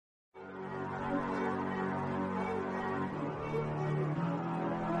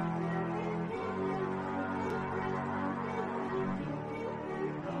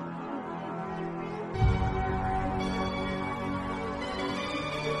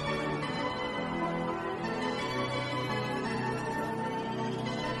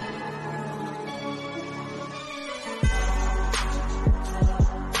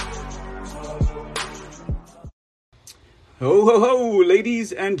Ho, ho, ho,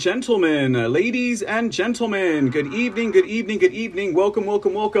 ladies and gentlemen, good evening, good evening, good evening, welcome,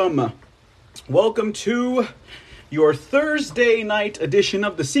 welcome, welcome. Welcome to your Thursday night edition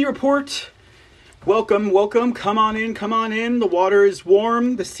of the C Report. Welcome, welcome, come on in, the water is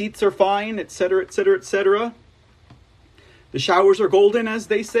warm, the seats are fine, etc., etc., etc. The showers are golden, as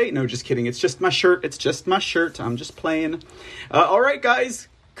they say. No, just kidding, it's just my shirt, I'm just playing. Alright guys,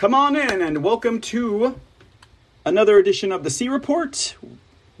 come on in and welcome to another edition of the C Report.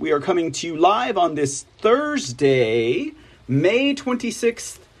 We are coming to you live on this Thursday, May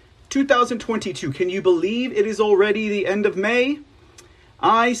 26th, 2022. Can you believe it is already the end of May?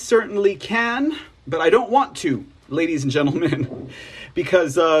 I certainly can, but I don't want to, ladies and gentlemen,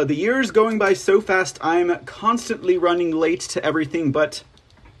 because the year is going by so fast. I'm constantly running late to everything, but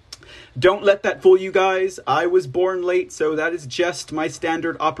don't let that fool you guys. I was born late, so that is just my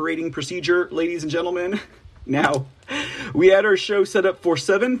standard operating procedure, ladies and gentlemen. Now, we had our show set up for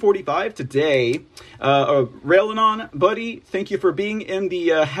 7:45 today. Railing on, buddy, thank you for being in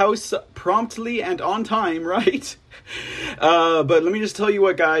the house promptly and on time, right? But let me just tell you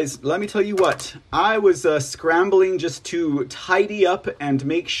what, guys. I was scrambling just to tidy up and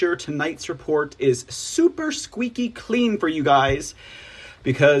make sure tonight's report is super squeaky clean for you guys,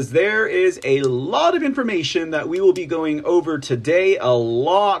 because there is a lot of information that we will be going over today. A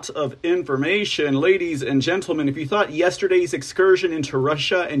lot of information, ladies and gentlemen. If you thought yesterday's excursion into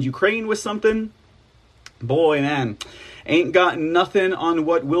Russia and Ukraine was something, boy, man, ain't got nothing on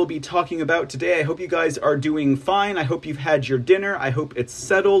what we'll be talking about today. I hope you guys are doing fine. I hope you've had your dinner. I hope it's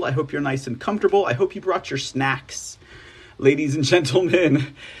settled. I hope you're nice and comfortable. I hope you brought your snacks, ladies and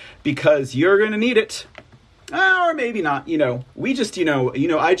gentlemen, because you're going to need it. Or maybe not, we just,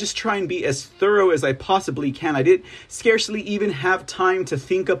 I just try and be as thorough as I possibly can. I did scarcely even have time to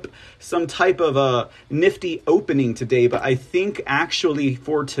think up some type of a nifty opening today, but I think actually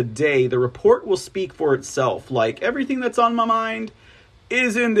for today, the report will speak for itself. Like, everything that's on my mind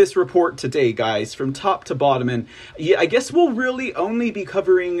is in this report today, guys, from top to bottom. And yeah, I guess we'll really only be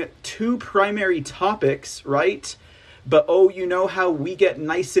covering two primary topics, right? But you know how we get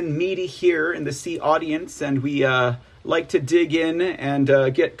nice and meaty here in the C audience, and we like to dig in and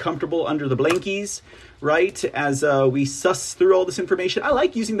get comfortable under the blankies, right? As we suss through all this information. I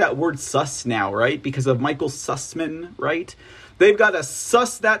like using that word suss now, right? Because of Michael Sussman, right? They've got to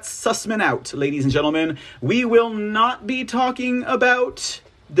suss that Sussman out, ladies and gentlemen. We will not be talking about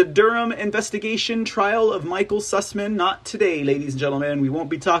the Durham investigation trial of Michael Sussman. Not today, ladies and gentlemen. We won't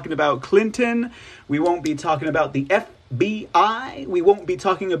be talking about Clinton. We won't be talking about the FBI. We won't be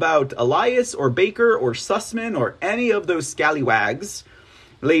talking about Elias or Baker or Sussman or any of those scallywags.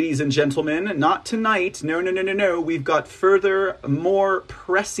 Ladies and gentlemen, not tonight. No. We've got further, more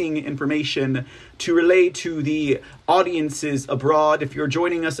pressing information to relay to the audiences abroad. If you're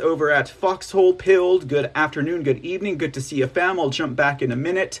joining us over at Foxhole Pilled, good afternoon, good evening, good to see you, fam. I'll jump back in a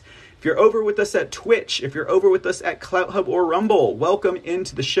minute. If you're over with us at Twitch, if you're over with us at Clout Hub or Rumble, welcome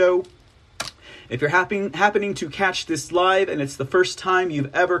into the show. If you're happening to catch this live and it's the first time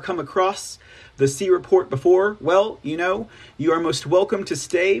you've ever come across the C Report before, well, you are most welcome to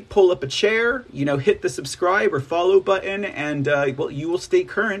stay, pull up a chair, hit the subscribe or follow button, and, you will stay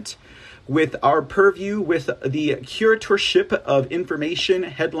current with our purview, with the curatorship of information,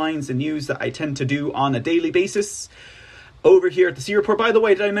 headlines, and news that I tend to do on a daily basis over here at the C Report. By the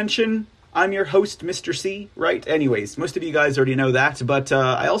way, did I mention I'm your host, Mr. C, right? Anyways, most of you guys already know that, but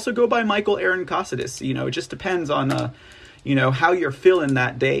I also go by Michael Aaron Cossidis. It just depends on, how you're feeling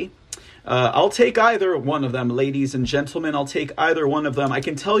that day. I'll take either one of them, ladies and gentlemen. I'll take either one of them. I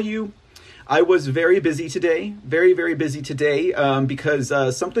can tell you, I was very busy today, very, very busy today, because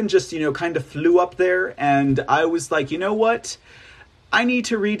something just, kind of flew up there, and I was like, you know what? I need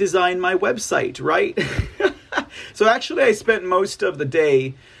to redesign my website, right? So actually, I spent most of the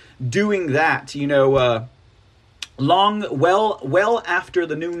day doing that, well after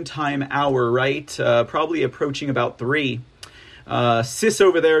the noontime hour, right? Probably approaching about 3. Sis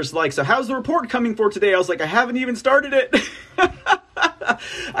over there is like, so how's the report coming for today? I was like, I haven't even started it.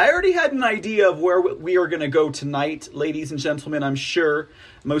 I already had an idea of where we are going to go tonight, ladies and gentlemen. I'm sure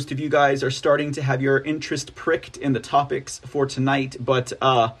most of you guys are starting to have your interest pricked in the topics for tonight. But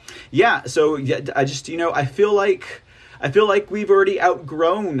I just, I feel like we've already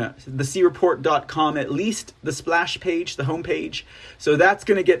outgrown the creport.com, at least the splash page, the homepage. So that's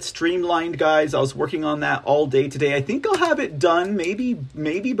going to get streamlined, guys. I was working on that all day today. I think I'll have it done maybe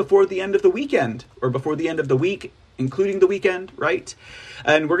before the end of the weekend, or before the end of the week, including the weekend, right?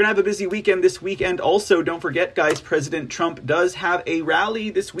 And we're going to have a busy weekend this weekend. Also, don't forget, guys, President Trump does have a rally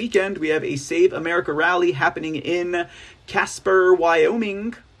this weekend. We have a Save America rally happening in Casper,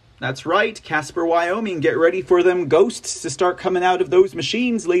 Wyoming. That's right, Casper, Wyoming. Get ready for them ghosts to start coming out of those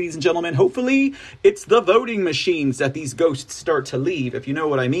machines, ladies and gentlemen. Hopefully, it's the voting machines that these ghosts start to leave, if you know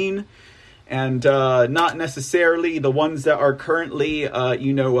what I mean. And not necessarily the ones that are currently,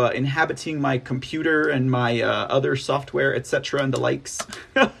 inhabiting my computer and my other software, etc. and the likes.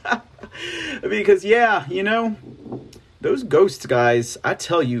 Because, yeah, those ghosts, guys, I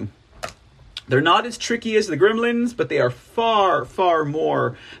tell you, they're not as tricky as the gremlins, but they are far, far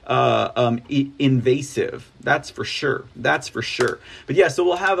more invasive. That's for sure. That's for sure. But yeah, so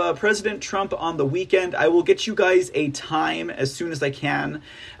we'll have President Trump on the weekend. I will get you guys a time as soon as I can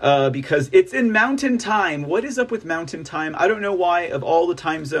because it's in Mountain Time. What is up with Mountain Time? I don't know why, of all the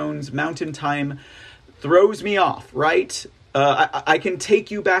time zones, Mountain Time throws me off, right? I can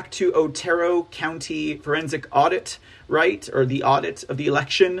take you back to Otero County forensic audit, right? Or the audit of the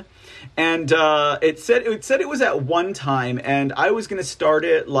election. And it said it was at one time, and I was going to start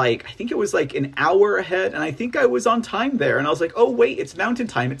it I think it was an hour ahead, and I think I was on time there. And I was like, oh, wait, it's Mountain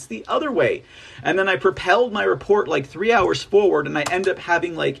Time. It's the other way. And then I propelled my report 3 hours forward, and I end up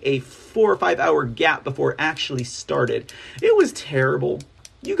having a 4 or 5 hour gap before it actually started. It was terrible.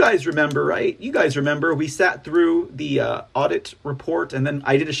 You guys remember, right? You guys remember we sat through the audit report, and then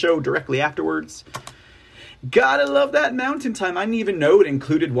I did a show directly afterwards. Gotta love that Mountain Time. I didn't even know it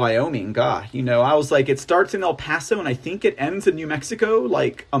included Wyoming. God, I was like, it starts in El Paso, and I think it ends in New Mexico,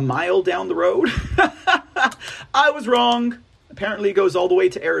 a mile down the road. I was wrong. Apparently it goes all the way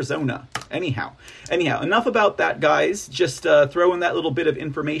to Arizona. Anyhow, enough about that, guys. Just throwing that little bit of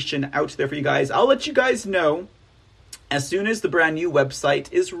information out there for you guys. I'll let you guys know as soon as the brand new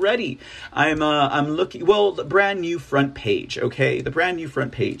website is ready. I'm looking, the brand new front page, okay? The brand new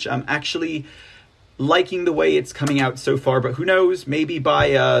front page. I'm actually liking the way it's coming out so far, but who knows? Maybe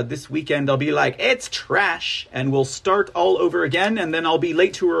by this weekend I'll be like, it's trash, and we'll start all over again, and then I'll be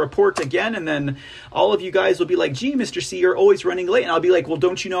late to a report again, and then all of you guys will be like, gee, Mr. C, you're always running late. And I'll be like, well,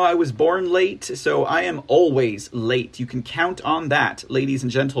 don't you know I was born late? So I am always late. You can count on that, ladies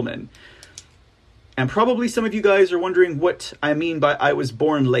and gentlemen. And probably some of you guys are wondering what I mean by I was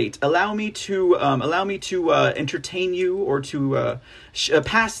born late. Allow me to entertain you, or to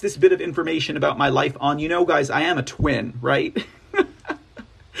pass this bit of information about my life on. Guys, I am a twin, right?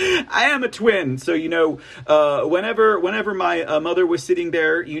 I am a twin. So, whenever my mother was sitting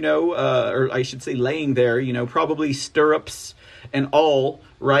there, or I should say laying there, probably stirrups and all,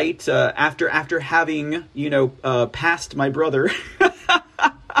 right? After having, passed my brother.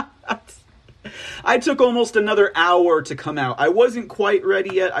 I took almost another hour to come out. I wasn't quite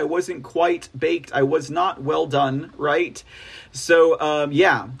ready yet. I wasn't quite baked. I was not well done, right? So,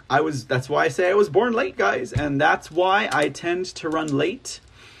 that's why I say I was born late, guys. And that's why I tend to run late.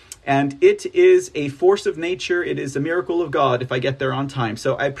 And it is a force of nature. It is a miracle of God if I get there on time.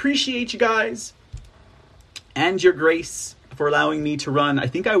 So I appreciate you guys and your grace for allowing me to run. I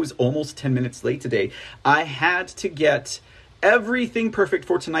think I was almost 10 minutes late today. I had to get everything perfect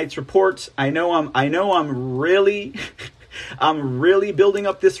for tonight's report. I know I'm really I'm really building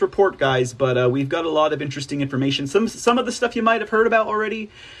up this report, guys, but we've got a lot of interesting information. Some of the stuff you might have heard about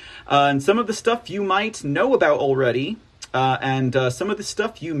already, and some of the stuff you might know about already, and some of the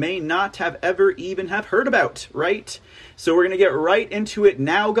stuff you may not have ever even have heard about, right? So we're going to get right into it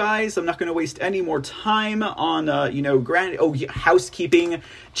now, guys. I'm not going to waste any more time on, housekeeping.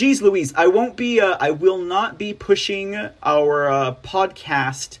 Jeez Louise, I will not be pushing our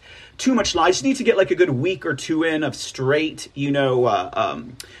podcast too much. I just need to get a good week or two in of straight,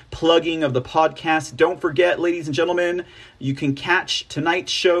 plugging of the podcast. Don't forget, ladies and gentlemen, you can catch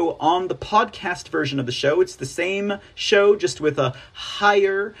tonight's show on the podcast version of the show. It's the same show, just with a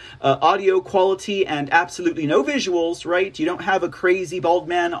higher audio quality and absolutely no visuals, right? You don't have a crazy bald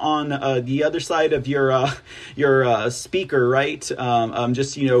man on the other side of your speaker, right?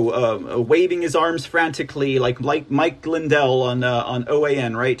 Just waving his arms frantically like Mike Lindell on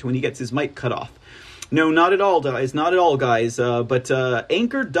OAN, right? When he gets his mic cut off. No, not at all, guys. Not at all, guys. But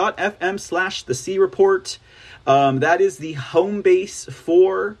anchor.fm/The C Report. That is the home base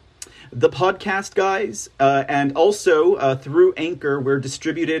for the podcast, guys. And also through Anchor, we're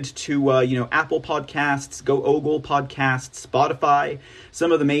distributed to, Apple Podcasts, Go Ogle Podcasts, Spotify,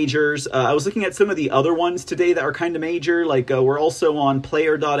 some of the majors. I was looking at some of the other ones today that are kind of major. We're also on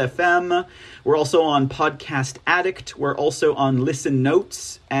Player.fm. We're also on Podcast Addict. We're also on Listen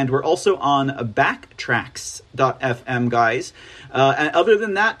Notes. And we're also on Backtracks.fm, guys. And other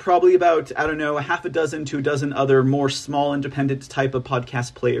than that, probably about, a half a dozen to a dozen other more small independent type of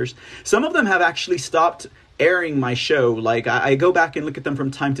podcast players. Some of them have actually stopped airing my show. Like, I go back and look at them from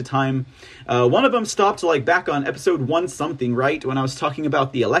time to time. One of them stopped like back on episode 1 something, right, when I was talking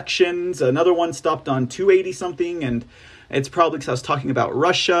about the elections. Another one stopped on 280 something, and it's probably because I was talking about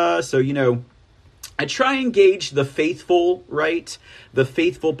Russia. So, you know, I try and gauge the faithful, right? The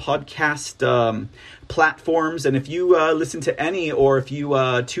faithful podcast platforms. And if you listen to any, or if you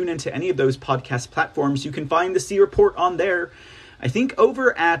tune into any of those podcast platforms, you can find the C Report on there. I think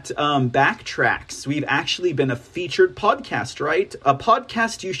over at Backtracks, we've actually been a featured podcast, right? A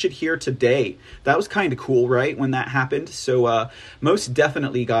podcast you should hear today. That was kind of cool, right, when that happened. So most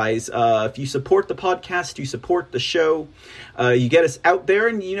definitely, guys, if you support the podcast, you support the show, you get us out there.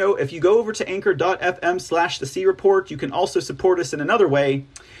 And, you know, if you go over to anchor.fm/the C Report, you can also support us in another way.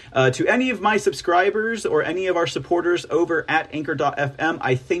 To any of my subscribers or any of our supporters over at anchor.fm,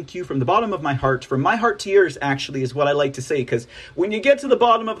 I thank you from the bottom of my heart. From my heart to yours, actually, is what I like to say. Because when you get to the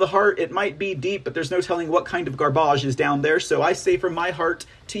bottom of the heart, it might be deep, but there's no telling what kind of garbage is down there. So I say from my heart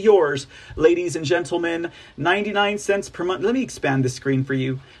to yours, ladies and gentlemen, 99 cents per month. Let me expand the screen for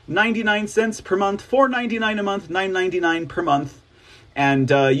you. 99 cents per month, $4.99 a month, $9.99 per month. And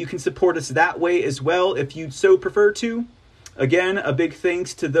you can support us that way as well if you so prefer to. Again, a big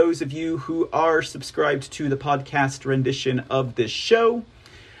thanks to those of you who are subscribed to the podcast rendition of this show.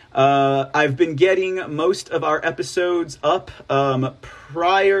 I've been getting most of our episodes up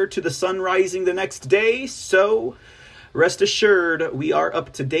prior to the sun rising the next day, so rest assured we are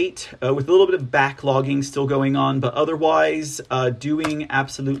up to date with a little bit of backlogging still going on, but otherwise doing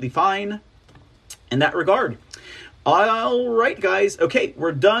absolutely fine in that regard. All right, guys. Okay,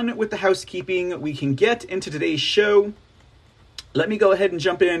 we're done with the housekeeping. We can get into today's show. Let me go ahead and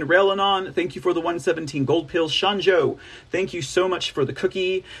jump in. Raelanon, thank you for the 117 gold pills. Shanjo, thank you so much for the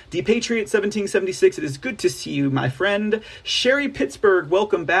cookie. DPatriot1776, it is good to see you, my friend. Sherry Pittsburgh,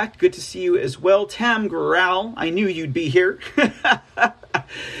 welcome back. Good to see you as well. Tam Growl, I knew you'd be here.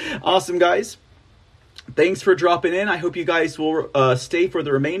 Awesome, guys. Thanks for dropping in. I hope you guys will stay for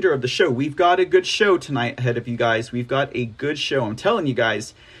the remainder of the show. We've got a good show tonight ahead of you guys. We've got a good show. I'm telling you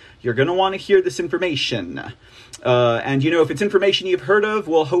guys, you're going to want to hear this information. And, you know, if it's information you've heard of,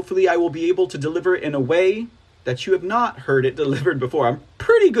 well, hopefully I will be able to deliver it in a way that you have not heard it delivered before. I'm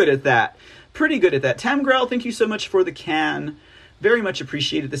pretty good at that. Tam Grell, thank you so much for the can. Very much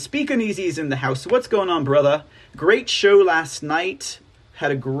appreciated. The Speak Uneasy is in the house. So what's going on, brother? Great show last night.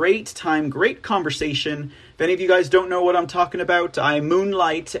 Had a great time, great conversation. If any of you guys don't know what I'm talking about, I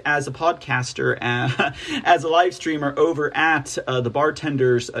moonlight as a podcaster, as a live streamer over at the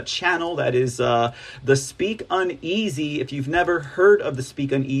Bartender's channel. That is the Speak Uneasy. If you've never heard of the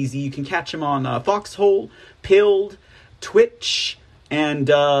Speak Uneasy, you can catch him on Foxhole, Pilled, Twitch, and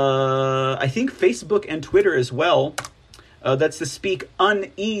I think Facebook and Twitter as well. That's the Speak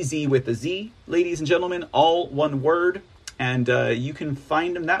Uneasy with a Z, ladies and gentlemen, all one word. And you can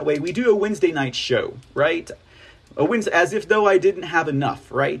find them that way. We do a Wednesday night show, right? As if though I didn't have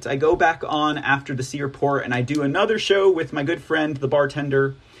enough, right? I go back on after the C Report and I do another show with my good friend, the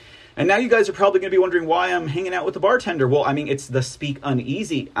Bartender. And now you guys are probably going to be wondering why I'm hanging out with the Bartender. Well, I mean, it's the Speak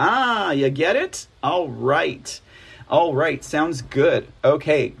Uneasy. Ah, you get it? All right. Sounds good.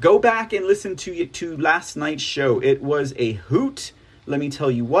 Okay, go back and listen to last night's show. It was a hoot. Let me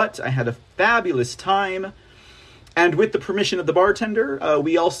tell you what. I had a fabulous time. And with the permission of the Bartender,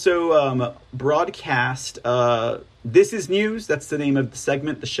 we also broadcast This Is News, that's the name of the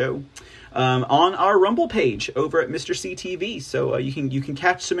segment, the show, on our Rumble page over at Mr. CTV. So you can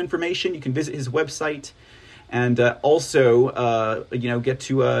catch some information, you can visit his website, and also get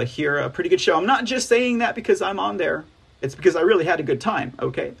to hear a pretty good show. I'm not just saying that because I'm on there. It's because I really had a good time,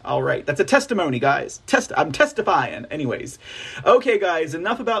 okay? All right, that's a testimony, guys. I'm testifying. Anyways. Okay, guys,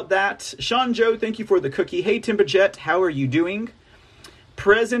 enough about that. Sean Joe, thank you for the cookie. Hey, Timberjet, how are you doing?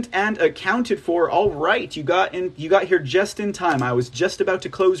 Present and accounted for. All right, you got here just in time. I was just about to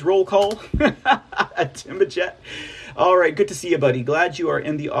close roll call. Timberjet. All right, good to see you, buddy. Glad you are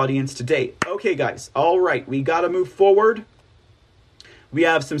in the audience today. Okay, guys, all right, we got to move forward. We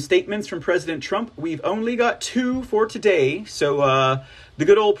have some statements from President Trump. We've only got 2 for today, so the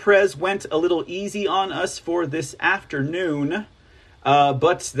good old Prez went a little easy on us for this afternoon.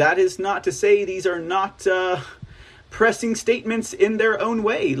 But that is not to say these are not pressing statements in their own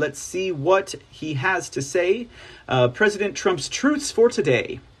way. Let's see what he has to say. President Trump's truths for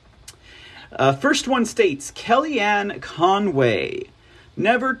today. First one states, Kellyanne Conway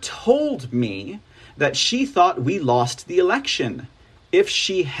never told me that she thought we lost the election. If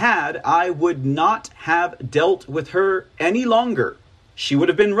she had, I would not have dealt with her any longer. She would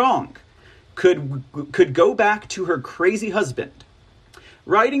have been wrong. Could go back to her crazy husband.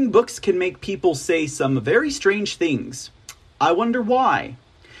 Writing books can make people say some very strange things. I wonder why.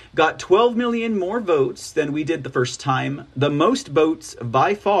 Got 12 million more votes than we did the first time, the most votes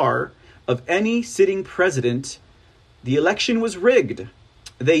by far of any sitting president. The election was rigged.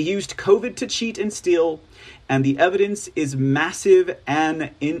 They used COVID to cheat and steal, and the evidence is massive and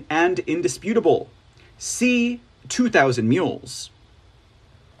indisputable. See 2,000 Mules.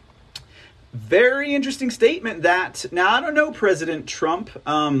 Very interesting statement that. Now, I don't know, President Trump.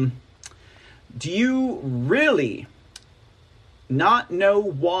 Do you really not know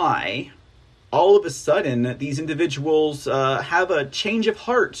why all of a sudden these individuals have a change of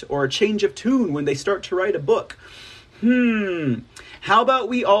heart or a change of tune when they start to write a book? How about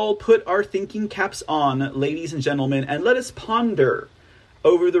we all put our thinking caps on, ladies and gentlemen, and let us ponder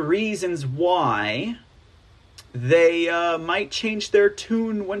over the reasons why they might change their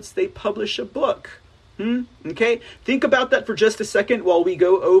tune once they publish a book. Okay? Think about that for just a second while we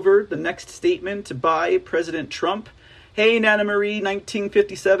go over the next statement by President Trump. Hey, Nana Marie,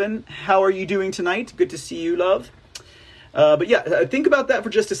 1957. How are you doing tonight? Good to see you, love. But yeah, think about that for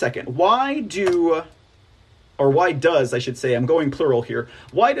just a second. Why does, I should say, I'm going plural here.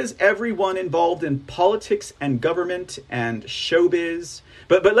 Why does everyone involved in politics and government and showbiz,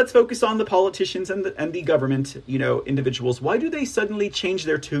 but let's focus on the politicians and the government, individuals. Why do they suddenly change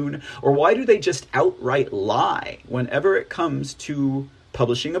their tune, or why do they just outright lie whenever it comes to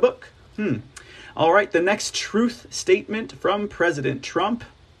publishing a book? All right, the next truth statement from President Trump.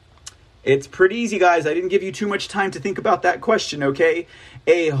 It's pretty easy, guys. I didn't give you too much time to think about that question, okay?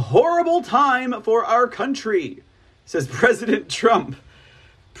 A horrible time for our country, says President Trump.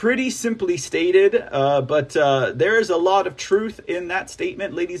 Pretty simply stated, but there's a lot of truth in that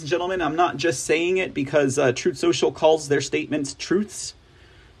statement, ladies and gentlemen. I'm not just saying it because Truth Social calls their statements truths,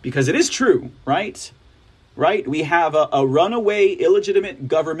 because it is true, right? Right? We have a runaway, illegitimate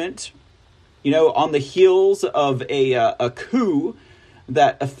government, on the heels of a coup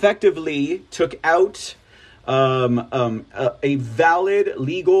that effectively took out a valid,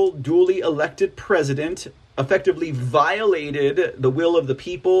 legal, duly elected president, effectively violated the will of the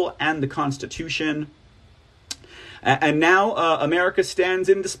people and the Constitution. And now America stands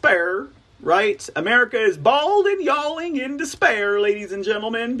in despair, right? America is bawled and yawling in despair, ladies and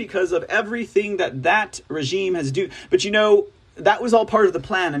gentlemen, because of everything that regime has done. But that was all part of the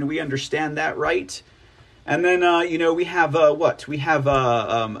plan, and we understand that, right? And then, we have We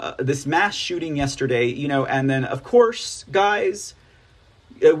have this mass shooting yesterday, and then, of course, guys,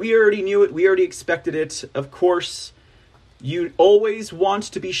 we already knew it. We already expected it. Of course, you always want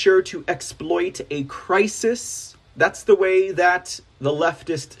to be sure to exploit a crisis. That's the way that the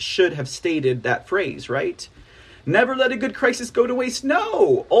leftist should have stated that phrase, right? Never let a good crisis go to waste.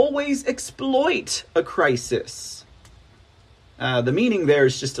 No, always exploit a crisis. The meaning there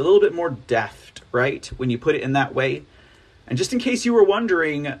is just a little bit more deft, right? When you put it in that way. And just in case you were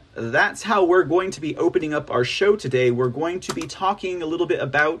wondering, that's how we're going to be opening up our show today. We're going to be talking a little bit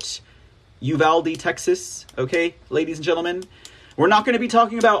about Uvalde, Texas. Okay, ladies and gentlemen. We're not going to be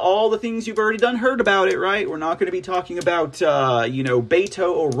talking about all the things you've already heard about it, right? We're not going to be talking about, Beto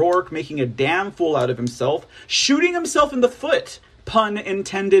O'Rourke making a damn fool out of himself, shooting himself in the foot, pun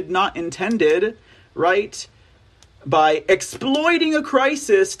intended, not intended, right? By exploiting a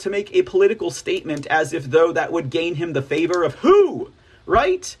crisis to make a political statement as if though that would gain him the favor of who,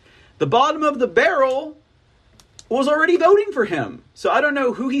 right? The bottom of the barrel was already voting for him. So I don't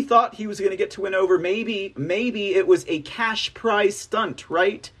know who he thought he was going to get to win over. Maybe it was a cash prize stunt,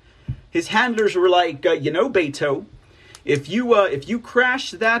 right? His handlers were like, Beto, if you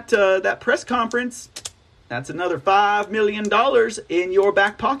crash that press conference, that's another $5 million in your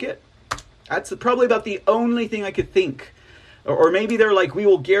back pocket. That's probably about the only thing I could think. Or maybe they're like, we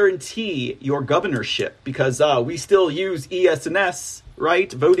will guarantee your governorship because we still use ES&S,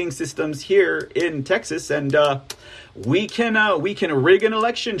 right? Voting systems here in Texas. And we can rig an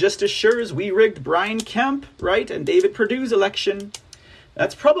election just as sure as we rigged Brian Kemp, right? And David Perdue's election.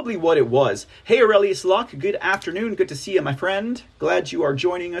 That's probably what it was. Hey, Aurelius Locke, good afternoon. Good to see you, my friend. Glad you are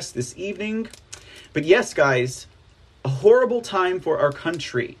joining us this evening. But yes, guys, a horrible time for our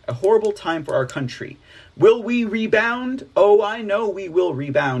country. A horrible time for our country. Will we rebound? Oh, I know we will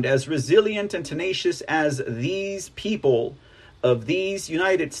rebound. As resilient and tenacious as these people of these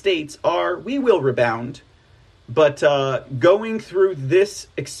United States are, we will rebound. But going through this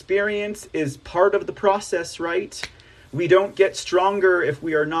experience is part of the process, right? We don't get stronger if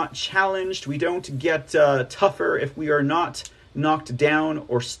we are not challenged. We don't get tougher if we are not knocked down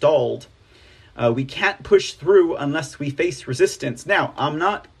or stalled. We can't push through unless we face resistance. Now, I'm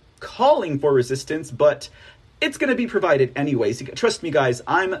not calling for resistance, but it's going to be provided anyways. Trust me, guys,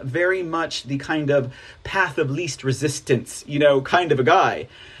 I'm very much the kind of path of least resistance, kind of a guy.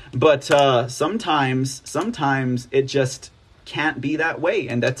 But sometimes it just can't be that way.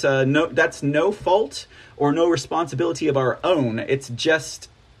 And that's no fault or no responsibility of our own. It's just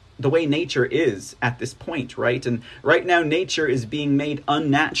the way nature is at this point, right? And right now, nature is being made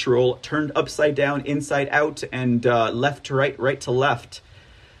unnatural, turned upside down, inside out, and left to right, right to left.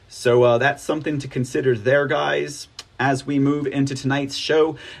 So that's something to consider there, guys, as we move into tonight's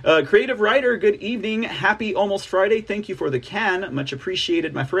show. Creative Writer, good evening. Happy almost Friday. Thank you for the can. Much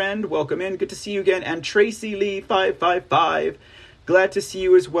appreciated, my friend. Welcome in. Good to see you again. And Tracy Lee 555. Glad to see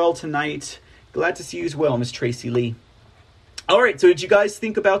you as well tonight. Glad to see you as well, Miss Tracy Lee. All right, so did you guys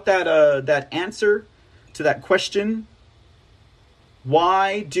think about that answer to that question?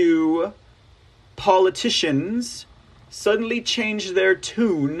 Why do politicians suddenly change their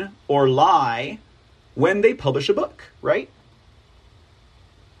tune or lie when they publish a book, right?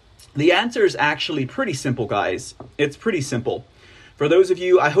 The answer is actually pretty simple, guys. It's pretty simple. For those of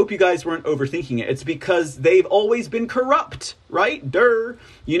you, I hope you guys weren't overthinking it. It's because they've always been corrupt, right?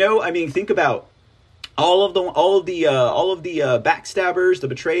 Think about all of the backstabbers, the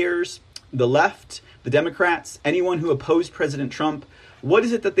betrayers, the left, the Democrats, anyone who opposed President Trump. What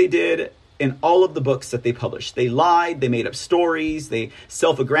is it that they did in all of the books that they published? They lied, they made up stories, they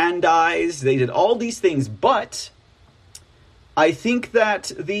self-aggrandized, they did all these things. But I think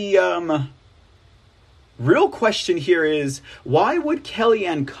that the real question here is, why would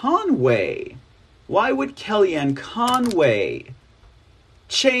Kellyanne Conway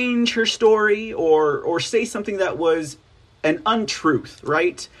change her story or say something that was an untruth,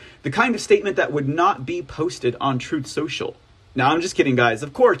 right? The kind of statement that would not be posted on Truth Social. Now, I'm just kidding, guys.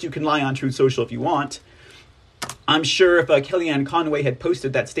 Of course, you can lie on Truth Social if you want. I'm sure if Kellyanne Conway had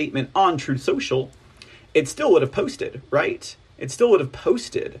posted that statement on Truth Social, it still would have posted, right? It still would have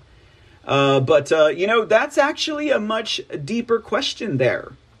posted. But that's actually a much deeper question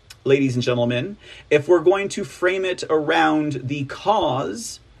there, ladies and gentlemen. If we're going to frame it around the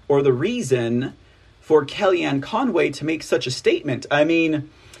cause or the reason for Kellyanne Conway to make such a statement. I mean,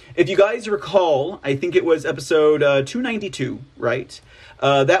 if you guys recall, I think it was episode 292, right?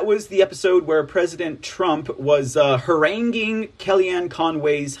 That was the episode where President Trump was haranguing Kellyanne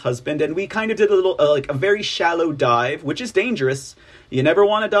Conway's husband. And we kind of did a little, a very shallow dive, which is dangerous. You never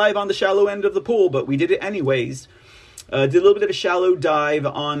want to dive on the shallow end of the pool, but we did it anyways. Did a little bit of a shallow dive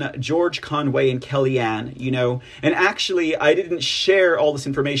on George Conway and Kellyanne, And actually, I didn't share all this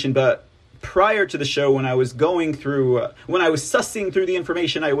information, but prior to the show, when I was sussing through the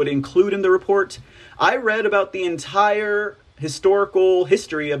information I would include in the report, I read about the entire historical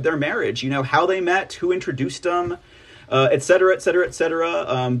history of their marriage, how they met, who introduced them, et cetera, et cetera, et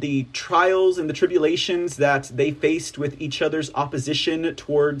cetera. The trials and the tribulations that they faced with each other's opposition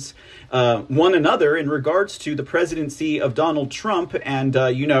towards one another in regards to the presidency of Donald Trump and,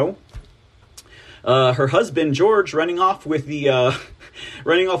 her husband, George, running off with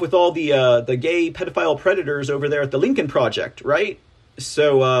all the gay pedophile predators over there at the Lincoln Project, right?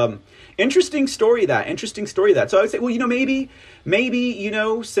 So, interesting story that. So I would say, well, maybe,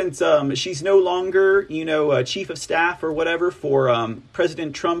 since she's no longer, chief of staff or whatever for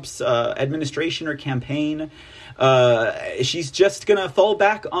President Trump's administration or campaign, she's just going to fall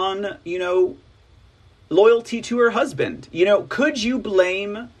back on, loyalty to her husband. Could you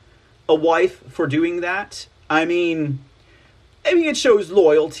blame a wife for doing that? I mean, it shows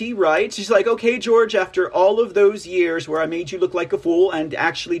loyalty, right? She's like, okay, George, after all of those years where I made you look like a fool, and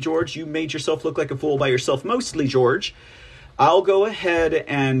actually, George, you made yourself look like a fool by yourself, mostly, George, I'll go ahead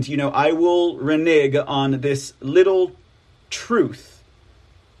and, I will renege on this little truth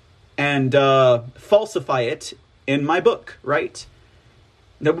and falsify it in my book, right?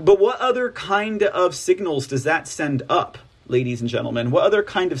 Now, but what other kind of signals does that send up, ladies and gentlemen? What other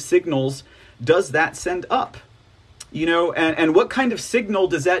kind of signals does that send up? And what kind of signal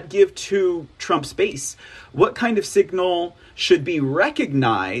does that give to Trump's base? What kind of signal should be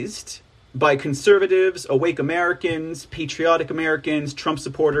recognized by conservatives, awake Americans, patriotic Americans, Trump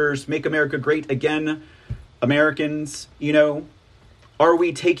supporters, make America great again Americans? Are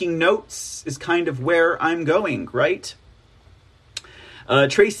we taking notes is kind of where I'm going, right?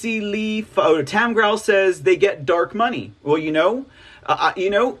 Tracy Lee, Tamgrowl says they get dark money. Well,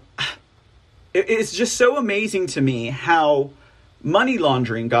 it's just so amazing to me how money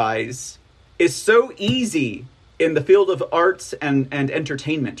laundering, guys, is so easy in the field of arts and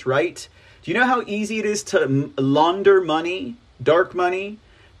entertainment, right? Do you know how easy it is to launder money, dark money,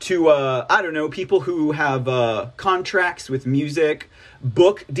 to, people who have contracts with music,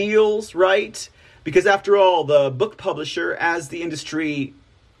 book deals, right? Because after all, the book publisher, as the industry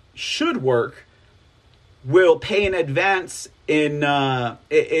should work, will pay in advance as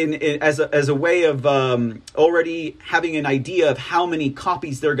a way of already having an idea of how many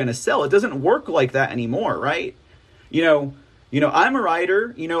copies they're going to sell. It doesn't work like that anymore, right? I'm a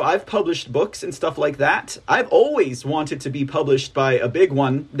writer. I've published books and stuff like that. I've always wanted to be published by a big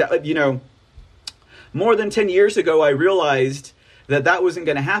one. More than 10 years ago, I realized that wasn't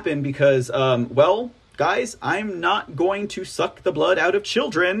going to happen because, guys, I'm not going to suck the blood out of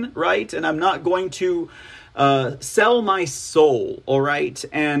children, right? And I'm not going to sell my soul, all right?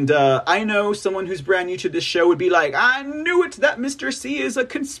 And I know someone who's brand new to this show would be like, I knew it, that Mr. C is a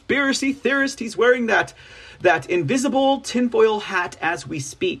conspiracy theorist. He's wearing that invisible tinfoil hat as we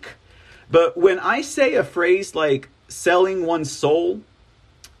speak. But when I say a phrase like selling one's soul,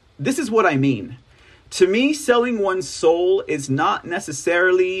 this is what I mean. To me, selling one's soul is not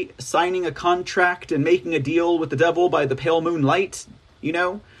necessarily signing a contract and making a deal with the devil by the pale moonlight,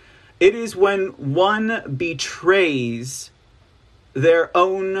 It is when one betrays their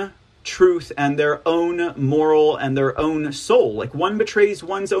own truth and their own moral and their own soul. Like one betrays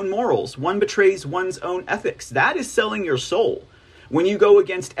one's own morals, one betrays one's own ethics. That is selling your soul. When you go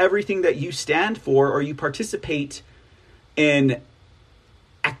against everything that you stand for, or you participate in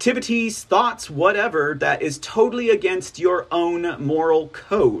activities, thoughts, whatever, that is totally against your own moral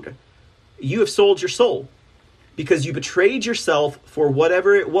code, you have sold your soul. Because you betrayed yourself for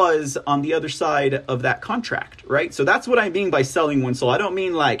whatever it was on the other side of that contract, right? So that's what I mean by selling one's soul. I don't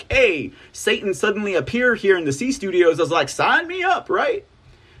mean like, hey, Satan suddenly appear here in the C Studios. I was like, sign me up, right?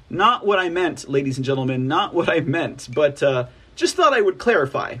 Not what I meant, ladies and gentlemen, not what I meant. But just thought I would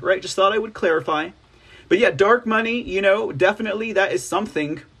clarify, right? Just thought I would clarify. But yeah, dark money, definitely that is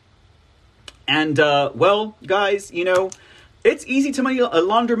something. And, guys, it's easy to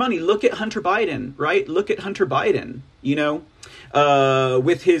launder money. Look at Hunter Biden, right? Look at Hunter Biden,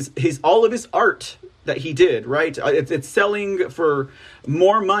 with his all of his art that he did, right? It's selling for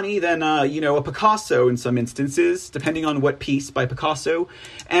more money than, a Picasso in some instances, depending on what piece by Picasso.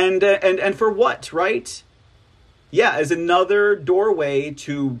 And for what, right? Yeah, as another doorway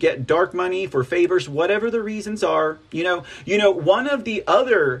to get dark money for favors, whatever the reasons are. One of the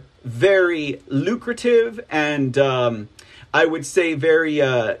other very lucrative and I would say very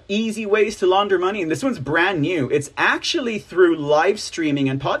easy ways to launder money, and this one's brand new. It's actually through live streaming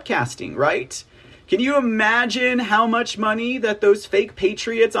and podcasting, right? Can you imagine how much money that those fake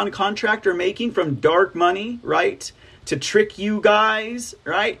patriots on contract are making from dark money, right? To trick you guys,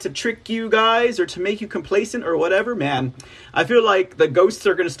 right? To trick you guys or to make you complacent or whatever, man. I feel like the ghosts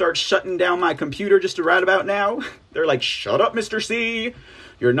are going to start shutting down my computer just right about now. They're like, shut up, Mr. C.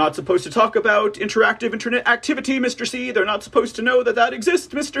 You're not supposed to talk about interactive internet activity, Mr. C. They're not supposed to know that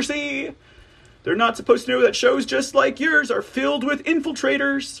exists, Mr. C. They're not supposed to know that shows just like yours are filled with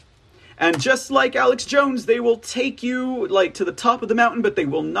infiltrators. And just like Alex Jones, they will take you to the top of the mountain, but they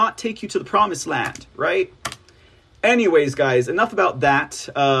will not take you to the promised land, right? Anyways, guys, enough about that.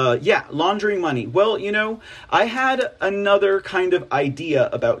 Laundering money. Well, I had another kind of idea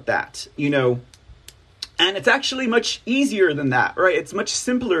about that, And it's actually much easier than that, right? It's much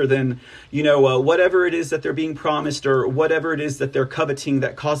simpler than, whatever it is that they're being promised or whatever it is that they're coveting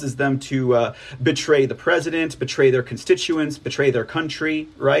that causes them to betray the president, betray their constituents, betray their country,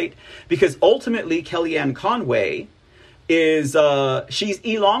 right? Because ultimately, Kellyanne Conway is, she's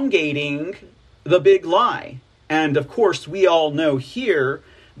elongating the big lie. And of course, we all know here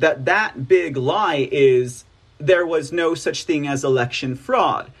that big lie is there was no such thing as election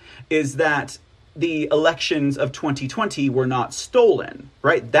fraud, is that the elections of 2020 were not stolen,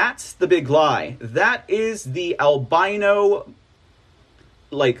 right? That's the big lie. That is the albino,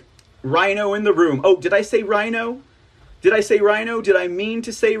 rhino in the room. Oh, did I say rhino? Did I say rhino? Did I mean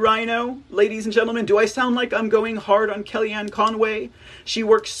to say rhino? Ladies and gentlemen, do I sound like I'm going hard on Kellyanne Conway? She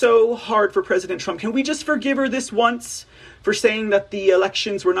worked so hard for President Trump. Can we just forgive her this once for saying that the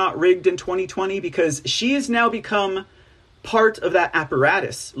elections were not rigged in 2020? Because she has now become part of that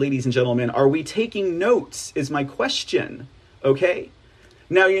apparatus, ladies and gentlemen. Are we taking notes is my question, okay?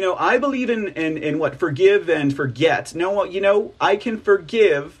 Now, I believe in what? Forgive and forget. No, I can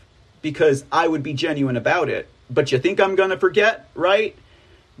forgive because I would be genuine about it. But you think I'm going to forget, right?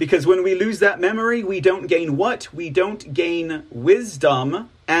 Because when we lose that memory, we don't gain what? We don't gain wisdom,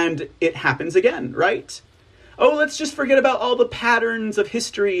 and it happens again, right? Oh, let's just forget about all the patterns of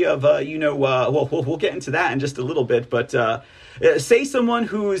history of, we'll get into that in just a little bit. But say someone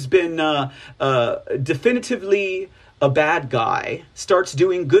who's been definitively a bad guy starts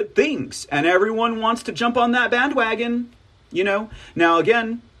doing good things, and everyone wants to jump on that bandwagon, Now,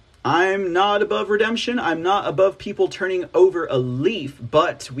 again, I'm not above redemption. I'm not above people turning over a leaf,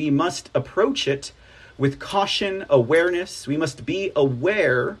 but we must approach it with caution, awareness. We must be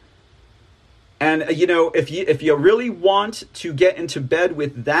aware. And, if you really want to get into bed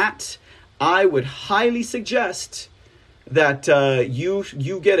with that, I would highly suggest that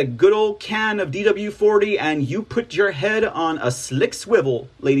you get a good old can of DW40 and you put your head on a slick swivel,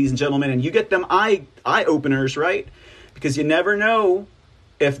 ladies and gentlemen, and you get them eye openers, right? Because you never know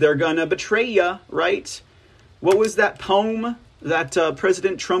if they're gonna betray you, right? What was that poem that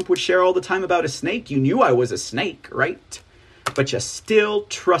President Trump would share all the time about a snake? You knew I was a snake, right? But you still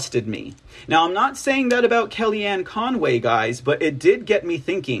trusted me. Now, I'm not saying that about Kellyanne Conway, guys, but it did get me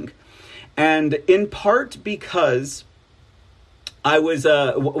thinking. And in part because I was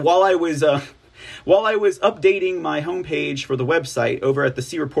while I was updating my homepage for the website over at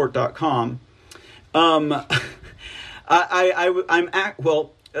thecreport.com,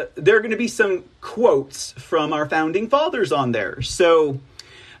 there are going to be some quotes from our founding fathers on there. So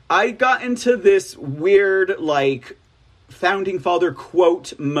I got into this weird, founding father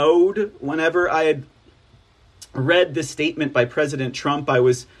quote mode whenever I had read this statement by President Trump. I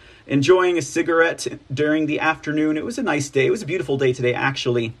was enjoying a cigarette during the afternoon. It was a nice day. It was a beautiful day today,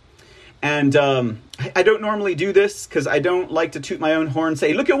 actually. And I don't normally do this because I don't like to toot my own horn and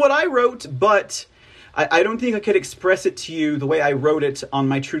say, look at what I wrote, but I don't think I could express it to you the way I wrote it on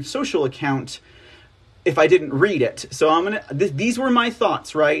my Truth Social account if I didn't read it. So these were my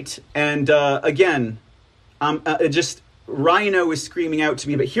thoughts, right? And again, just Rhino is screaming out to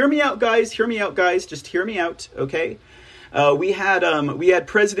me, but hear me out, guys. Just hear me out, okay? We had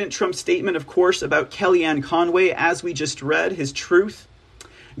President Trump's statement, of course, about Kellyanne Conway, as we just read, his truth.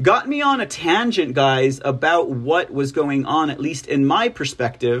 Got me on a tangent, guys, about what was going on, at least in my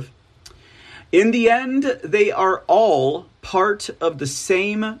perspective. In the end, they are all part of the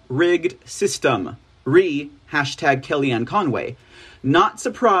same rigged system. Hashtag Kellyanne Conway. Not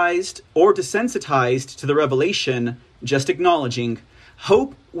surprised or desensitized to the revelation, just acknowledging.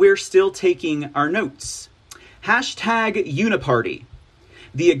 Hope we're still taking our notes. Hashtag Uniparty.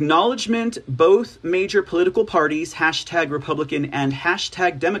 The acknowledgement both major political parties, hashtag Republican and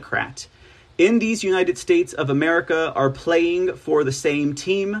hashtag Democrat, in these United States of America are playing for the same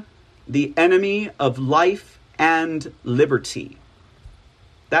team, the enemy of life and liberty.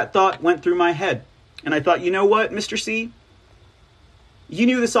 That thought went through my head. And I thought, you know what, Mr. C? You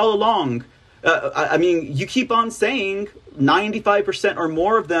knew this all along. You keep on saying 95% or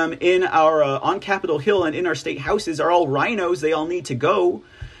more of them in our on Capitol Hill and in our state houses are all rhinos. They all need to go.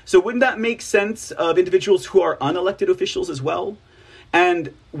 So wouldn't that make sense of individuals who are unelected officials as well?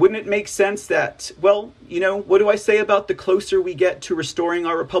 And wouldn't it make sense that, what do I say about the closer we get to restoring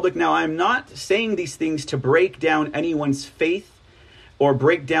our republic? Now, I'm not saying these things to break down anyone's faith or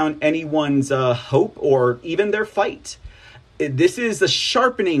break down anyone's hope or even their fight. This is a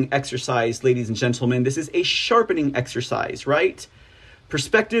sharpening exercise, ladies and gentlemen. This is a sharpening exercise, right?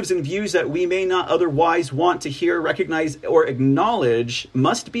 Perspectives and views that we may not otherwise want to hear, recognize, or acknowledge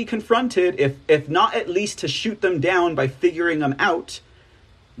must be confronted, if not at least to shoot them down by figuring them out.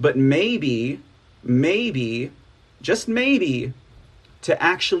 But maybe, just maybe, to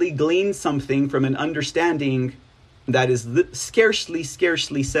actually glean something from an understanding that is scarcely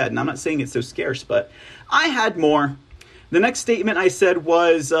said. And I'm not saying it's so scarce, but I had more. The next statement I said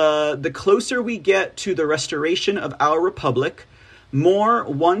was, the closer we get to the restoration of our republic, more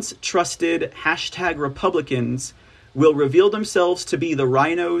once trusted hashtag Republicans will reveal themselves to be the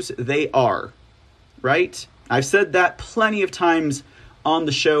rhinos they are. Right? I've said that plenty of times on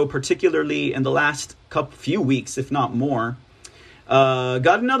the show, particularly in the last few weeks, if not more.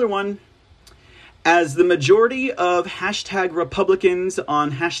 Got another one. As the majority of hashtag Republicans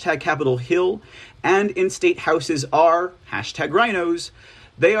on hashtag Capitol Hill and in state houses are hashtag rhinos,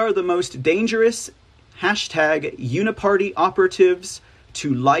 they are the most dangerous hashtag uniparty operatives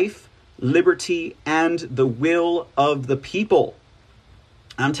to life, liberty, and the will of the people.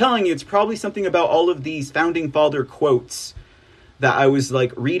 I'm telling you, it's probably something about all of these founding father quotes that I was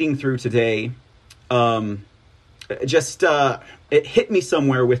reading through today. It hit me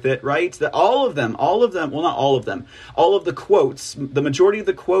somewhere with it, right? That all of them, well, not all of them, all of the quotes, the majority of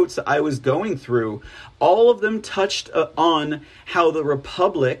the quotes that I was going through, all of them touched on how the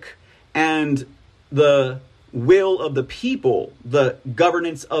republic and the will of the people, the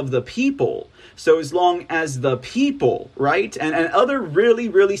governance of the people. So as long as the people, right? And other really,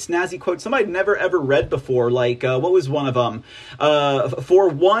 really snazzy quotes, some I'd never ever read before, what was one of them? For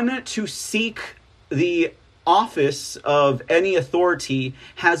one to seek the office of any authority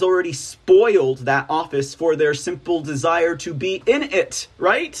has already spoiled that office for their simple desire to be in it,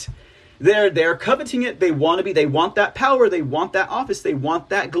 right? They're coveting it. They want that power. They want that office. They want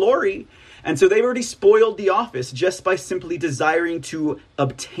that glory. And so they've already spoiled the office just by simply desiring to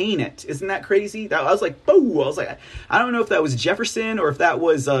obtain it. Isn't that crazy? I was like, boo! I was like, I don't know if that was Jefferson or if that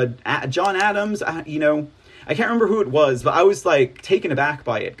was John Adams. I can't remember who it was, but I was like taken aback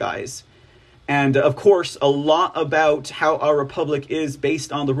by it, guys. And of course, a lot about how our republic is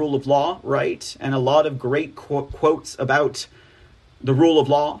based on the rule of law, right? And a lot of great quotes about the rule of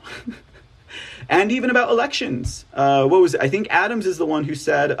law. And even about elections. What was it? I think Adams is the one who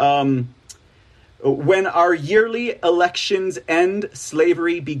said, when our yearly elections end,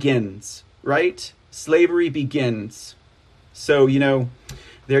 slavery begins, right? Slavery begins. So,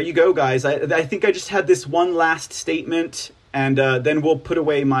 there you go, guys. I think I just had this one last statement, and then we'll put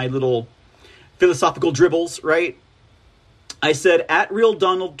away my little philosophical dribbles, right? I said, at real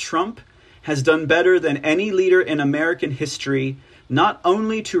Donald Trump has done better than any leader in American history, not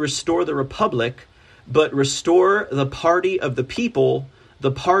only to restore the republic, but restore the party of the people,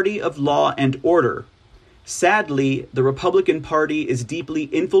 the party of law and order. Sadly, the Republican Party is deeply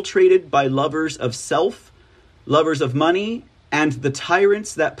infiltrated by lovers of self, lovers of money, and the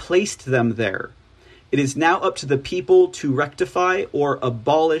tyrants that placed them there. It is now up to the people to rectify or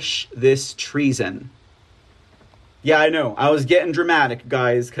abolish this treason. Yeah, I know. I was getting dramatic,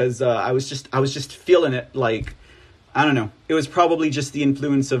 guys, because I was just feeling it like, I don't know. It was probably just the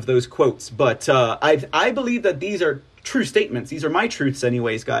influence of those quotes. But I believe that these are true statements. These are my truths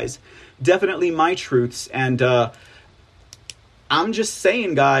anyways, guys. Definitely my truths. And I'm just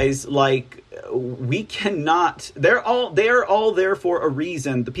saying, guys, like, we cannot, they're all there for a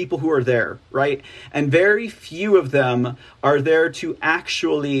reason, the people who are there, right? And very few of them are there to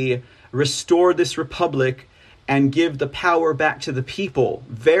actually restore this republic and give the power back to the people.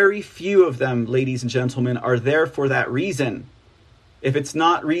 Very few of them, ladies and gentlemen, are there for that reason. If it's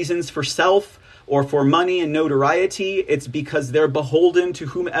not reasons for self or for money and notoriety, it's because they're beholden to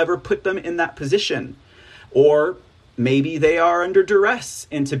whomever put them in that position. Or maybe they are under duress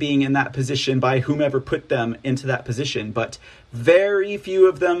into being in that position by whomever put them into that position. But very few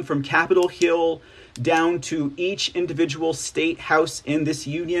of them, from Capitol Hill down to each individual state house in this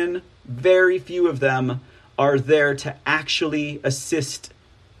union, very few of them are there to actually assist,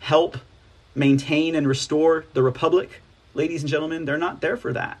 help, maintain, and restore the republic. Ladies and gentlemen, they're not there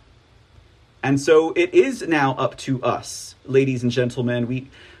for that. And so it is now up to us, ladies and gentlemen.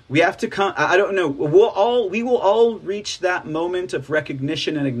 We have to come, I don't know, we will all reach that moment of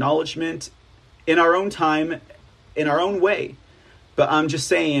recognition and acknowledgement in our own time, in our own way. But I'm just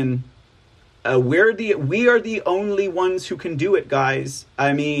saying, we are the only ones who can do it, guys.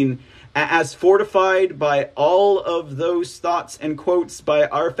 I mean, as fortified by all of those thoughts and quotes by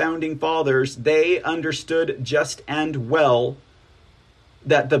our founding fathers, they understood just and well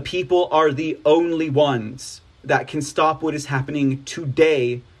that the people are the only ones that can stop what is happening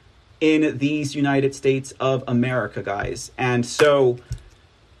today in these United States of America, guys. And so,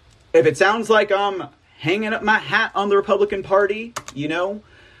 if it sounds like I'm hanging up my hat on the Republican Party, who's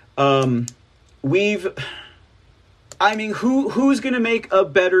going to make a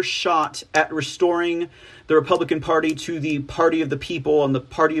better shot at restoring the Republican Party to the party of the people and the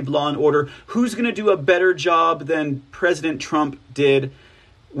party of law and order? Who's going to do a better job than President Trump did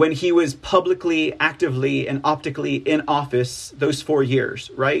when he was publicly, actively, and optically in office those 4 years,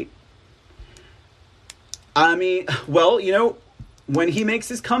 right? I mean, well, when he makes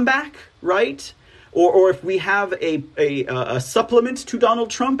his comeback, right? Or if we have a supplement to Donald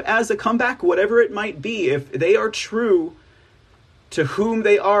Trump as a comeback, whatever it might be, if they are true to whom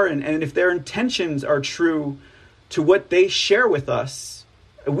they are and if their intentions are true to what they share with us,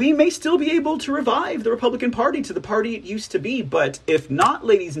 we may still be able to revive the Republican Party to the party it used to be. But if not,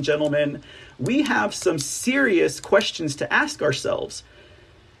 ladies and gentlemen, we have some serious questions to ask ourselves.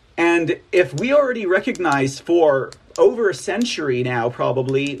 And if we already recognize for over a century now,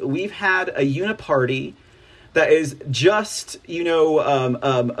 probably, we've had a uniparty that is just,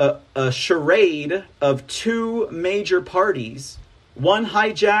 a charade of two major parties, one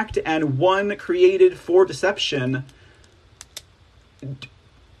hijacked and one created for deception.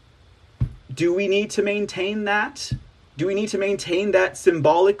 Do we need to maintain that? Do we need to maintain that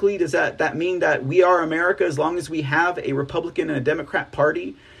symbolically? Does that mean that we are America as long as we have a Republican and a Democrat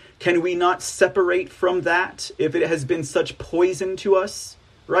party? Can we not separate from that if it has been such poison to us,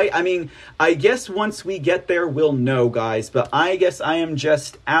 right? I mean, I guess once we get there, we'll know, guys. But I guess I am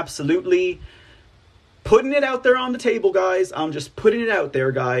just absolutely putting it out there on the table, guys. I'm just putting it out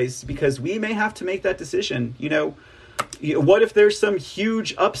there, guys, because we may have to make that decision. What if there's some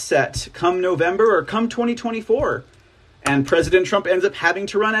huge upset come November or come 2024? And President Trump ends up having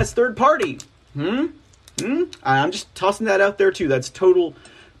to run as third party. I'm just tossing that out there too. That's total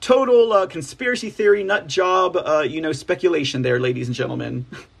conspiracy theory, nut job, speculation there, ladies and gentlemen.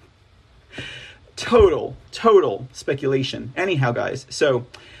 Total speculation. Anyhow, guys. So,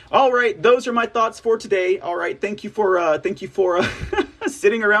 all right, those are my thoughts for today. All right, thank you for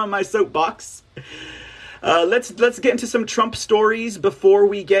sitting around my soapbox. Let's get into some Trump stories before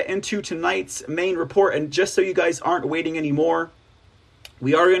we get into tonight's main report. And just so you guys aren't waiting anymore,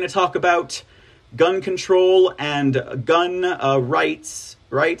 we are going to talk about gun control and gun rights,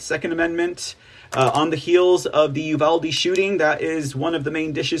 right? Second Amendment. On the heels of the Uvalde shooting, that is one of the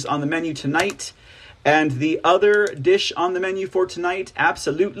main dishes on the menu tonight. And the other dish on the menu for tonight,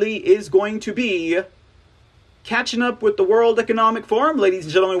 absolutely, is going to be catching up with the World Economic Forum. Ladies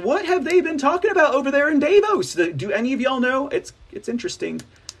and gentlemen, what have they been talking about over there in Davos? Do any of y'all know? It's interesting.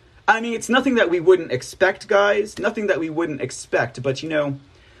 I mean, it's nothing that we wouldn't expect, guys. Nothing that we wouldn't expect. But,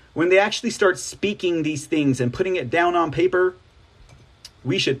 when they actually start speaking these things and putting it down on paper,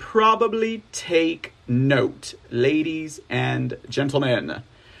 we should probably take note, ladies and gentlemen.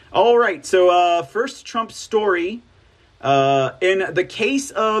 All right, so first Trump story. In the case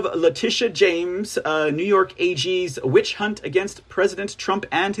of Letitia James, New York AG's witch hunt against President Trump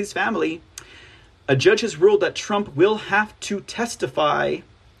and his family, a judge has ruled that Trump will have to testify,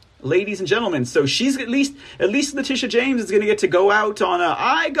 ladies and gentlemen. So she's at least Letitia James is going to get to go out on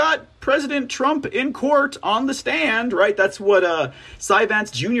I got President Trump in court on the stand, right? That's what Cy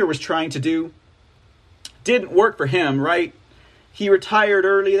Vance Jr. was trying to do. Didn't work for him, right? He retired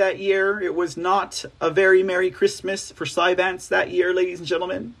early that year. It was not a very Merry Christmas for Cy Vance that year, ladies and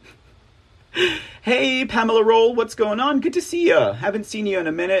gentlemen. Hey, Pamela Roll, what's going on? Good to see you. Haven't seen you in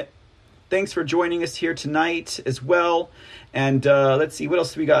a minute. Thanks for joining us here tonight as well. And let's see, what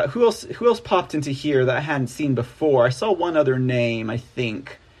else we got? Who else popped into here that I hadn't seen before? I saw one other name, I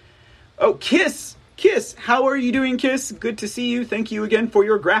think. Oh, Kiss! Kiss! How are you doing, Kiss? Good to see you. Thank you again for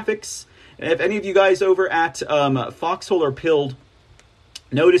your graphics. And if any of you guys over at Foxhole or Pilled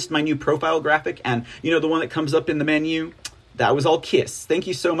noticed my new profile graphic, and the one that comes up in the menu, that was all Kiss. Thank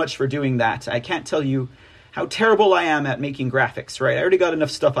you so much for doing that. I can't tell you how terrible I am at making graphics, right? I already got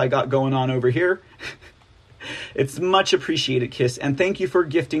enough stuff I got going on over here. It's much appreciated, Kiss, and thank you for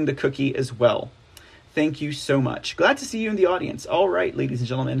gifting the cookie as well. Thank you so much. Glad to see you in the audience. All right, ladies and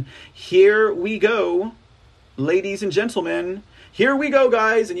gentlemen, here we go. Ladies and gentlemen, here we go,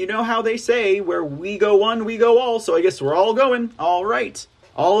 guys. And you know how they say, where we go one, we go all. So I guess we're all going. All right.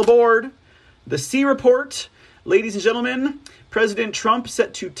 All aboard. The C report. Ladies and gentlemen, President Trump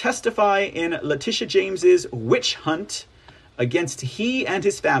set to testify in Letitia James's witch hunt against he and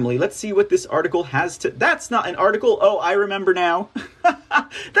his family. Let's see what this article has to... That's not an article. Oh, I remember now.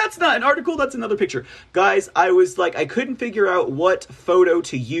 That's not an article. That's another picture. Guys, I was like, I couldn't figure out what photo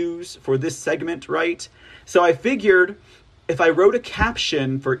to use for this segment, right? So I figured if I wrote a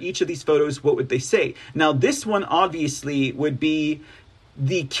caption for each of these photos, what would they say? Now, this one obviously would be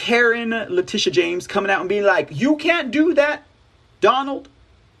the Karen Letitia James coming out and being like, you can't do that, Donald.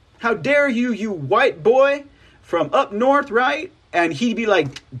 How dare you, you white boy from up north, right? And he'd be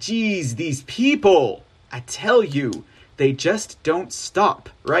like, geez, these people, I tell you, they just don't stop,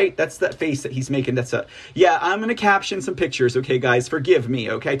 right? That's that face that he's making. Yeah, I'm going to caption some pictures, okay, guys? Forgive me,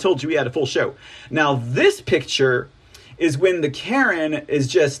 okay? I told you we had a full show. Now, this picture is when the Karen is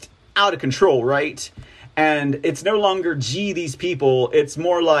just out of control, right? And it's no longer, gee, these people. It's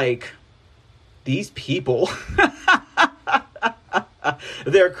more like, these people.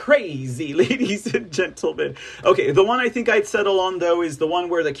 They're crazy, ladies and gentlemen. Okay, the one I think I'd settle on, though, is the one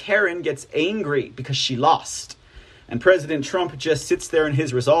where the Karen gets angry because she lost. And President Trump just sits there in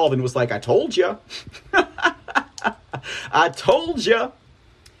his resolve and was like, I told you. I told you.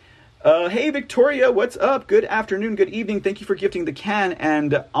 Hey, Victoria, what's up? Good afternoon, good evening. Thank you for gifting the can.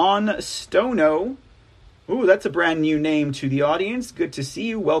 And On Stono. Ooh, that's a brand new name to the audience. Good to see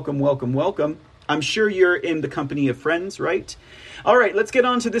you. Welcome, welcome, welcome. I'm sure you're in the company of friends, right? All right, let's get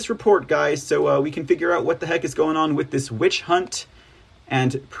on to this report, guys, so we can figure out what the heck is going on with this witch hunt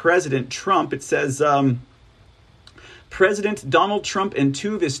and President Trump. It says... President Donald Trump and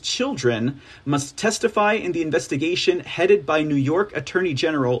two of his children must testify in the investigation headed by New York Attorney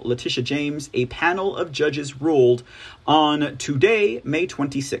General Letitia James, a panel of judges ruled on today, May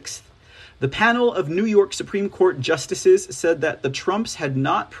 26th. The panel of New York Supreme Court justices said that the Trumps had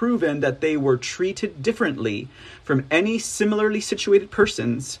not proven that they were treated differently from any similarly situated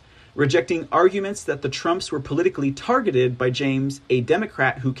persons, rejecting arguments that the Trumps were politically targeted by James, a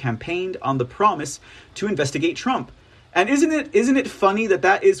Democrat who campaigned on the promise to investigate Trump. And isn't it funny that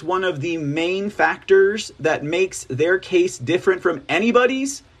that is one of the main factors that makes their case different from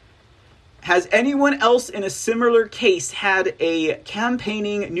anybody's? Has anyone else in a similar case had a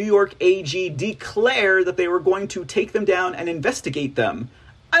campaigning New York AG declare that they were going to take them down and investigate them?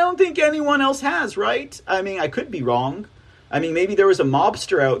 I don't think anyone else has, right? I mean, I could be wrong. I mean, maybe there was a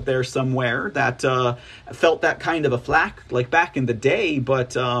mobster out there somewhere that felt that kind of a flack, like back in the day,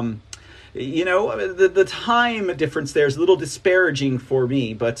 but... you know, the time difference there is a little disparaging for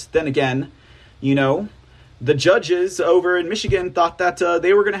me. But then again, you know, the judges over in Michigan thought that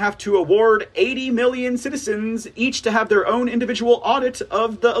they were going to have to award 80 million citizens each to have their own individual audit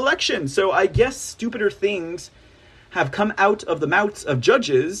of the election. So I guess stupider things have come out of the mouths of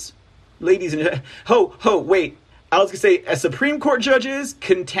judges. Ladies and... wait. I was going to say, as Supreme Court judges,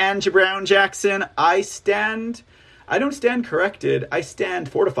 Ketanji Brown Jackson, I don't stand corrected, I stand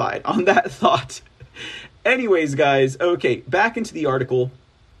fortified on that thought. Anyways, guys, okay, back into the article.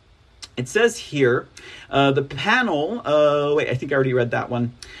 It says here, the panel, I think I already read that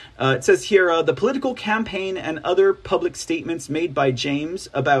one. It says here, the political campaign and other public statements made by James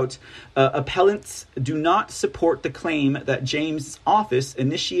about appellants do not support the claim that James' office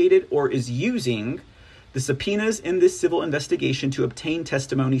initiated or is using the subpoenas in this civil investigation to obtain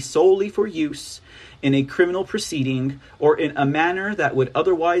testimony solely for use in a criminal proceeding or in a manner that would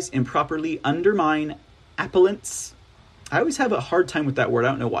otherwise improperly undermine appellants. I always have a hard time with that word. I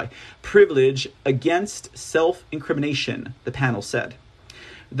don't know why. Privilege against self-incrimination, the panel said.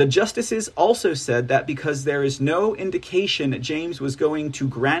 The justices also said that because there is no indication James was going to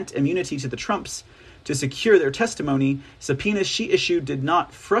grant immunity to the Trumps to secure their testimony, subpoenas she issued did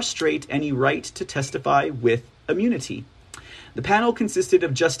not frustrate any right to testify with immunity. The panel consisted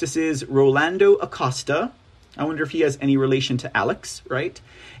of Justices Rolando Acosta, I wonder if he has any relation to Alex, right?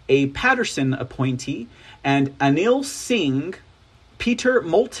 A Patterson appointee, and Anil Singh, Peter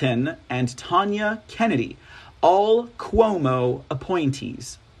Moulton, and Tanya Kennedy, all Cuomo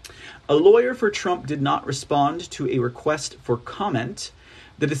appointees. A lawyer for Trump did not respond to a request for comment.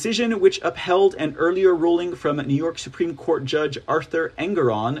 The decision, which upheld an earlier ruling from New York Supreme Court Judge Arthur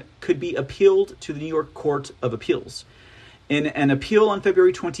Engoron, could be appealed to the New York Court of Appeals. In an appeal on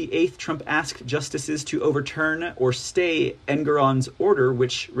February 28th, Trump asked justices to overturn or stay Engoron's order,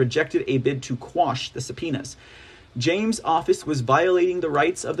 which rejected a bid to quash the subpoenas. James' office was violating the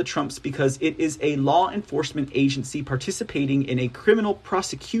rights of the Trumps because it is a law enforcement agency participating in a criminal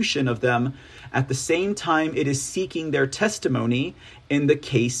prosecution of them at the same time it is seeking their testimony in the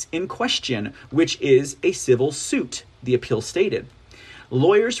case in question, which is a civil suit, the appeal stated.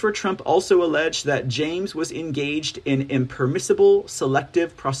 Lawyers for Trump also alleged that James was engaged in impermissible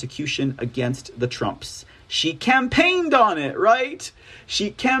selective prosecution against the Trumps. She campaigned on it, right?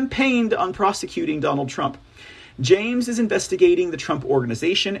 She campaigned on prosecuting Donald Trump. James is investigating the Trump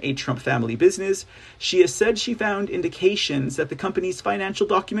Organization, a Trump family business. She has said she found indications that the company's financial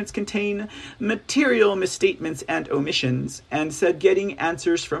documents contain material misstatements and omissions, and said getting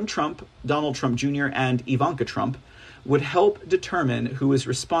answers from Trump, Donald Trump Jr., and Ivanka Trump would help determine who is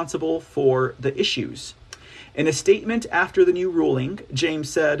responsible for the issues. In a statement after the new ruling, James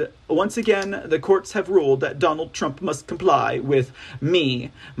said, "Once again, the courts have ruled that Donald Trump must comply with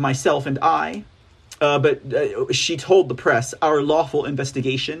me, myself, and I." But she told the press, "Our lawful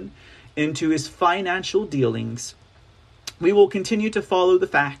investigation into his financial dealings. We will continue to follow the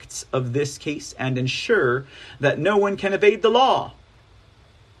facts of this case and ensure that no one can evade the law."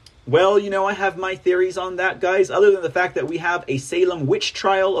 Well, you know, I have my theories on that, guys, other than the fact that we have a Salem witch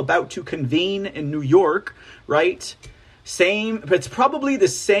trial about to convene in New York, right? It's probably the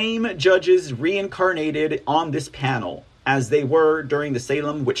same judges reincarnated on this panel as they were during the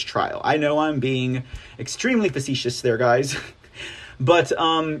Salem witch trial. I know I'm being extremely facetious there, guys. But,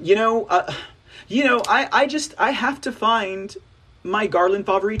 I have to find my Garland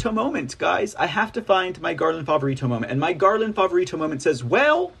Favorito moment, guys. I have to find my Garland Favorito moment. And my Garland Favorito moment says,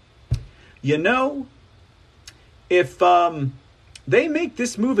 well, you know, if they make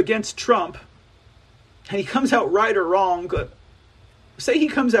this move against Trump and he comes out right or wrong, say he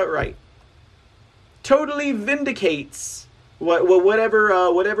comes out right, totally vindicates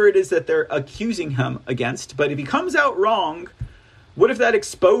whatever it is that they're accusing him against. But if he comes out wrong, what if that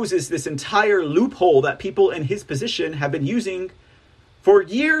exposes this entire loophole that people in his position have been using for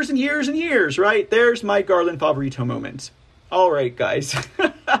years and years and years, right? There's my Garland Favorito moment. All right, guys.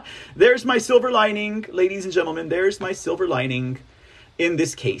 There's my silver lining, ladies and gentlemen. There's my silver lining in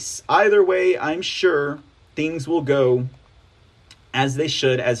this case. Either way, I'm sure things will go as they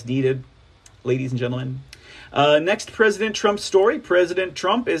should, as needed, ladies and gentlemen. Next President Trump story. President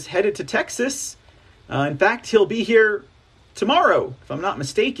Trump is headed to Texas In fact, he'll be here tomorrow, if I'm not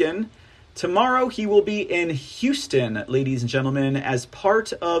mistaken. Tomorrow he will be in Houston, ladies and gentlemen, as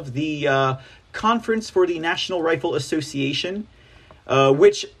part of the conference for the National Rifle Association,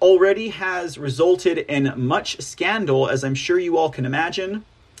 which already has resulted in much scandal, as I'm sure you all can imagine,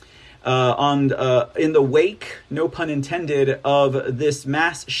 in the wake, no pun intended, of this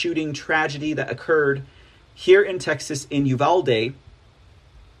mass shooting tragedy that occurred here in Texas in Uvalde.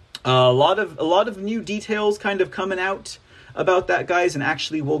 A lot of new details kind of coming out about that, guys, and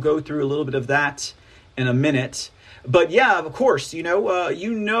actually we'll go through a little bit of that in a minute. But yeah, of course, you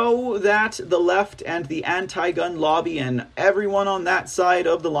know that the left and the anti-gun lobby and everyone on that side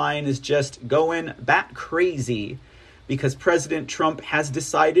of the line is just going bat crazy because President Trump has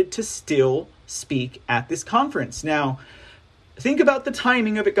decided to still speak at this conference. Now, think about the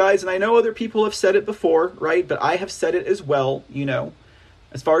timing of it, guys, and I know other people have said it before, right? But I have said it as well,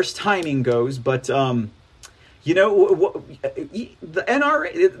 as far as timing goes. But, the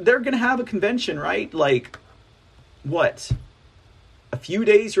NRA, they're going to have a convention, right? Like, what? A few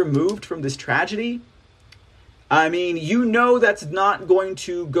days removed from this tragedy? I mean, that's not going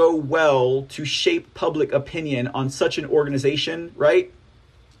to go well to shape public opinion on such an organization, right?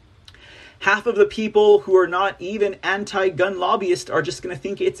 Half of the people who are not even anti-gun lobbyists are just going to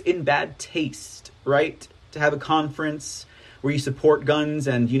think it's in bad taste, right? To have a conference where you support guns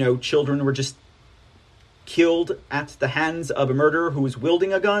and, children were just killed at the hands of a murderer who was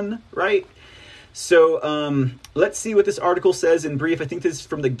wielding a gun, right? So let's see what this article says in brief. I think this is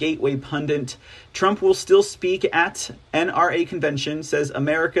from the Gateway Pundit. Trump will still speak at NRA convention, says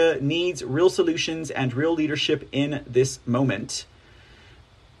America needs real solutions and real leadership in this moment.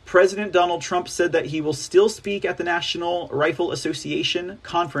 President Donald Trump said that he will still speak at the National Rifle Association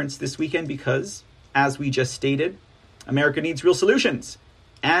conference this weekend because, as we just stated, America needs real solutions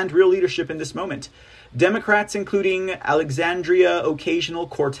and real leadership in this moment. Democrats, including Alexandria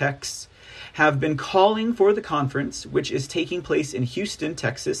Ocasio-Cortez, have been calling for the conference, which is taking place in Houston,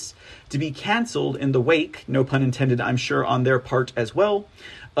 Texas, to be canceled in the wake, no pun intended, I'm sure, on their part as well,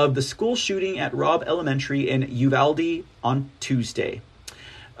 of the school shooting at Robb Elementary in Uvalde on Tuesday.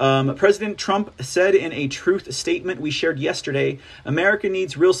 President Trump said in a truth statement we shared yesterday, America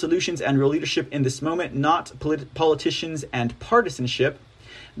needs real solutions and real leadership in this moment, not politicians and partisanship.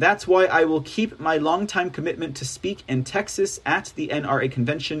 That's why I will keep my longtime commitment to speak in Texas at the NRA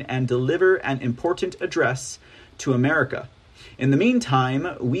convention and deliver an important address to America. In the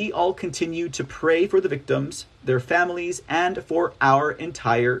meantime, we all continue to pray for the victims, their families, and for our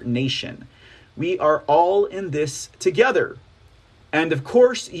entire nation. We are all in this together. And of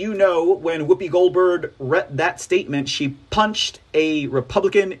course, when Whoopi Goldberg read that statement, she punched a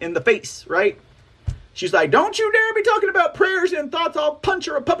Republican in the face, right? She's like, don't you dare be talking about prayers and thoughts. I'll punch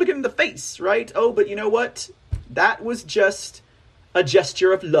a Republican in the face, right? Oh, but you know what? That was just a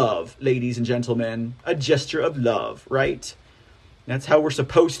gesture of love, ladies and gentlemen. A gesture of love, right? That's how we're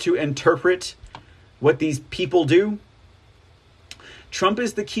supposed to interpret what these people do. Trump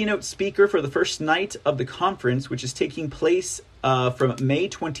is the keynote speaker for the first night of the conference, which is taking place from May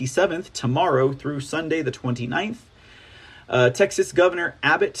 27th, tomorrow, through Sunday the 29th. Texas Governor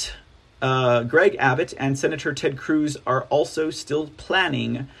Greg Abbott and Senator Ted Cruz are also still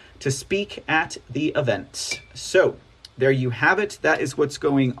planning to speak at the event. So there you have it. That is what's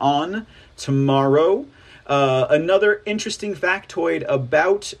going on tomorrow. Another interesting factoid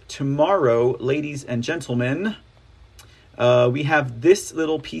about tomorrow, ladies and gentlemen. We have this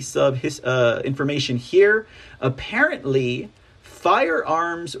little piece of information here. Apparently,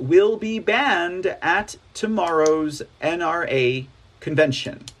 firearms will be banned at tomorrow's NRA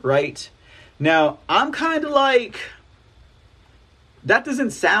convention, right? Now, I'm kind of like, that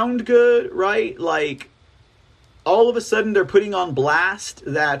doesn't sound good, right? Like, all of a sudden they're putting on blast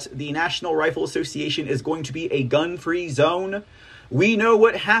that the National Rifle Association is going to be a gun-free zone. We know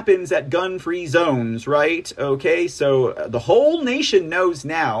what happens at gun-free zones, right? Okay, so the whole nation knows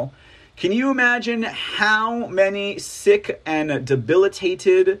now. Can you imagine how many sick and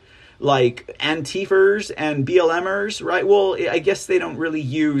debilitated, like, Antifers and BLMers, right? Well, I guess they don't really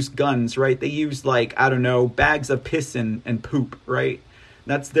use guns, right? They use, like, I don't know, bags of piss and poop, right?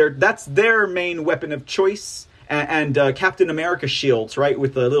 That's their main weapon of choice. And Captain America shields, right?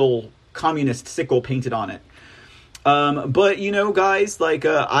 With a little communist sickle painted on it. But, guys, like,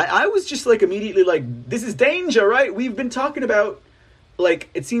 I was just, like, immediately like, this is danger, right? We've been talking about, like,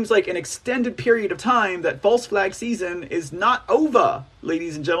 it seems like an extended period of time that false flag season is not over,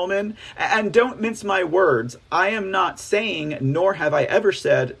 ladies and gentlemen. And don't mince my words. I am not saying, nor have I ever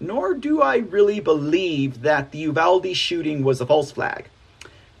said, nor do I really believe that the Uvalde shooting was a false flag.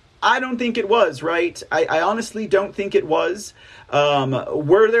 I don't think it was, right? I honestly don't think it was.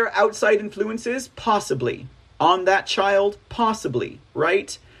 Were there outside influences? Possibly. On that child? Possibly,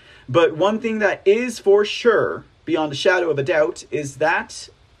 right? But one thing that is for sure, beyond a shadow of a doubt, is that,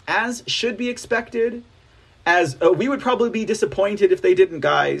 as should be expected, as we would probably be disappointed if they didn't,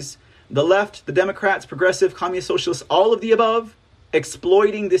 guys, the left, the Democrats, progressive, communist, socialists, all of the above,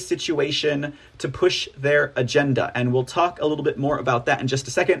 exploiting this situation to push their agenda. And we'll talk a little bit more about that in just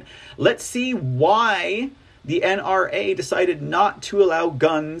a second. Let's see why the NRA decided not to allow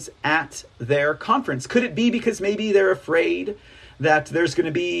guns at their conference. Could it be because maybe they're afraid that there's going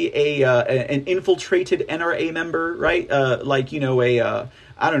to be an infiltrated NRA member, right? An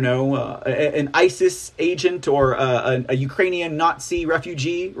ISIS agent or a Ukrainian Nazi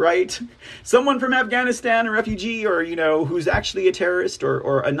refugee, right? Someone from Afghanistan, a refugee, or, who's actually a terrorist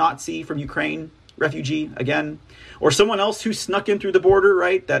or a Nazi from Ukraine, refugee, again. Or someone else who snuck in through the border,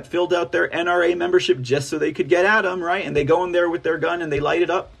 right? That filled out their NRA membership just so they could get at them, right? And they go in there with their gun and they light it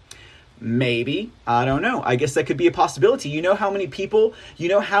up. Maybe. I don't know. I guess that could be a possibility. You know how many people,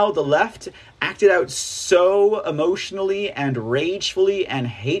 how the left acted out so emotionally and ragefully and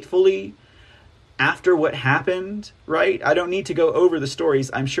hatefully after what happened, right? I don't need to go over the stories.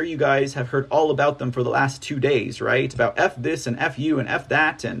 I'm sure you guys have heard all about them for the last 2 days, right? About F this and F you and F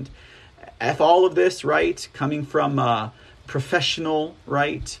that and F all of this, right? Coming from professional,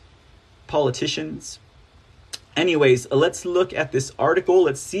 right? Politicians. Anyways, let's look at this article.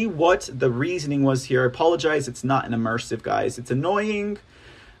 Let's see what the reasoning was here. I apologize, it's not an immersive, guys. It's annoying,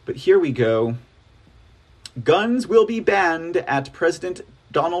 but here we go. Guns will be banned at President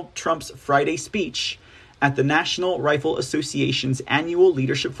Donald Trump's Friday speech at the National Rifle Association's annual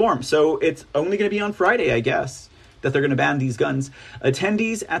leadership forum. So it's only going to be on Friday, I guess, that they're going to ban these guns.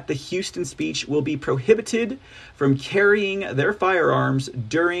 Attendees at the Houston speech will be prohibited from carrying their firearms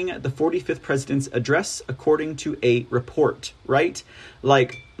during the 45th president's address, according to a report, right?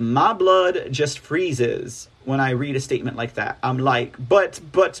 Like, my blood just freezes when I read a statement like that. I'm like, but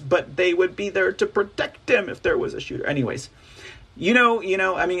they would be there to protect him if there was a shooter. Anyways,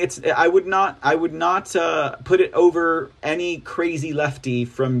 I mean, I would not put it over any crazy lefty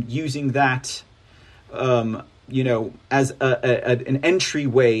from using that, as an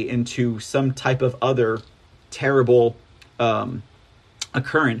entryway into some type of other terrible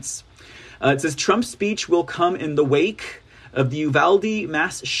occurrence. It says Trump's speech will come in the wake of the Uvalde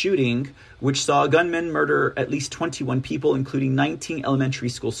mass shooting, which saw gunmen murder at least 21 people, including 19 elementary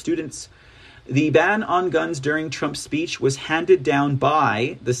school students. The ban on guns during Trump's speech was handed down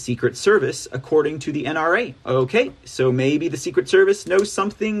by the Secret Service, according to the NRA. Okay, so maybe the Secret Service knows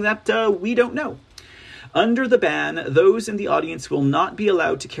something that we don't know. Under the ban, those in the audience will not be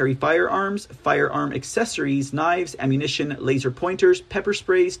allowed to carry firearms, firearm accessories, knives, ammunition, laser pointers, pepper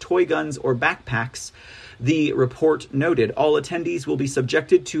sprays, toy guns, or backpacks. The report noted all attendees will be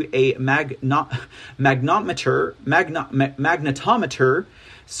subjected to a magnetometer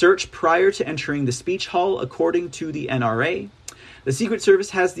search prior to entering the speech hall, according to the NRA. The Secret Service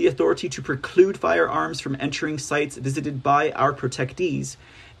has the authority to preclude firearms from entering sites visited by our protectees,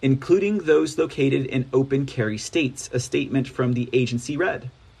 including those located in open carry states, a statement from the agency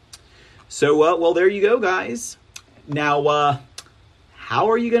read. So, well, there you go, guys. Now, how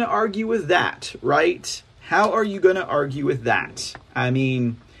are you going to argue with that, right? How are you going to argue with that? I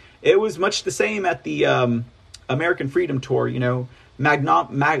mean, it was much the same at the American Freedom Tour,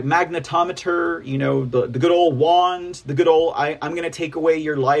 magnetometer, the good old wand, the good old, I'm going to take away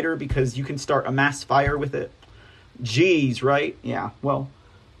your lighter because you can start a mass fire with it. Jeez, right? Yeah, well,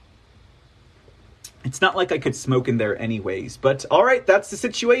 it's not like I could smoke in there anyways. But all right, that's the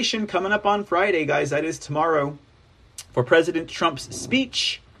situation coming up on Friday, guys. That is tomorrow for President Trump's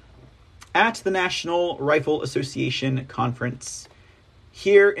speech at the National Rifle Association conference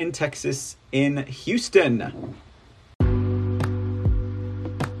here in Texas, in Houston.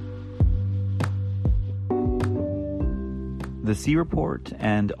 The C Report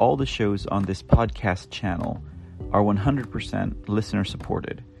and all the shows on this podcast channel are 100% listener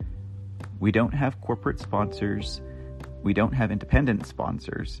supported. We don't have corporate sponsors. We don't have independent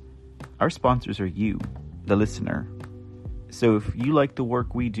sponsors. Our sponsors are you, the listener. So if you like the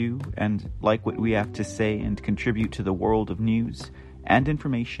work we do and like what we have to say and contribute to the world of news and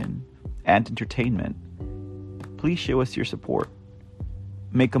information and entertainment, please show us your support.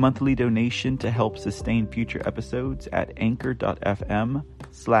 Make a monthly donation to help sustain future episodes at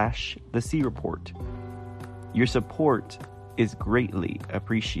anchor.fm/The C Report. Your support is greatly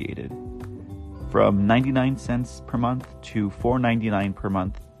appreciated. From 99 cents per month to $4.99 per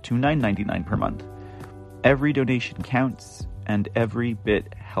month to $9.99 per month. Every donation counts, and every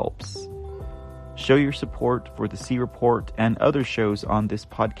bit helps. Show your support for the C Report and other shows on this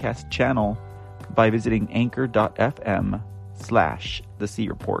podcast channel by visiting anchor.fm/The C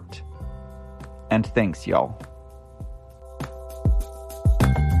Report. And thanks, y'all.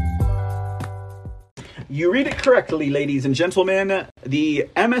 You read it correctly, ladies and gentlemen. The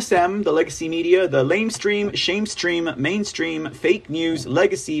MSM, the legacy media, the lamestream, shamestream, mainstream, fake news,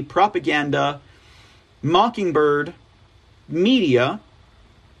 legacy, propaganda, mockingbird, media,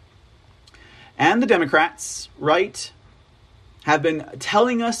 and the Democrats, right, have been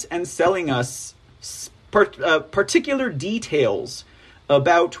telling us and selling us particular details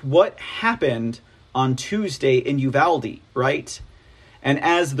about what happened on Tuesday in Uvalde, right? And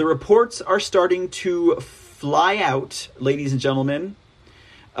as the reports are starting to fly out, ladies and gentlemen,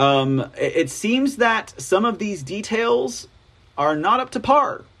 it seems that some of these details are not up to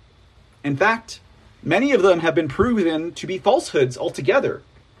par. In fact, many of them have been proven to be falsehoods altogether.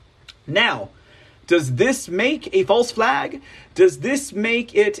 Now, does this make a false flag? Does this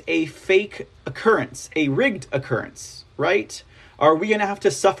make it a fake occurrence, a rigged occurrence, right? Are we going to have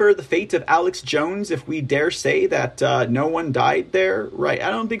to suffer the fate of Alex Jones if we dare say that no one died there? Right. I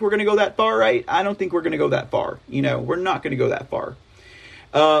don't think we're going to go that far, right? I don't think we're going to go that far. You know, we're not going to go that far.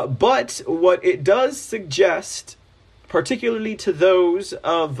 But what it does suggest, particularly to those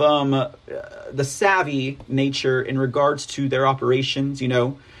of the savvy nature in regards to their operations, you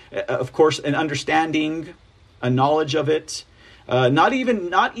know, of course, an understanding, a knowledge of it, not even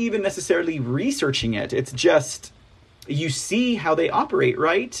necessarily researching it. It's just, you see how they operate,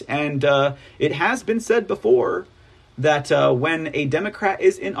 right? And it has been said before that when a Democrat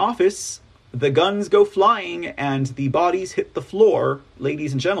is in office, the guns go flying and the bodies hit the floor,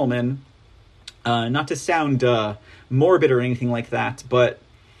 ladies and gentlemen. Not to sound morbid or anything like that, but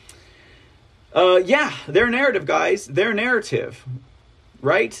yeah, their narrative, guys, their narrative,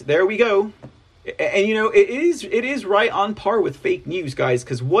 right? There we go. And, you know, it is right on par with fake news, guys,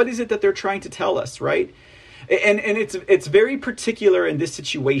 because what is it that they're trying to tell us, right? And it's very particular in this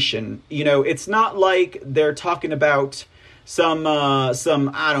situation. You know, it's not like they're talking about some I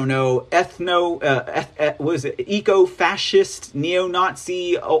don't know, eco-fascist,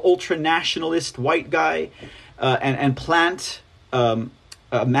 neo-Nazi, ultra-nationalist white guy and plant a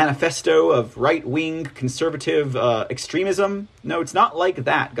manifesto of right-wing conservative extremism. No, it's not like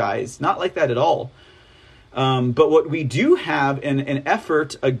that, guys. Not like that at all. But what we do have in an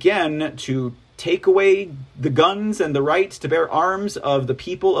effort, again, to take away the guns and the rights to bear arms of the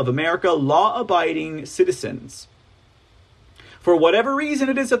people of America, law-abiding citizens. For whatever reason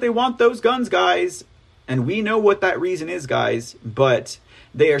it is that they want those guns, guys, and we know what that reason is, guys, but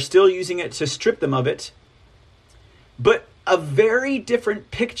they are still using it to strip them of it. But a very different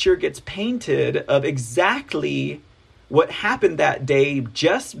picture gets painted of exactly what happened that day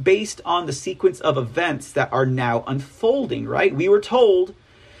just based on the sequence of events that are now unfolding, right? We were told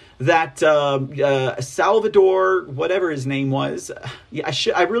that Salvador, whatever his name was,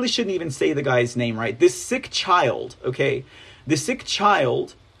 I really shouldn't even say the guy's name, right? This sick child, okay? The sick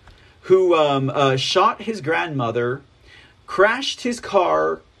child who shot his grandmother, crashed his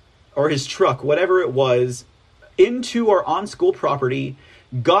car or his truck, whatever it was, into or on school property,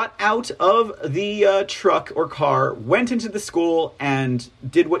 got out of the truck or car, went into the school and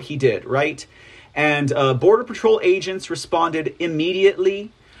did what he did, right? And Border Patrol agents responded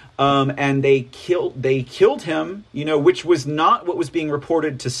immediately. And they killed him, you know, which was not what was being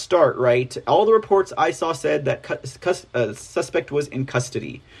reported to start, right? All the reports I saw said that suspect was in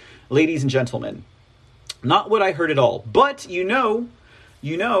custody, ladies and gentlemen. Not what I heard at all. But, you know,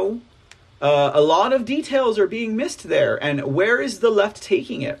 a lot of details are being missed there. And where is the left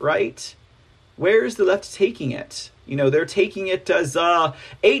taking it, right? Where is the left taking it? You know, they're taking it as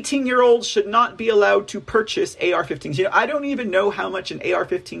 18-year-olds should not be allowed to purchase AR-15s. You know, I don't even know how much an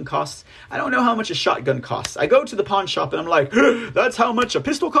AR-15 costs. I don't know how much a shotgun costs. I go to the pawn shop and I'm like, that's how much a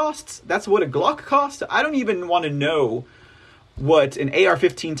pistol costs? That's what a Glock costs? I don't even want to know what an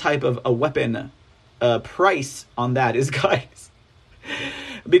AR-15 type of a weapon price on that is, guys.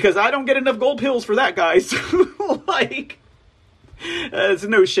 Because I don't get enough gold pills for that, guys. Like, it's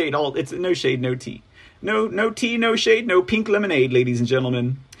no shade. It's no shade, no tea. No tea, no shade, no pink lemonade, ladies and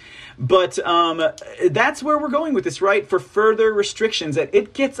gentlemen. But that's where we're going with this, right? For further restrictions. And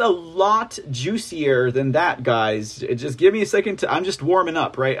it gets a lot juicier than that, guys. Just give me a second. I'm just warming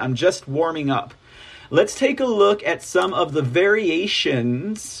up, right? I'm just warming up. Let's take a look at some of the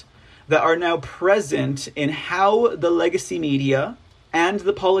variations that are now present in how the legacy media and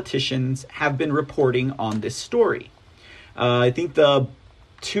the politicians have been reporting on this story. I think the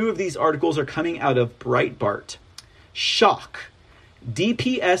two of these articles are coming out of Breitbart. Shock.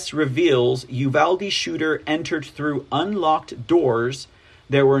 DPS reveals Uvalde shooter entered through unlocked doors.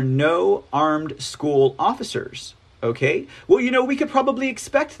 There were no armed school officers. Okay? Well, we could probably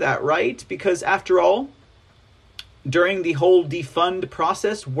expect that, right? Because after all, during the whole defund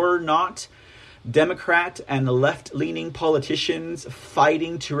process, were not Democrat and left-leaning politicians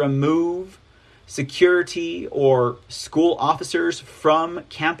fighting to remove security or school officers from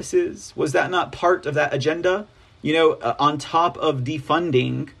campuses? Was that not part of that agenda? On top of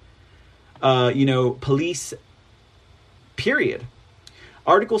defunding, police, period.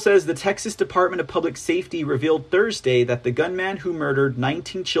 Article says the Texas Department of Public Safety revealed Thursday that the gunman who murdered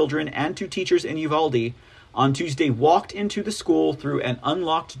 19 children and 2 teachers in Uvalde on Tuesday walked into the school through an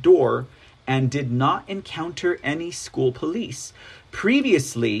unlocked door and did not encounter any school police.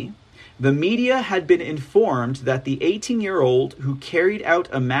 Previously, the media had been informed that the 18-year-old who carried out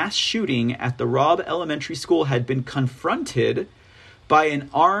a mass shooting at the Robb Elementary School had been confronted by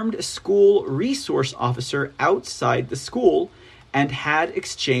an armed school resource officer outside the school and had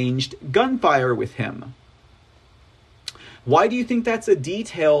exchanged gunfire with him. Why do you think that's a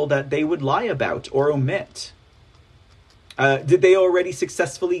detail that they would lie about or omit? Did they already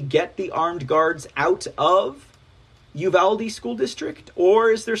successfully get the armed guards out of Uvalde School District? Or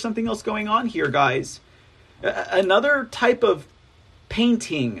is there something else going on here, guys? Another type of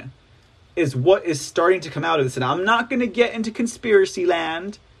painting is what is starting to come out of this. And I'm not going to get into conspiracy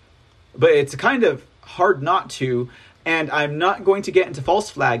land, but it's kind of hard not to. And I'm not going to get into false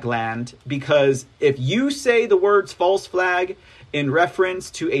flag land, because if you say the words false flag in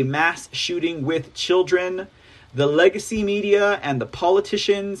reference to a mass shooting with children, the legacy media and the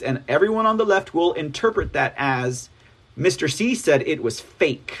politicians and everyone on the left will interpret that as Mr. C said it was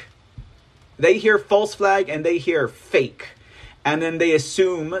fake. They hear false flag and they hear fake. And then they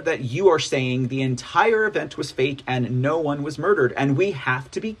assume that you are saying the entire event was fake and no one was murdered. And we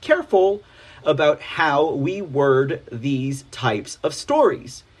have to be careful about how we word these types of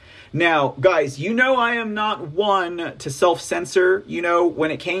stories. Now, guys, I am not one to self-censor.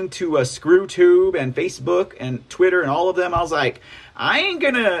 When it came to ScrewTube and Facebook and Twitter and all of them, I was like, I ain't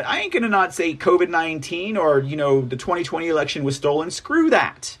gonna not say COVID-19 or, the 2020 election was stolen. Screw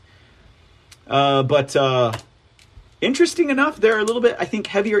that. But interesting enough, there are a little bit, I think,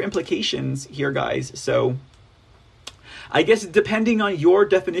 heavier implications here, guys. So I guess depending on your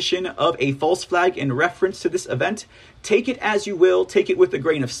definition of a false flag in reference to this event, take it as you will. Take it with a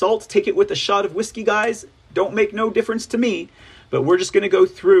grain of salt. Take it with a shot of whiskey, guys. Don't make no difference to me. But we're just going to go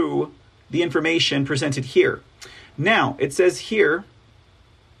through the information presented here. Now, it says here,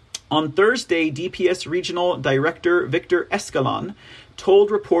 on Thursday, DPS Regional Director Victor Escalon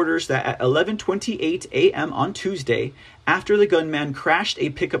told reporters that at 11:28 a.m. on Tuesday, after the gunman crashed a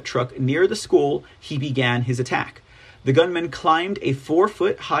pickup truck near the school, he began his attack. The gunman climbed a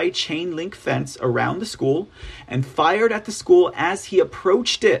 4-foot-high chain link fence around the school and fired at the school as he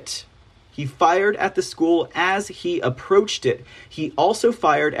approached it. He fired at the school as he approached it. He also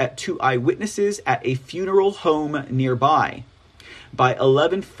fired at 2 eyewitnesses at a funeral home nearby. By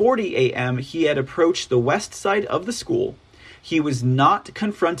 11:40 a.m., he had approached the west side of the school. He was not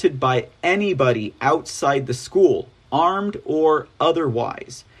confronted by anybody outside the school, armed or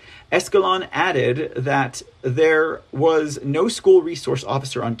otherwise. Escalon added that there was no school resource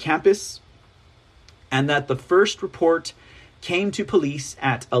officer on campus and that the first report came to police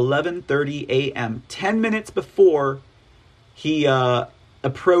at 11:30 a.m., 10 minutes before he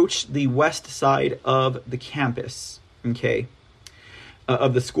approached the west side of the campus,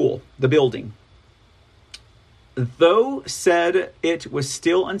 of the school, the building. Though said it was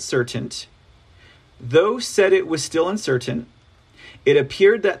still uncertain, it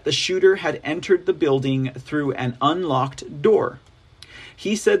appeared that the shooter had entered the building through an unlocked door.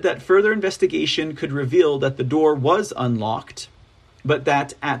 He said that further investigation could reveal that the door was unlocked, but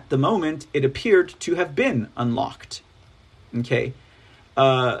that at the moment it appeared to have been unlocked. They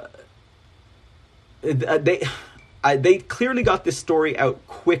clearly got this story out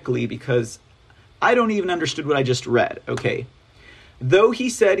quickly because I don't even understood what I just read. Though he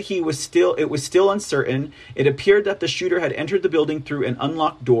said it was still uncertain, it appeared that the shooter had entered the building through an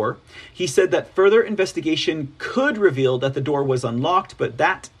unlocked door. He said that further investigation could reveal that the door was unlocked, but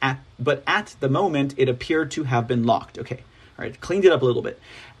at the moment it appeared to have been locked. All right, cleaned it up a little bit.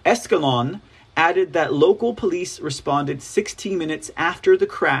 Escalon added that local police responded 16 minutes after the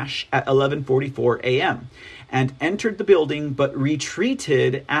crash at 11:44 a.m. and entered the building but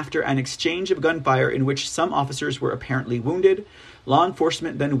retreated after an exchange of gunfire in which some officers were apparently wounded. Law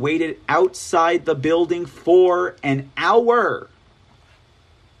enforcement then waited outside the building for an hour.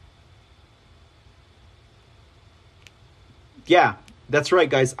 Yeah, that's right,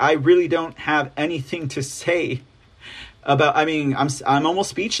 guys. I really don't have anything to say about, I mean, I'm almost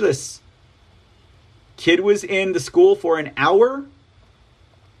speechless. Kid was in the school for an hour.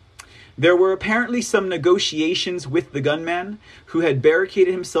 There were apparently some negotiations with the gunman, who had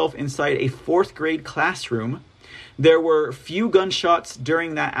barricaded himself inside a 4th grade classroom. There were few gunshots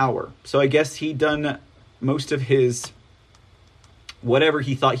during that hour. So I guess he'd done most of his whatever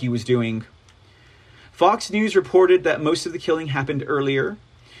he thought he was doing. Fox News reported that most of the killing happened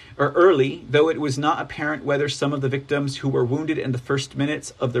early, though it was not apparent whether some of the victims who were wounded in the first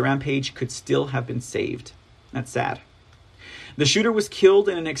minutes of the rampage could still have been saved. That's sad. The shooter was killed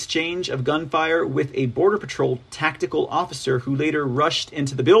in an exchange of gunfire with a Border Patrol tactical officer who later rushed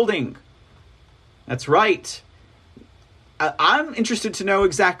into the building. That's right. I'm interested to know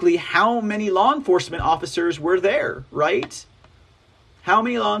exactly how many law enforcement officers were there, right? How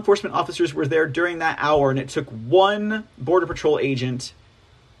many law enforcement officers were there during that hour, and it took one Border Patrol agent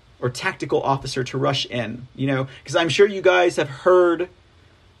or tactical officer to rush in, you know? Because I'm sure you guys have heard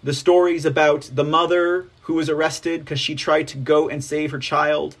the stories about the mother who was arrested because she tried to go and save her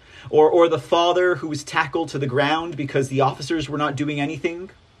child, or the father who was tackled to the ground because the officers were not doing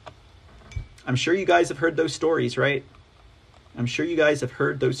anything. I'm sure you guys have heard those stories, right? I'm sure you guys have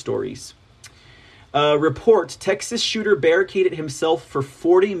heard those stories. Report, Texas shooter barricaded himself for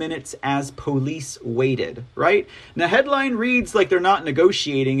 40 minutes as police waited, right? Now, headline reads like they're not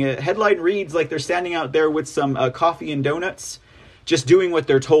negotiating. Headline reads like they're standing out there with some coffee and donuts, just doing what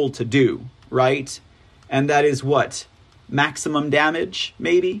they're told to do, right? And that is what? Maximum damage,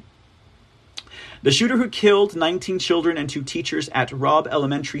 maybe? The shooter who killed 19 children and 2 teachers at Robb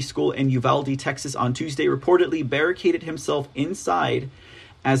Elementary School in Uvalde, Texas on Tuesday reportedly barricaded himself inside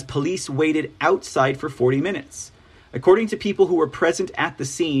as police waited outside for 40 minutes. According to people who were present at the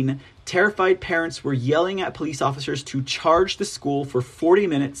scene, terrified parents were yelling at police officers to charge the school for 40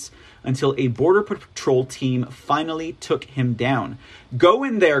 minutes until a Border Patrol team finally took him down. Go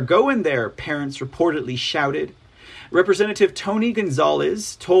in there, parents reportedly shouted. Representative Tony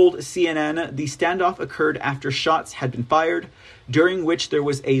Gonzalez told CNN the standoff occurred after shots had been fired, during which there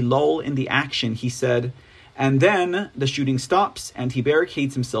was a lull in the action, he said. And then the shooting stops and he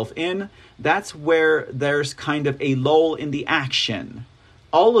barricades himself in. That's where there's kind of a lull in the action.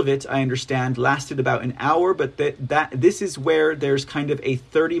 All of it, I understand, lasted about an hour, but this is where there's kind of a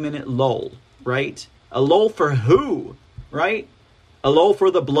 30-minute lull, right? A lull for who, right? A lull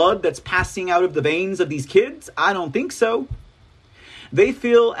for the blood that's passing out of the veins of these kids? I don't think so. They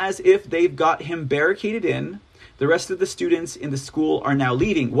feel as if they've got him barricaded in. The rest of the students in the school are now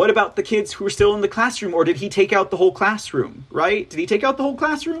leaving. What about the kids who are still in the classroom? Or did he take out the whole classroom, right? Did he take out the whole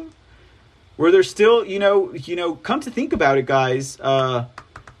classroom? Were there still, come to think about it, guys,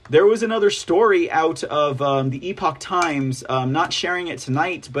 there was another story out of the Epoch Times, not sharing it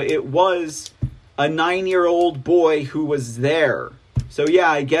tonight, but it was a 9-year-old boy who was there. So yeah,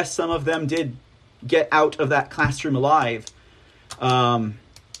 I guess some of them did get out of that classroom alive.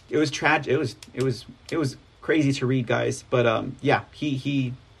 It was tragic. It was crazy to read, guys. But yeah,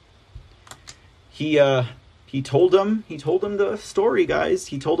 he told them the story, guys.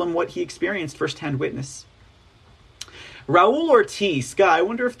 He told them what he experienced, firsthand witness. Raul Ortiz, guy, I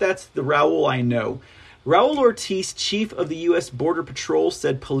wonder if that's the Raul I know. Raul Ortiz, chief of the U.S. Border Patrol,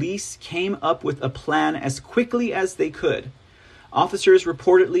 said police came up with a plan as quickly as they could. Officers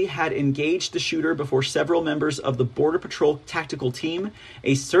reportedly had engaged the shooter before several members of the Border Patrol tactical team,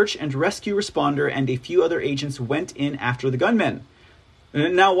 a search and rescue responder, and a few other agents went in after the gunmen.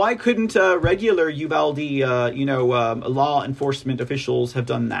 Now, why couldn't regular Uvalde, law enforcement officials have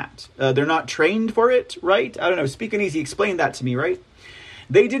done that? They're not trained for it, right? I don't know. Speak and Easy, explain that to me, right?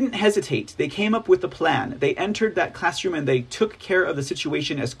 They didn't hesitate. They came up with a plan. They entered that classroom and they took care of the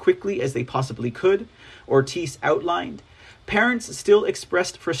situation as quickly as they possibly could, Ortiz outlined. Parents still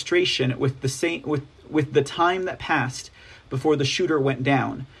expressed frustration with the time that passed before the shooter went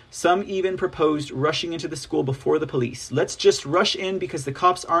down. Some even proposed rushing into the school before the police. Let's just rush in because the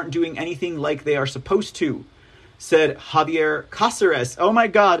cops aren't doing anything like they are supposed to, said Javier Caceres. Oh my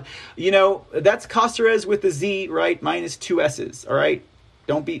God. That's Caceres with the Z, right? Minus 2 S's. All right.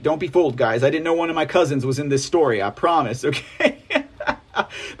 Don't be fooled, guys. I didn't know one of my cousins was in this story. I promise. Okay.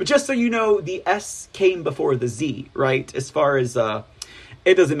 But just so you know, the S came before the Z, right? As far as,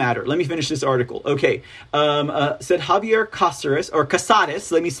 it doesn't matter. Let me finish this article. Okay. Said Javier Caceres, or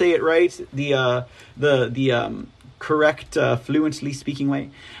Casares, let me say it right. The correct, fluently speaking way.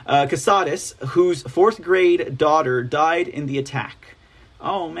 Casares, whose 4th grade daughter died in the attack.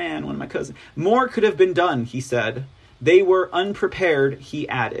 Oh man, one of my cousins. More could have been done, he said. They were unprepared, he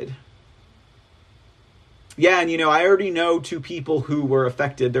added. Yeah, and I already know 2 people who were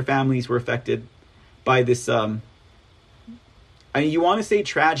affected. Their families were affected by this. I mean, you want to say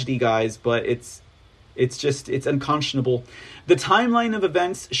tragedy, guys, but it's unconscionable. The timeline of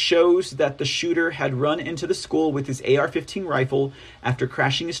events shows that the shooter had run into the school with his AR-15 rifle after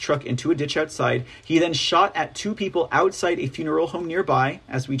crashing his truck into a ditch outside. He then shot at 2 people outside a funeral home nearby,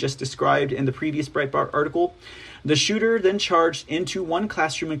 as we just described in the previous Breitbart article. The shooter then charged into one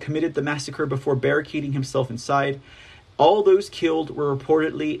classroom and committed the massacre before barricading himself inside. All those killed were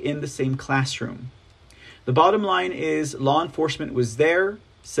reportedly in the same classroom. The bottom line is law enforcement was there,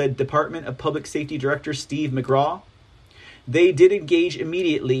 said Department of Public Safety Director Steve McGraw. They did engage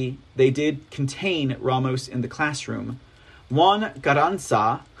immediately. They did contain Ramos in the classroom. Juan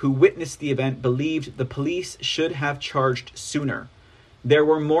Garanza, who witnessed the event, believed the police should have charged sooner. There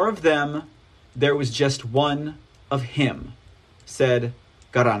were more of them. There was just one of him, said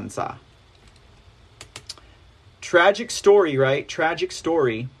Garanza. Tragic story, right? Tragic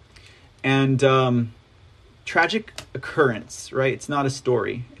story. And tragic occurrence, right? It's not a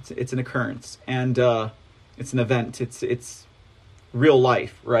story. It's an occurrence. And it's an event. It's real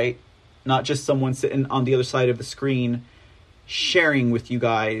life, right? Not just someone sitting on the other side of the screen sharing with you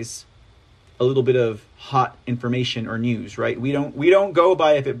guys a little bit of hot information or news, right? We don't go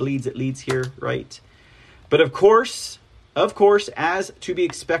by if it bleeds, it leads here, right? But of course, as to be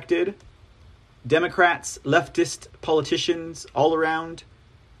expected, Democrats, leftist politicians all around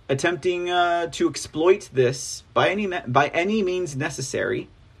attempting to exploit this by any means necessary.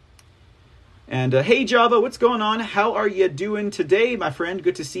 And hey Java, what's going on? How are you doing today, my friend?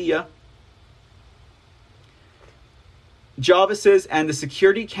 Good to see ya. Java says, and the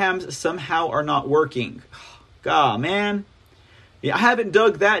security cams somehow are not working. God, man. Yeah, I haven't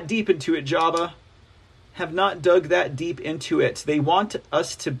dug that deep into it, Java. Have not dug that deep into it. They want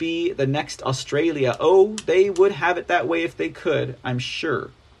us to be the next Australia. Oh, they would have it that way if they could. I'm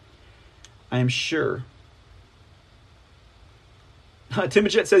sure.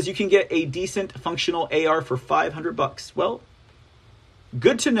 Timojet says you can get a decent functional AR for $500. Well,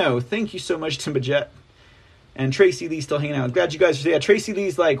 good to know. Thank you so much, Timojet. And Tracy Lee still hanging out. Glad you guys are there. Tracy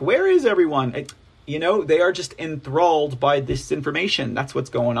Lee's like, where is everyone? They are just enthralled by this information. That's what's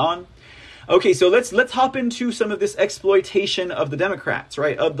going on. Okay, so let's hop into some of this exploitation of the Democrats,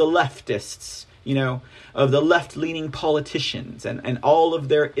 right? Of the leftists, of the left-leaning politicians and all of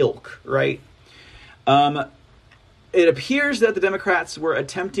their ilk, right? It appears that the Democrats were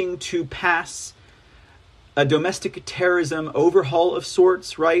attempting to pass a domestic terrorism overhaul of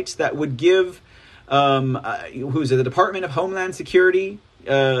sorts, right? That would give, the Department of Homeland Security,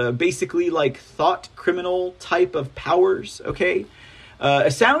 basically like thought criminal type of powers, okay?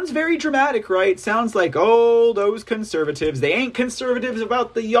 It sounds very dramatic, right? Sounds like, oh, those conservatives, they ain't conservatives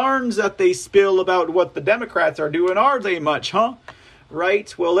about the yarns that they spill about what the Democrats are doing, are they much, huh?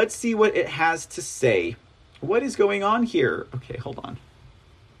 Right? Well, let's see what it has to say. What is going on here? Okay, hold on.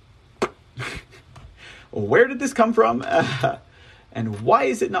 Where did this come from? And why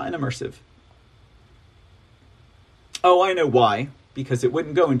is it not an immersive? Oh, I know why. Because it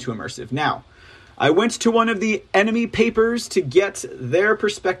wouldn't go into immersive. Now, I went to one of the enemy papers to get their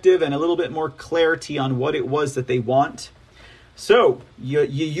perspective and a little bit more clarity on what it was that they want. So,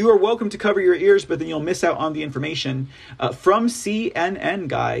 you are welcome to cover your ears, but then you'll miss out on the information. From CNN,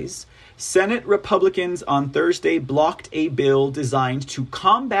 guys, Senate Republicans on Thursday blocked a bill designed to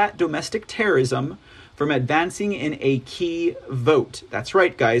combat domestic terrorism from advancing in a key vote. That's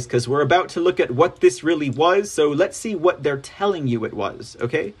right, guys, because we're about to look at what this really was. So let's see what they're telling you it was,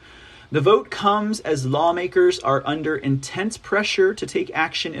 okay? The vote comes as lawmakers are under intense pressure to take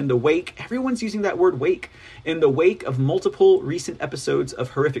action in the wake, everyone's using that word wake, in the wake of multiple recent episodes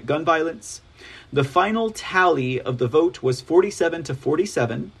of horrific gun violence. The final tally of the vote was 47 to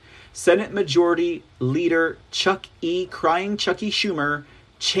 47. Senate Majority Leader Crying Chucky Schumer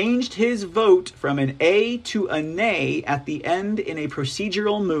changed his vote from an A to a nay at the end in a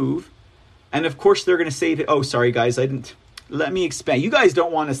procedural move. And of course they're going to say that, oh, sorry guys, let me expand. You guys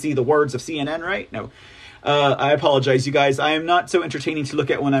don't want to see the words of CNN, right? No. I apologize, you guys. I am not so entertaining to look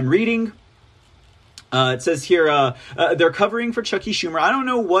at when I'm reading. It says here, they're covering for Chucky Schumer. I don't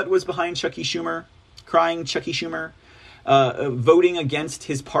know what was behind Chucky Schumer, crying Chucky Schumer, voting against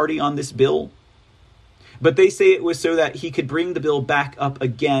his party on this bill. But they say it was so that he could bring the bill back up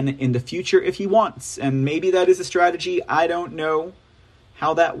again in the future if he wants. And maybe that is a strategy. I don't know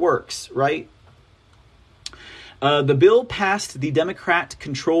how that works, right? The bill passed the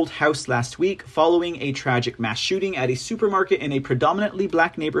Democrat-controlled House last week following a tragic mass shooting at a supermarket in a predominantly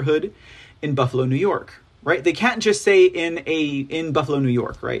black neighborhood in Buffalo, New York. right? They can't just say in Buffalo, New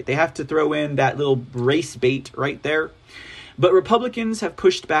York, right? They have to throw in that little race bait right there. But Republicans have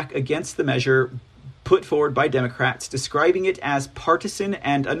pushed back against the measure put forward by Democrats, describing it as partisan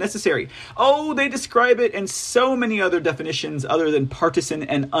and unnecessary. Oh, they describe it in so many other definitions other than partisan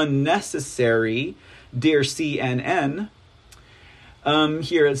and unnecessary, dear CNN.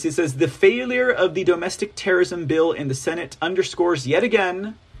 Here it says, the failure of the domestic terrorism bill in the Senate underscores yet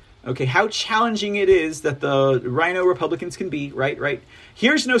again, okay, how challenging it is that the rhino Republicans can be, right?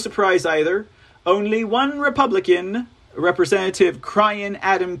 Here's no surprise either. Only one Republican, Representative Cryan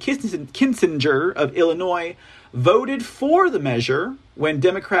Adam Kinzinger of Illinois, voted for the measure when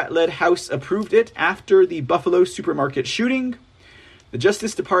Democrat-led House approved it after the Buffalo supermarket shooting. The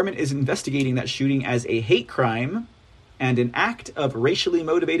Justice Department is investigating that shooting as a hate crime and an act of racially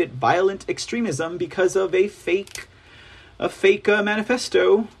motivated violent extremism because of a fake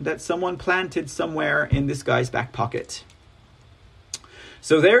manifesto that someone planted somewhere in this guy's back pocket.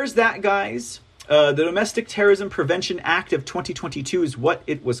 So there's that, guys. The Domestic Terrorism Prevention Act of 2022 is what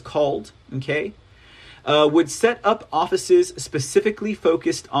it was called, okay? Would set up offices specifically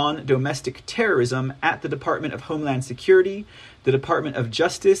focused on domestic terrorism at the Department of Homeland Security, the Department of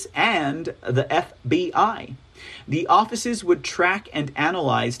Justice, and the FBI. The offices would track and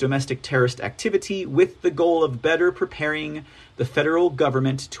analyze domestic terrorist activity with the goal of better preparing the federal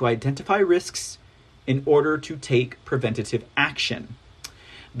government to identify risks in order to take preventative action.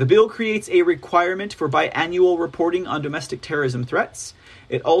 The bill creates a requirement for biannual reporting on domestic terrorism threats.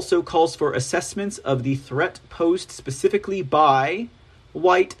 It also calls for assessments of the threat posed specifically by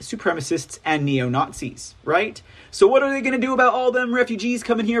white supremacists and neo-Nazis, right? So what are they going to do about all them refugees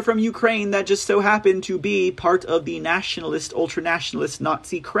coming here from Ukraine that just so happen to be part of the nationalist, ultra-nationalist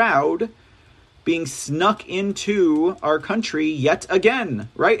Nazi crowd being snuck into our country yet again,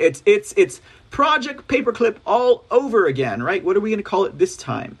 right? It's Project Paperclip all over again, right? What are we going to call it this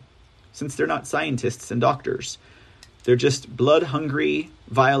time? Since they're not scientists and doctors. They're just blood-hungry,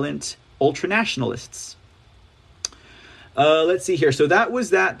 violent ultra-nationalists. Let's see here. So that was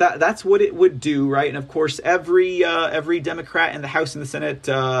that's what it would do, right? And of course, every Democrat in the House and the Senate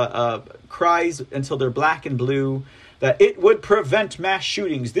cries until they're black and blue that it would prevent mass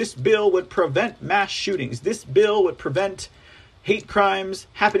shootings. This bill would prevent mass shootings. This bill would prevent hate crimes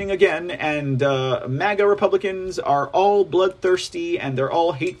happening again, and MAGA Republicans are all bloodthirsty, and they're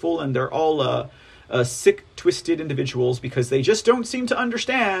all hateful, and they're all sick, twisted individuals because they just don't seem to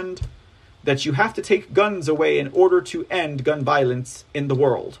understand that you have to take guns away in order to end gun violence in the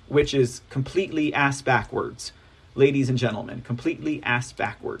world, which is completely ass backwards. Ladies and gentlemen, completely ass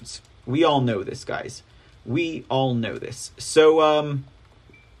backwards. We all know this, guys. We all know this. So,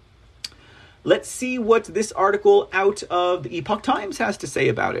 let's see what this article out of the Epoch Times has to say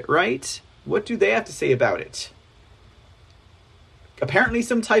about it, right? What do they have to say about it? Apparently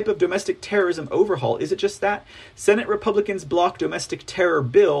some type of domestic terrorism overhaul. Is it just that? Senate Republicans block domestic terror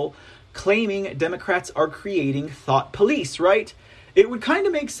bill, claiming Democrats are creating thought police, right? It would kind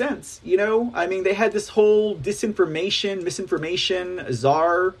of make sense, you know? I mean, they had this whole disinformation, misinformation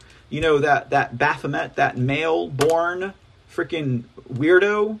czar, you know, that Baphomet, that male-born freaking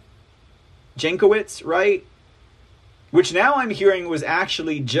weirdo, Jankowicz, right? Which now I'm hearing was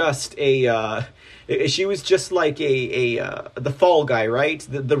actually just she was just like the fall guy, right?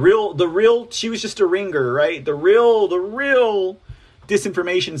 The real, she was just a ringer, right? The real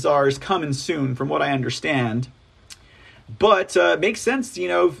disinformation czar is coming soon, from what I understand. But it makes sense, you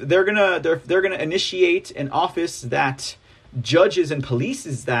know, if they're gonna initiate an office that judges and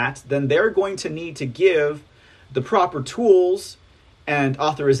polices that, then they're going to need to give the proper tools and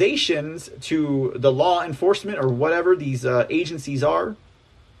authorizations to the law enforcement or whatever these agencies are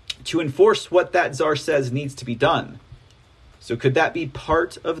to enforce what that czar says needs to be done. So could that be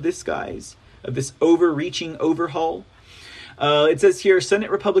part of this, guys? Of this overreaching overhaul? It says here,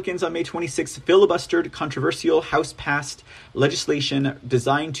 Senate Republicans on May 26th filibustered controversial House-passed legislation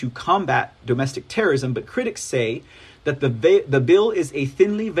designed to combat domestic terrorism, but critics say that the bill is a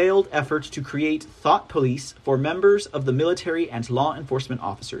thinly veiled effort to create thought police for members of the military and law enforcement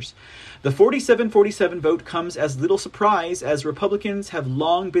officers. The 47-47 vote comes as little surprise, as Republicans have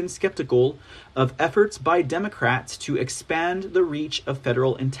long been skeptical of efforts by Democrats to expand the reach of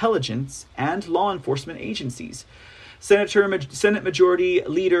federal intelligence and law enforcement agencies. Senate Majority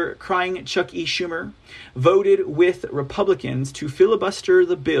Leader crying Chuck E. Schumer voted with Republicans to filibuster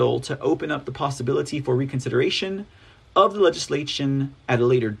the bill to open up the possibility for reconsideration of the legislation at a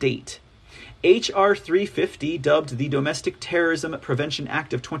later date. H.R. 350, dubbed the Domestic Terrorism Prevention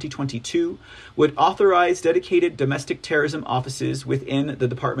Act of 2022, would authorize dedicated domestic terrorism offices within the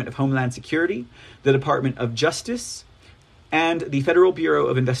Department of Homeland Security, the Department of Justice, and the Federal Bureau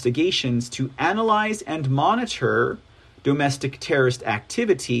of Investigations to analyze and monitor domestic terrorist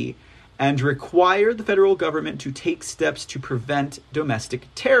activity and require the federal government to take steps to prevent domestic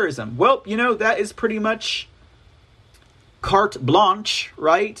terrorism. Well, that is pretty much carte blanche,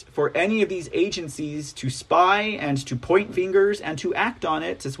 right, for any of these agencies to spy and to point fingers and to act on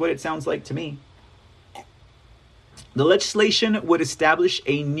it, is what it sounds like to me. The legislation would establish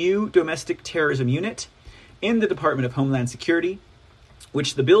a new domestic terrorism unit in the Department of Homeland Security,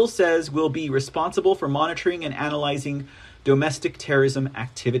 which the bill says will be responsible for monitoring and analyzing domestic terrorism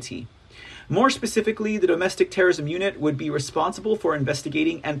activity. More specifically, the Domestic Terrorism Unit would be responsible for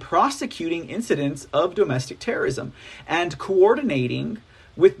investigating and prosecuting incidents of domestic terrorism and coordinating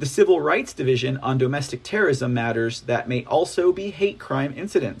with the Civil Rights Division on domestic terrorism matters that may also be hate crime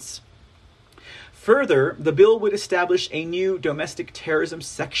incidents. Further, the bill would establish a new domestic terrorism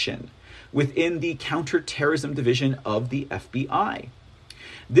section within the Counterterrorism Division of the FBI.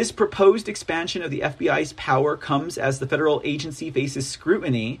 This proposed expansion of the FBI's power comes as the federal agency faces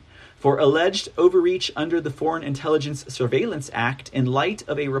scrutiny for alleged overreach under the Foreign Intelligence Surveillance Act in light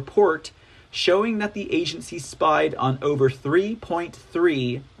of a report showing that the agency spied on over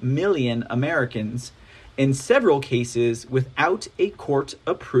 3.3 million Americans, in several cases without a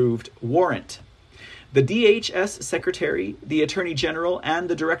court-approved warrant. The DHS Secretary, the Attorney General, and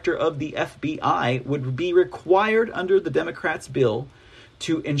the Director of the FBI would be required under the Democrats' bill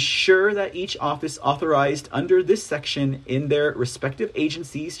to ensure that each office authorized under this section in their respective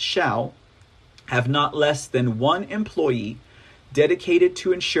agencies shall have not less than one employee dedicated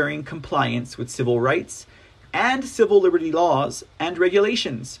to ensuring compliance with civil rights and civil liberty laws and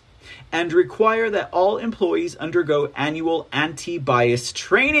regulations, and require that all employees undergo annual anti-bias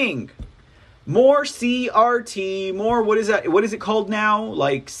training. More CRT, more, what is it called now?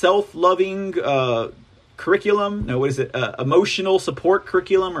 Like self-loving curriculum? No, what is it? Emotional support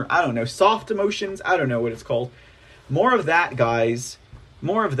curriculum, or I don't know, soft emotions? I don't know what it's called. More of that, guys.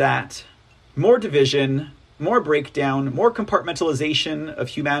 More of that. More division, more breakdown, more compartmentalization of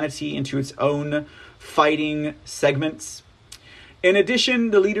humanity into its own fighting segments. In addition,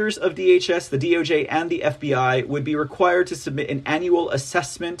 the leaders of DHS, the DOJ, and the FBI would be required to submit an annual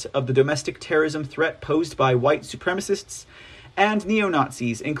assessment of the domestic terrorism threat posed by white supremacists and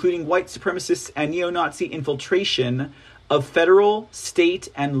neo-Nazis, including white supremacists and neo-Nazi infiltration of federal, state,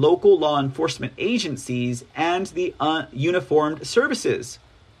 and local law enforcement agencies and the uniformed services.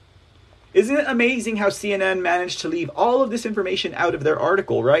 Isn't it amazing how CNN managed to leave all of this information out of their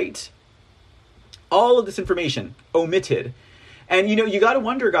article, right? All of this information omitted. And, you got to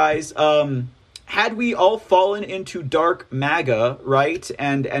wonder, guys, had we all fallen into dark MAGA, right?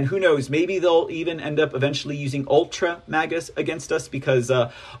 And who knows, maybe they'll even end up eventually using ultra MAGAs against us, because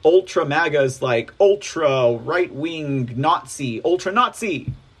ultra MAGA is like ultra right-wing Nazi, ultra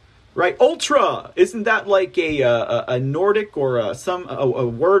Nazi, right? Ultra, isn't that like a Nordic or a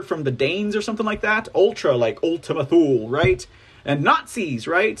word from the Danes or something like that? Ultra, like Ultima Thule, right? And Nazis,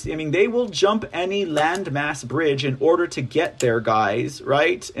 right? I mean, they will jump any landmass bridge in order to get there, guys,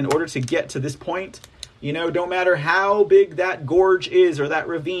 right? In order to get to this point. No matter how big that gorge is or that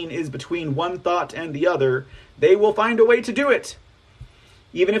ravine is between one thought and the other, they will find a way to do it.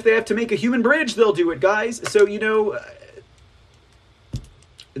 Even if they have to make a human bridge, they'll do it, guys. So,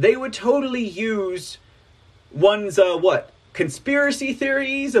 they would totally use one's, conspiracy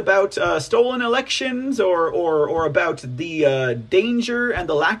theories about stolen elections or about the danger and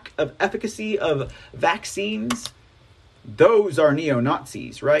the lack of efficacy of vaccines. Those are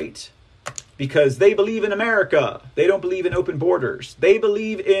neo-Nazis, right? Because they believe in America. They don't believe in open borders. They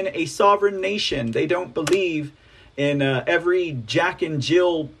believe in a sovereign nation. They don't believe in every Jack and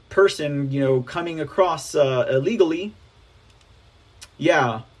Jill person, coming across illegally.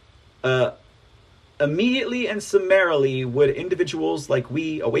 Yeah. Immediately and summarily would individuals like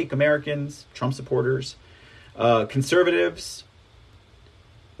we, awake Americans, Trump supporters, conservatives,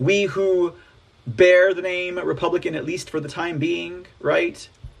 we who bear the name Republican, at least for the time being, right?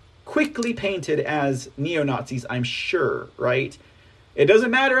 Quickly painted as neo-Nazis, I'm sure, right? It doesn't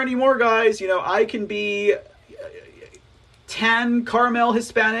matter anymore, guys. I can be tan caramel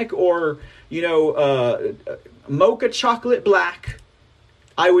Hispanic or, mocha chocolate black.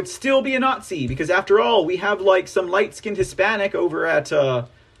 I would still be a Nazi, because after all, we have like some light-skinned Hispanic over at,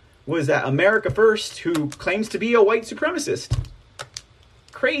 America First, who claims to be a white supremacist.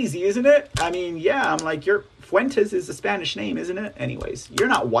 crazy, isn't it? I mean, yeah, I'm like, Fuentes is a Spanish name, isn't it? Anyways, you're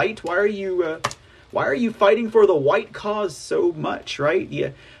not white. Why are you fighting for the white cause so much, right?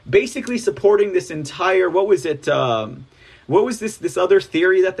 Yeah, basically supporting this entire, what was this other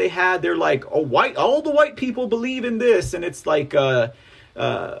theory that they had? They're like, all the white people believe in this, and it's like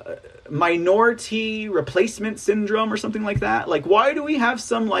minority replacement syndrome or something like that. Like, why do we have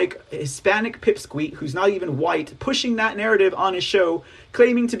some like Hispanic pipsqueak who's not even white pushing that narrative on his show,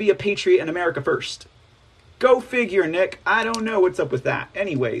 claiming to be a patriot and America first? Go figure, Nick. I don't know what's up with that.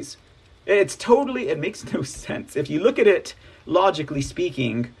 Anyways, it makes no sense. If you look at it logically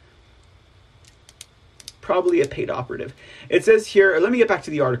speaking, probably a paid operative. It says here, let me get back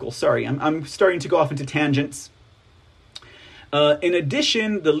to the article. Sorry, I'm starting to go off into tangents. In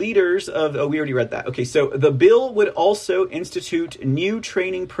addition, the leaders of... we already read that. Okay, so the bill would also institute new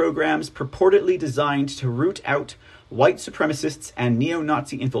training programs purportedly designed to root out white supremacists and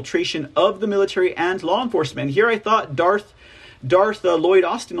neo-Nazi infiltration of the military and law enforcement. Here I thought Darth Lloyd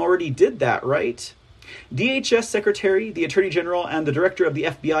Austin already did that, right? DHS Secretary, the Attorney General, and the Director of the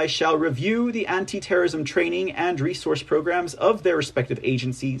FBI shall review the anti-terrorism training and resource programs of their respective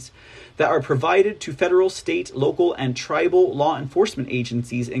agencies that are provided to federal, state, local, and tribal law enforcement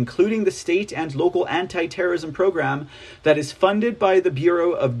agencies, including the state and local anti-terrorism program that is funded by the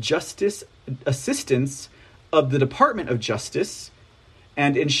Bureau of Justice Assistance of the Department of Justice,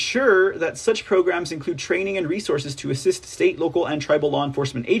 and ensure that such programs include training and resources to assist state, local, and tribal law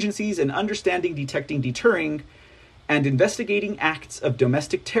enforcement agencies in understanding, detecting, deterring, and investigating acts of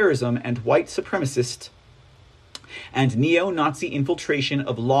domestic terrorism and white supremacist and neo-Nazi infiltration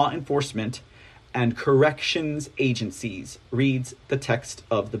of law enforcement and corrections agencies, reads the text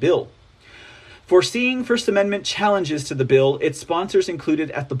of the bill. Foreseeing First Amendment challenges to the bill, its sponsors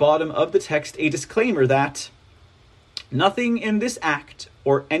included at the bottom of the text a disclaimer that nothing in this act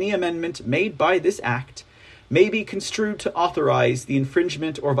or any amendment made by this act may be construed to authorize the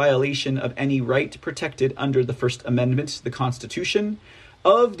infringement or violation of any right protected under the First Amendment to the Constitution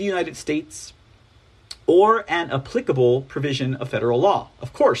of the United States or an applicable provision of federal law.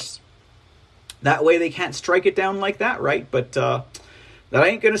 Of course, that way they can't strike it down like that, right? But that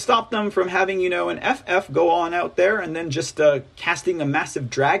ain't going to stop them from having, an FF go on out there and then just casting a massive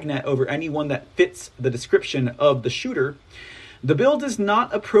dragnet over anyone that fits the description of the shooter. The bill does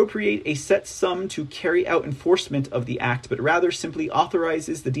not appropriate a set sum to carry out enforcement of the act, but rather simply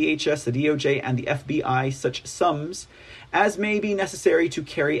authorizes the DHS, the DOJ, and the FBI such sums as may be necessary to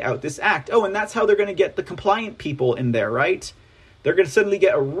carry out this act. Oh, and that's how they're going to get the compliant people in there, right? They're going to suddenly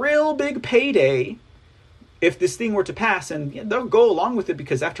get a real big payday if this thing were to pass, and they'll go along with it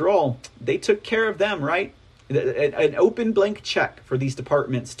because, after all, they took care of them, right? An open blank check for these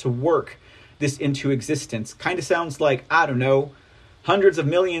departments to work this into existence. Kind of sounds like, I don't know, hundreds of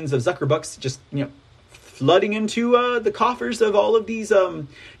millions of Zuckerbucks just, flooding into the coffers of all of these,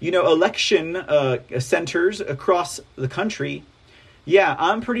 election centers across the country. Yeah,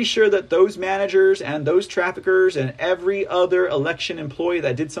 I'm pretty sure that those managers and those traffickers and every other election employee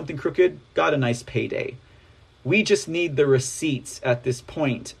that did something crooked got a nice payday. We just need the receipts at this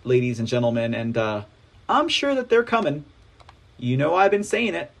point, ladies and gentlemen, and I'm sure that they're coming. I've been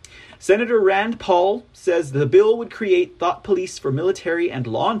saying it. Senator Rand Paul says the bill would create thought police for military and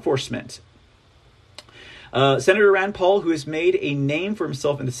law enforcement. Senator Rand Paul, who has made a name for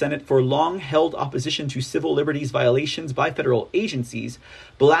himself in the Senate for long-held opposition to civil liberties violations by federal agencies,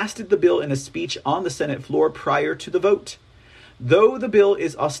 blasted the bill in a speech on the Senate floor prior to the vote. Though the bill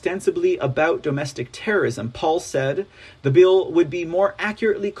is ostensibly about domestic terrorism, Paul said the bill would be more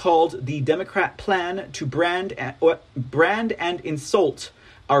accurately called the Democrat plan to brand and insult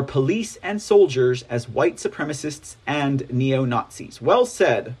our police and soldiers as white supremacists and neo-Nazis. Well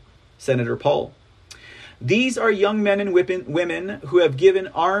said, Senator Paul. These are young men and women who have given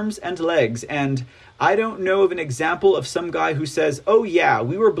arms and legs, and I don't know of an example of some guy who says, oh yeah,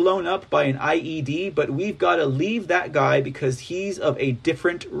 we were blown up by an IED, but we've got to leave that guy because he's of a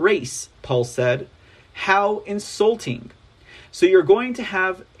different race, Paul said. How insulting. So you're going to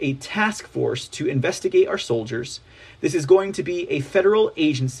have a task force to investigate our soldiers. This is going to be a federal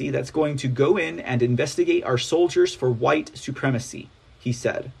agency that's going to go in and investigate our soldiers for white supremacy, he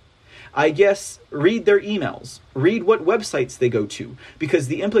said. I guess read their emails, read what websites they go to, because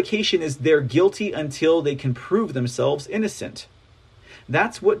the implication is they're guilty until they can prove themselves innocent.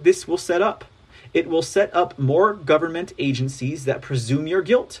 That's what this will set up. It will set up more government agencies that presume your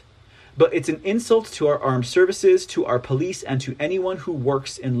guilt. But it's an insult to our armed services, to our police, and to anyone who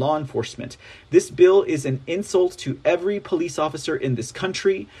works in law enforcement. This bill is an insult to every police officer in this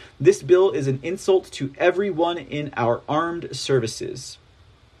country. This bill is an insult to everyone in our armed services.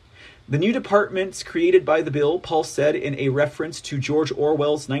 The new departments created by the bill, Paul said in a reference to George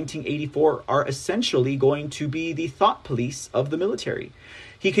Orwell's 1984, are essentially going to be the thought police of the military.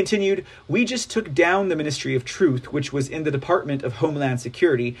 He continued, "We just took down the Ministry of Truth, which was in the Department of Homeland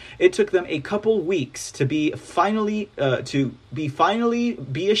Security. It took them a couple weeks to be finally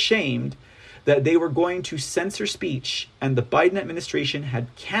ashamed that they were going to censor speech, and the Biden administration had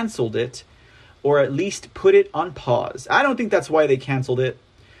canceled it, or at least put it on pause." I don't think that's why they canceled it.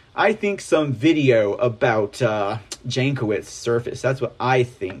 I think some video about Jankowicz surfaced. That's what I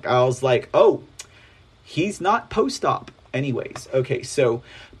think. I was like, oh, he's not post-op. Anyways, okay, so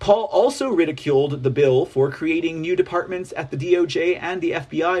Paul also ridiculed the bill for creating new departments at the DOJ and the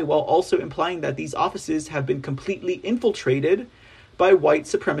FBI, while also implying that these offices have been completely infiltrated by white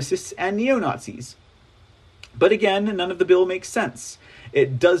supremacists and neo-Nazis. But again, none of the bill makes sense.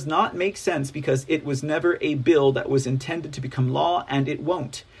 It does not make sense because it was never a bill that was intended to become law, and it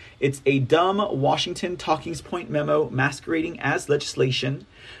won't. It's a dumb Washington talking point memo masquerading as legislation,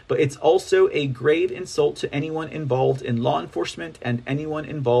 but it's also a grave insult to anyone involved in law enforcement and anyone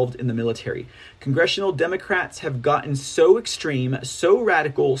involved in the military. Congressional Democrats have gotten so extreme, so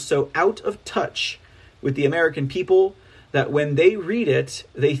radical, so out of touch with the American people that when they read it,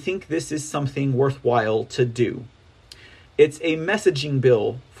 they think this is something worthwhile to do. It's a messaging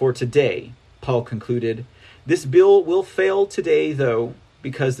bill for today, Paul concluded. This bill will fail today, though,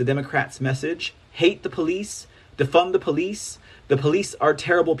 because the Democrats' message, hate the police, defund the police are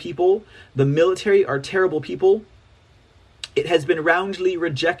terrible people, the military are terrible people, it has been roundly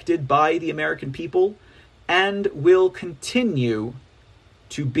rejected by the American people and will continue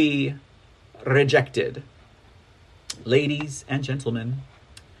to be rejected. Ladies and gentlemen,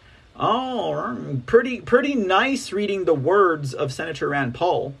 pretty nice reading the words of Senator Rand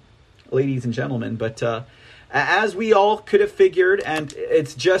Paul, ladies and gentlemen, but as we all could have figured, and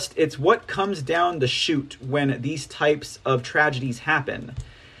it's what comes down the chute when these types of tragedies happen.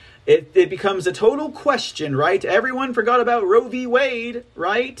 It becomes a total question, right? Everyone forgot about Roe v. Wade,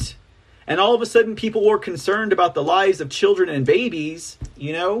 right? And all of a sudden people were concerned about the lives of children and babies,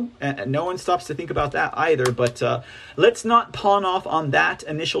 and no one stops to think about that either. But let's not pawn off on that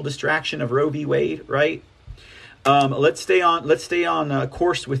initial distraction of Roe v. Wade, right? Let's stay on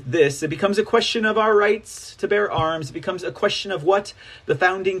course with this. It becomes a question of our rights to bear arms. It becomes a question of what the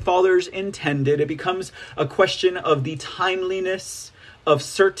founding fathers intended. It becomes a question of the timeliness of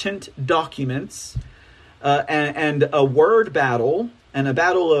certain documents, and a word battle, and a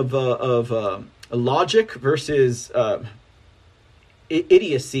battle of logic versus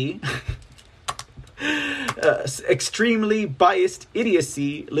idiocy. Extremely biased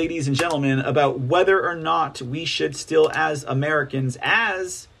idiocy, ladies and gentlemen, about whether or not we should still, as Americans,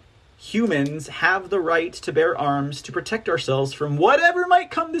 as humans, have the right to bear arms to protect ourselves from whatever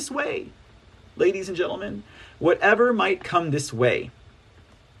might come this way. Ladies and gentlemen, whatever might come this way.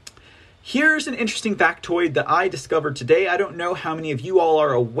 Here's an interesting factoid that I discovered today. I don't know how many of you all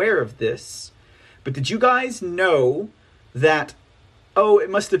are aware of this, but did you guys know that, it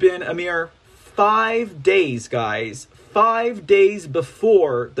must have been a mere 5 days, guys, 5 days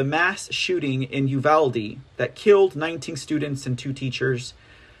before the mass shooting in Uvalde that killed 19 students and 2 teachers,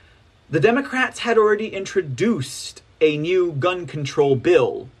 the Democrats had already introduced a new gun control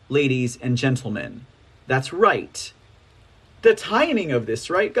bill, ladies and gentlemen. That's right. The timing of this,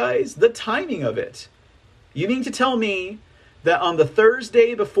 right, guys? The timing of it. You mean to tell me that on the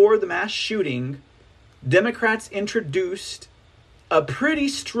Thursday before the mass shooting, Democrats introduced a pretty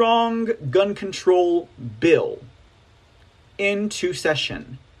strong gun control bill into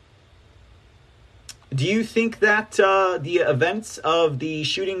session? Do you think that the events of the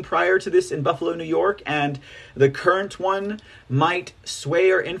shooting prior to this in Buffalo, New York, and the current one might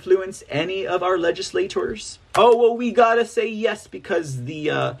sway or influence any of our legislators? Oh, well, we gotta say yes, because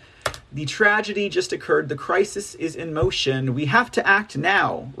the tragedy just occurred. The crisis is in motion. We have to act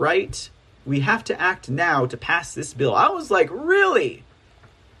now, right? We have to act now to pass this bill. I was like, really?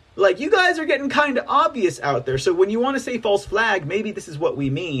 Like, you guys are getting kind of obvious out there. So when you want to say false flag, maybe this is what we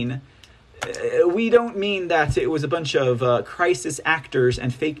mean. We don't mean that it was a bunch of crisis actors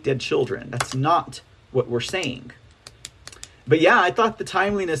and fake dead children. That's not what we're saying. But yeah, I thought the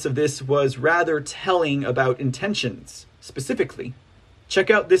timeliness of this was rather telling about intentions, specifically.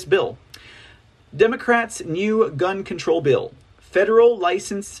 Check out this bill. Democrats' new gun control bill. Federal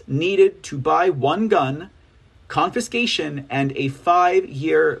license needed to buy one gun, confiscation, and a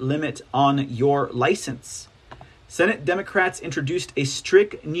 5-year limit on your license. Senate Democrats introduced a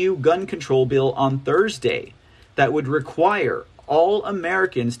strict new gun control bill on Thursday that would require all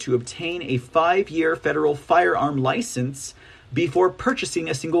Americans to obtain a 5-year federal firearm license before purchasing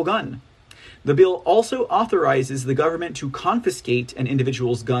a single gun. The bill also authorizes the government to confiscate an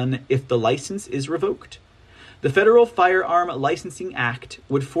individual's gun if the license is revoked. The Federal Firearm Licensing Act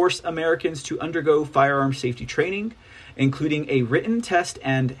would force Americans to undergo firearm safety training, including a written test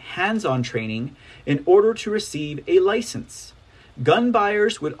and hands-on training, in order to receive a license. Gun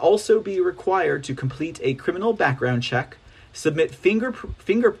buyers would also be required to complete a criminal background check, submit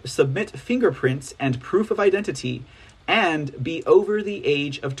fingerprints and proof of identity, and be over the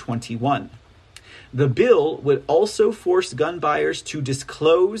age of 21. The bill would also force gun buyers to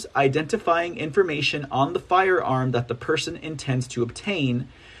disclose identifying information on the firearm that the person intends to obtain,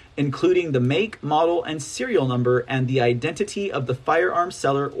 including the make, model, and serial number and the identity of the firearm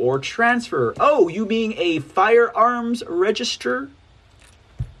seller or transferor. Oh, you mean a firearms register?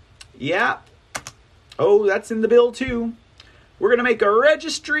 Yeah. Oh, that's in the bill too. We're going to make a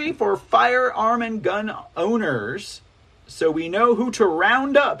registry for firearm and gun owners so we know who to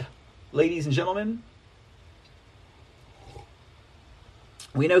round up. Ladies and gentlemen,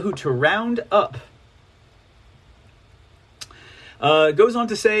 we know who to round up. Goes on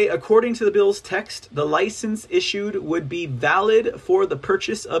to say, according to the bill's text, the license issued would be valid for the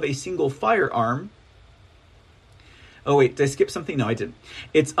purchase of a single firearm. Oh wait, did I skip something? No, I didn't.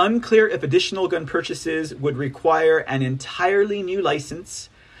 It's unclear if additional gun purchases would require an entirely new license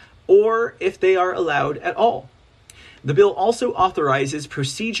or if they are allowed at all. The bill also authorizes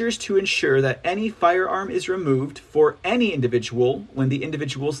procedures to ensure that any firearm is removed for any individual when the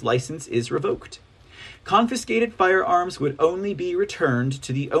individual's license is revoked. Confiscated firearms would only be returned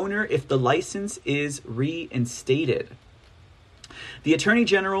to the owner if the license is reinstated. The Attorney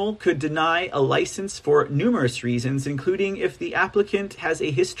General could deny a license for numerous reasons, including if the applicant has a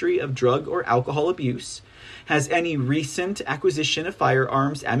history of drug or alcohol abuse, has any recent acquisition of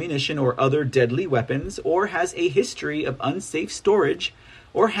firearms, ammunition, or other deadly weapons, or has a history of unsafe storage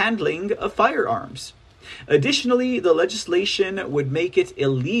or handling of firearms. Additionally, the legislation would make it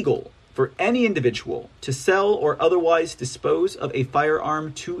illegal for any individual to sell or otherwise dispose of a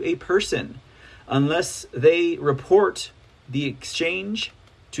firearm to a person unless they report the exchange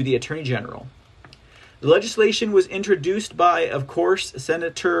to the Attorney General. The legislation was introduced by, of course,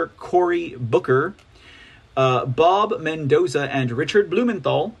 Senator Cory Booker, Bob Mendoza, and Richard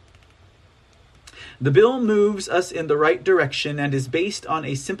Blumenthal. The bill moves us in the right direction and is based on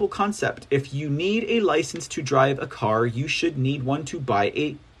a simple concept. If you need a license to drive a car, you should need one to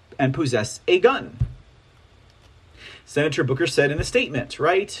buy and possess a gun. Senator Booker said in a statement,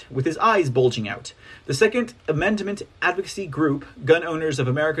 right, with his eyes bulging out. The Second Amendment advocacy group, Gun Owners of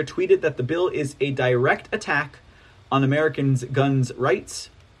America, tweeted that the bill is a direct attack on Americans' guns rights.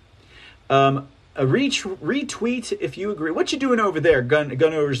 Retweet if you agree. What you doing over there, Gun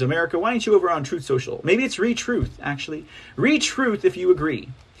Owners of America? Why aren't you over on Truth Social? Maybe it's Retruth, actually. Retruth if you agree.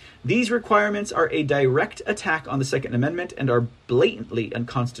 These requirements are a direct attack on the Second Amendment and are blatantly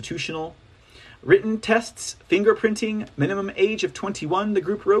unconstitutional. Written tests, fingerprinting, minimum age of 21, the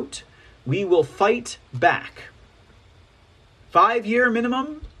group wrote. We will fight back. 5-year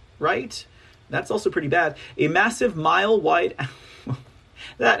minimum, right? That's also pretty bad. A massive mile-wide...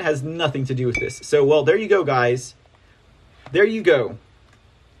 That has nothing to do with this. So, well, there you go, guys. There you go.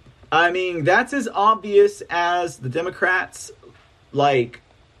 I mean, that's as obvious as the Democrats, like,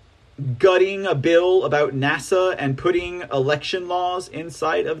 gutting a bill about NASA and putting election laws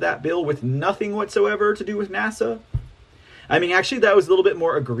inside of that bill with nothing whatsoever to do with NASA. I mean, actually, that was a little bit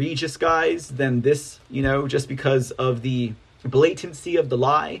more egregious, guys, than this, just because of the blatancy of the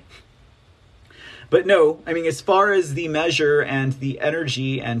lie. But no, I mean, as far as the measure and the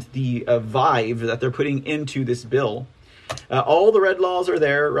energy and the vibe that they're putting into this bill, all the red laws are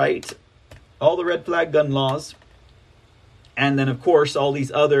there, right? All the red flag gun laws. And then, of course, all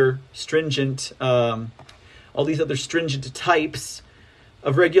these other stringent types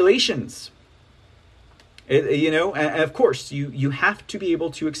of regulations. And of course, you have to be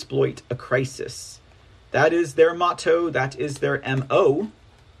able to exploit a crisis. That is their motto. That is their MO.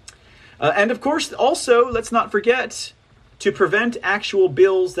 And of course, also, let's not forget to prevent actual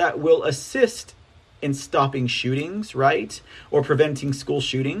bills that will assist in stopping shootings, right? Or preventing school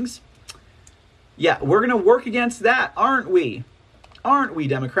shootings. Yeah, we're going to work against that, aren't we? Aren't we,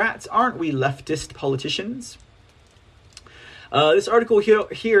 Democrats? Aren't we leftist politicians? This article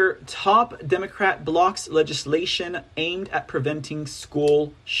here, top Democrat blocks legislation aimed at preventing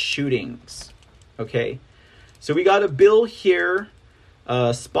school shootings. Okay, so we got a bill here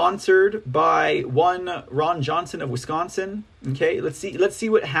sponsored by one Ron Johnson of Wisconsin. Okay, let's see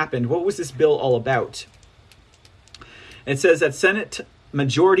what happened. What was this bill all about? It says that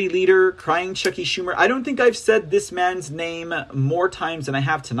Majority Leader, Crying Chucky Schumer. I don't think I've said this man's name more times than I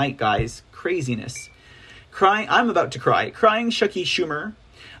have tonight, guys. Craziness. I'm about to cry. Crying Chucky Schumer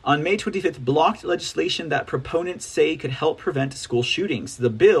on May 25th blocked legislation that proponents say could help prevent school shootings. The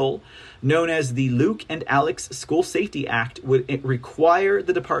bill, known as the Luke and Alex School Safety Act, would require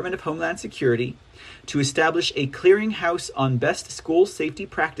the Department of Homeland Security to establish a clearinghouse on best school safety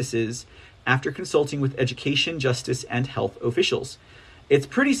practices after consulting with education, justice, and health officials. It's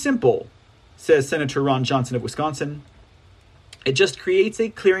pretty simple, says Senator Ron Johnson of Wisconsin. It just creates a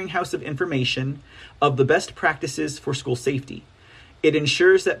clearinghouse of information of the best practices for school safety. It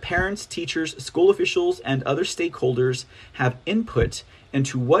ensures that parents, teachers, school officials, and other stakeholders have input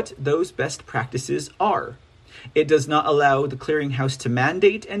into what those best practices are. It does not allow the clearinghouse to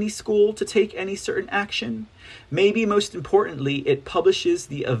mandate any school to take any certain action. Maybe most importantly, it publishes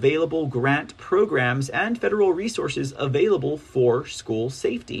the available grant programs and federal resources available for school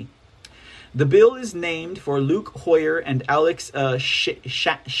safety. The bill is named for Luke Hoyer and Alex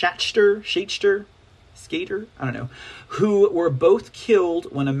Skater, who were both killed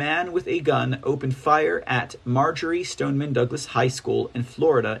when a man with a gun opened fire at Marjorie Stoneman Douglas High School in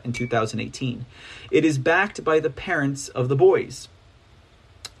Florida in 2018. It is backed by the parents of the boys.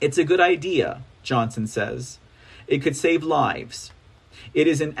 It's a good idea, Johnson says. It could save lives. It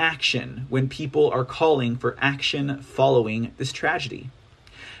is an action when people are calling for action following this tragedy.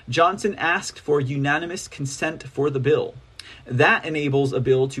 Johnson asked for unanimous consent for the bill. That enables a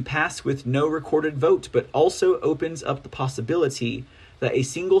bill to pass with no recorded vote, but also opens up the possibility that a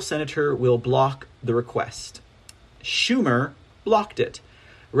single senator will block the request. Schumer blocked it,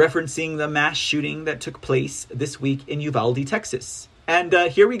 referencing the mass shooting that took place this week in Uvalde, Texas. And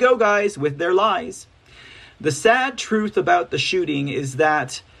here we go, guys, with their lies. The sad truth about the shooting is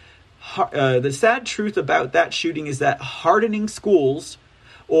that hardening schools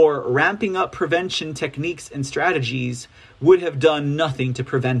or ramping up prevention techniques and strategies would have done nothing to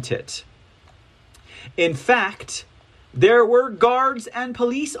prevent it. In fact, there were guards and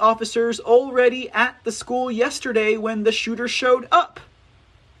police officers already at the school yesterday when the shooter showed up.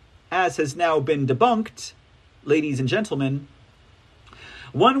 As has now been debunked, ladies and gentlemen,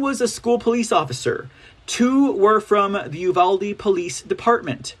 one was a school police officer. 2 were from the Uvalde Police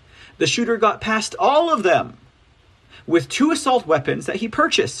Department. The shooter got past all of them with 2 assault weapons that he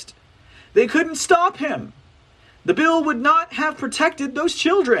purchased. They couldn't stop him. The bill would not have protected those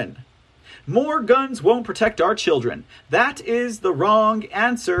children. More guns won't protect our children. That is the wrong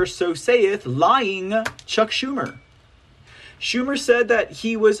answer, so saith lying Chuck Schumer. Schumer said that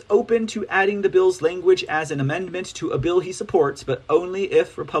he was open to adding the bill's language as an amendment to a bill he supports, but only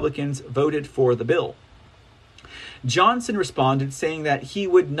if Republicans voted for the bill. Johnson responded saying that he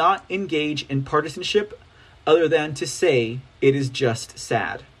would not engage in partisanship other than to say it is just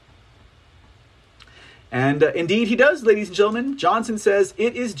sad. And indeed he does, ladies and gentlemen. Johnson says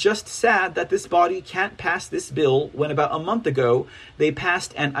it is just sad that this body can't pass this bill when about a month ago they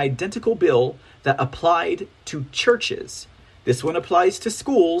passed an identical bill that applied to churches. This one applies to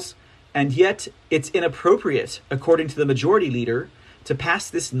schools, and yet it's inappropriate, according to the majority leader, to pass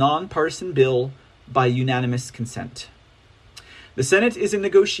this nonpartisan bill by unanimous consent. The Senate is in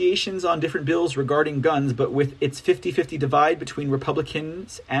negotiations on different bills regarding guns, but with its 50-50 divide between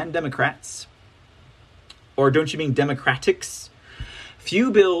Republicans and Democrats, or don't you mean Democratics,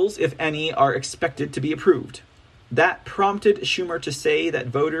 few bills, if any, are expected to be approved. That prompted Schumer to say that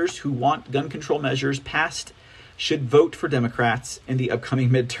voters who want gun control measures passed should vote for Democrats in the upcoming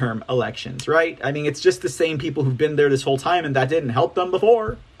midterm elections, right? I mean, it's just the same people who've been there this whole time, and that didn't help them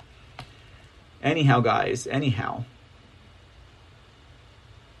before. Anyhow, guys,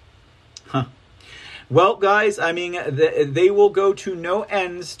 Well, guys, I mean, they will go to no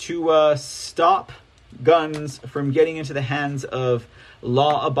ends to stop guns from getting into the hands of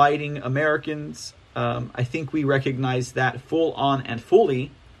law-abiding Americans. I think we recognize that full on and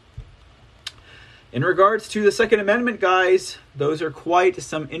fully. In regards to the Second Amendment, guys, those are quite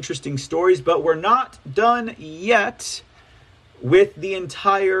some interesting stories, but we're not done yet with the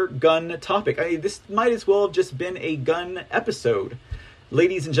entire gun topic. I mean, this might as well have just been a gun episode.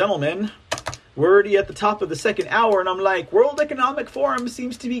 Ladies and gentlemen, we're already at the top of the second hour, and I'm like, World Economic Forum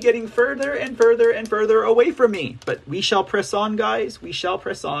seems to be getting further and further and further away from me. But we shall press on, guys. We shall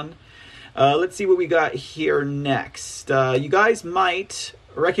press on. Let's see what we got here next. You guys might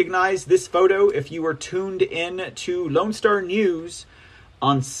recognize this photo if you were tuned in to Lone Star News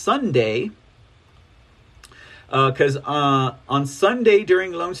on Sunday. Because on Sunday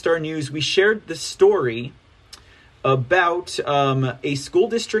during Lone Star News, we shared the story about a school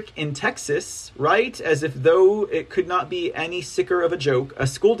district in Texas, right? As if though it could not be any sicker of a joke. A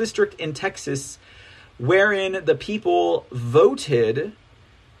school district in Texas wherein the people voted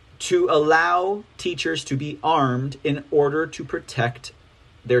to allow teachers to be armed in order to protect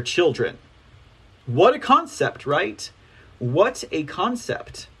their children. What a concept, right? What a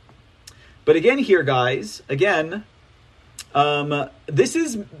concept. But again here, guys, this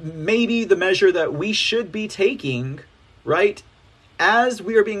is maybe the measure that we should be taking, right? As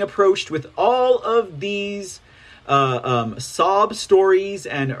we are being approached with all of these sob stories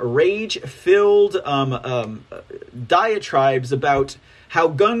and rage-filled diatribes about how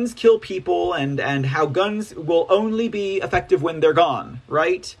guns kill people and how guns will only be effective when they're gone,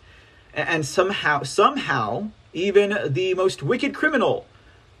 right? And somehow, even the most wicked criminal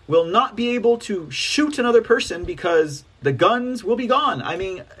will not be able to shoot another person because the guns will be gone. I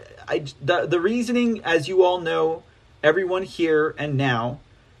mean, the reasoning, as you all know, everyone here and now,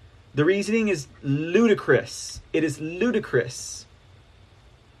 the reasoning is ludicrous. It is ludicrous.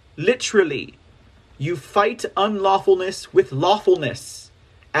 Literally, you fight unlawfulness with lawfulness,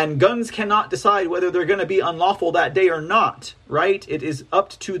 and guns cannot decide whether they're going to be unlawful that day or not, right? It is up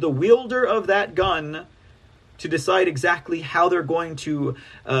to the wielder of that gun to decide exactly how they're going to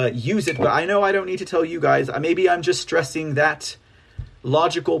use it. But I know I don't need to tell you guys. Maybe I'm just stressing that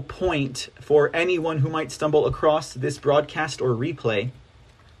logical point for anyone who might stumble across this broadcast or replay.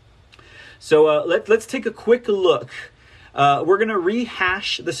 So let's take a quick look. We're going to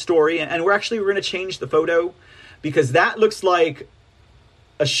rehash the story, and we're going to change the photo because that looks like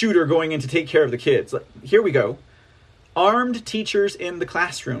a shooter going in to take care of the kids. Here we go. Armed teachers in the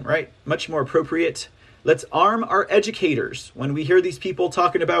classroom, right? Much more appropriate. Let's arm our educators. When we hear these people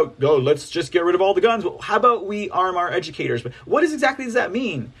talking about, let's just get rid of all the guns. Well, how about we arm our educators? But what exactly does that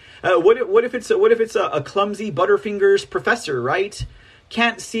mean? What if it's a clumsy Butterfingers professor, right?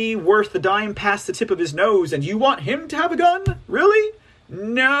 Can't see worth the dime past the tip of his nose, and you want him to have a gun? Really?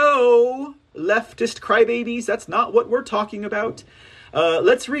 No, leftist crybabies. That's not what we're talking about.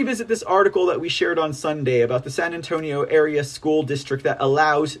 Let's revisit this article that we shared on Sunday about the San Antonio area school district that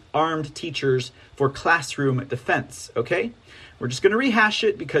allows armed teachers for classroom defense, okay? We're just going to rehash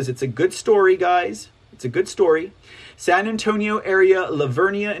it because it's a good story, guys. It's a good story. San Antonio area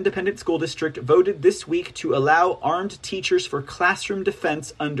Lavernia Independent School District voted this week to allow armed teachers for classroom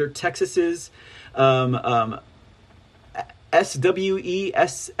defense under Texas's SWESSED,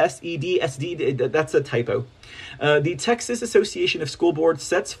 that's a typo. The Texas Association of School Boards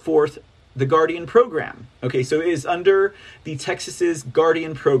sets forth the Guardian Program. Okay, so it is under the Texas's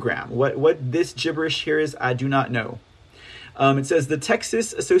Guardian Program. What this gibberish here is, I do not know. It says the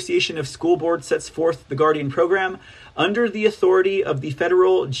Texas Association of School Boards sets forth the Guardian Program under the authority of the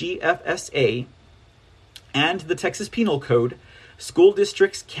federal GFSA and the Texas Penal Code. School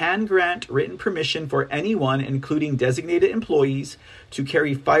districts can grant written permission for anyone, including designated employees, to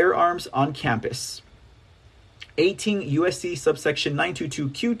carry firearms on campus. 18 USC subsection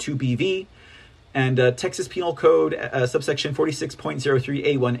 922Q2BV and Texas Penal Code subsection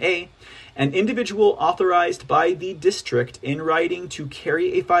 46.03A1A. An individual authorized by the district in writing to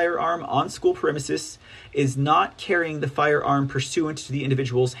carry a firearm on school premises is not carrying the firearm pursuant to the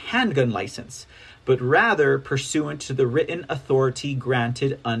individual's handgun license, but rather pursuant to the written authority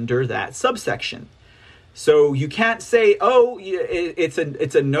granted under that subsection. So you can't say,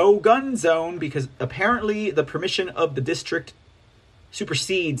 it's a no-gun zone, because apparently the permission of the district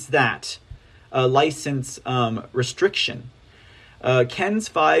supersedes that license restriction. KENS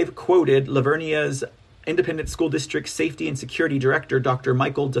 5 quoted Lavernia's Independent School District Safety and Security Director, Dr.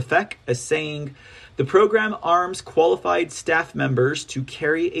 Michael DeFeck, as saying, the program arms qualified staff members to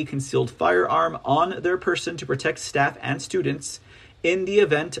carry a concealed firearm on their person to protect staff and students in the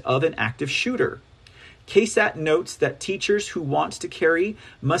event of an active shooter. KSAT notes that teachers who want to carry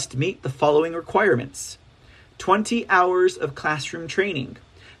must meet the following requirements: 20 hours of classroom training,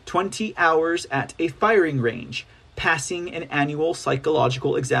 20 hours at a firing range, passing an annual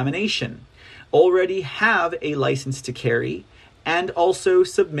psychological examination, already have a license to carry, and also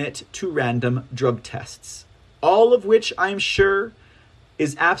submit to random drug tests. All of which I'm sure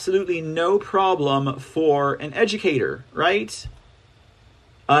is absolutely no problem for an educator, right?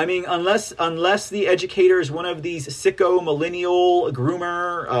 I mean, unless the educator is one of these sicko millennial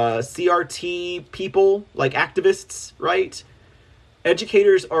groomer CRT people, like activists, right?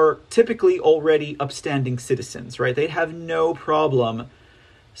 Educators are typically already upstanding citizens, right? They'd have no problem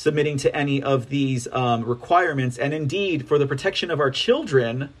submitting to any of these requirements. And indeed, for the protection of our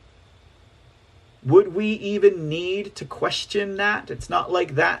children, would we even need to question that? It's not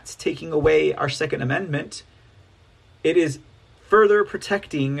like that's taking away our Second Amendment. it is further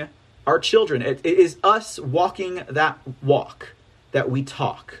protecting our children. It is us walking that walk that we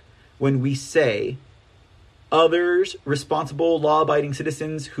talk when we say others, responsible, law-abiding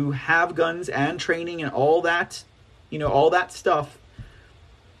citizens who have guns and training and all that, all that stuff,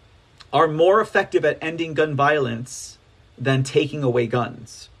 are more effective at ending gun violence than taking away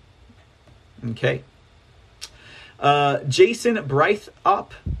guns. Okay. Jason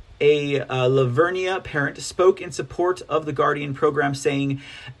Brythup, a Lavernia parent, spoke in support of the Guardian program, saying,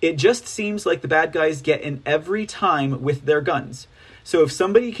 "It just seems like the bad guys get in every time with their guns. So if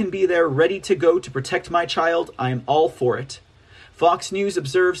somebody can be there ready to go to protect my child, I'm all for it." Fox News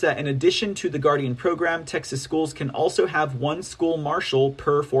observes that in addition to the Guardian program, Texas schools can also have one school marshal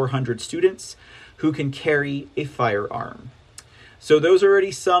per 400 students who can carry a firearm. So those are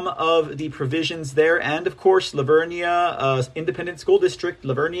already some of the provisions there. And of course, Lavernia Independent School District,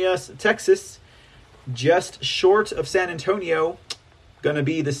 Lavernia, Texas, just short of San Antonio, going to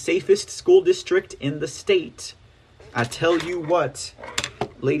be the safest school district in the state. I tell you what,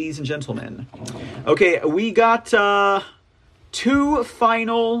 ladies and gentlemen. Okay, we got 2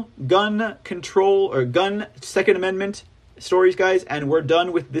 final gun control or gun Second Amendment stories, guys, and we're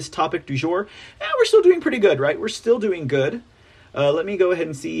done with this topic du jour. We're still doing pretty good, right? We're still doing good. Let me go ahead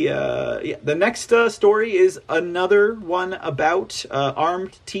and see. The next story is another one about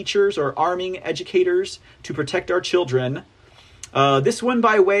armed teachers or arming educators to protect our children. This one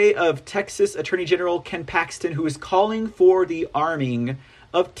by way of Texas Attorney General Ken Paxton, who is calling for the arming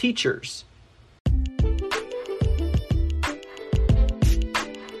of teachers.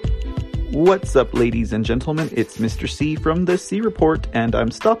 What's up, ladies and gentlemen? It's Mr. C from The C Report, and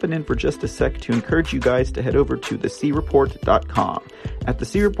I'm stopping in for just a sec to encourage you guys to head over to thecreport.com. At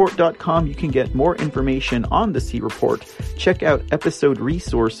thecreport.com, you can get more information on The C Report, check out episode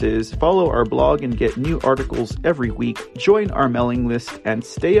resources, follow our blog and get new articles every week, join our mailing list, and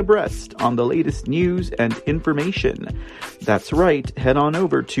stay abreast on the latest news and information. That's right, head on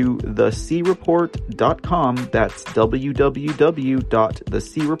over to thecreport.com, that's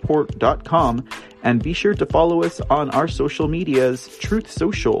www.thecreport.com, and be sure to follow us on our social medias, Truth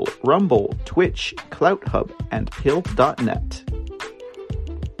Social, Rumble, Twitch, CloutHub, and Pill.net.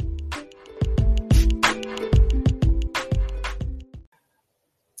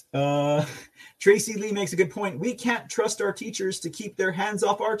 Tracy Lee makes a good point. We can't trust our teachers to keep their hands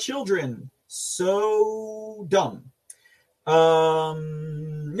off our children. So dumb. No.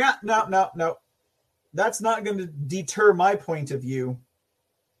 That's not going to deter my point of view.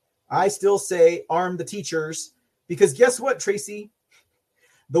 I still say arm the teachers, because guess what, Tracy?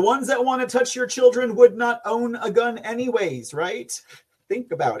 The ones that want to touch your children would not own a gun anyways, right?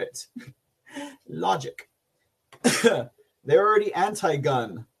 Think about it. Logic. They're already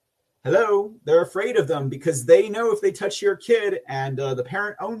anti-gun. Hello? They're afraid of them because they know if they touch your kid and the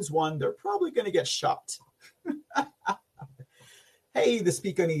parent owns one, they're probably going to get shot. Hey, the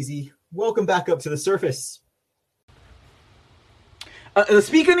Speak Uneasy. Welcome back up to the surface.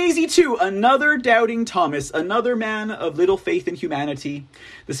 Speak Uneasy too, another doubting Thomas, another man of little faith in humanity.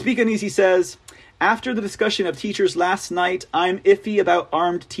 The Speak Uneasy says, after the discussion of teachers last night, I'm iffy about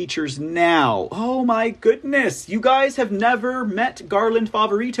armed teachers now. Oh my goodness, you guys have never met Garland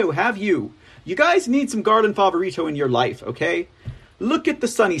Favorito, have you? You guys need some Garland Favorito in your life, okay? Look at the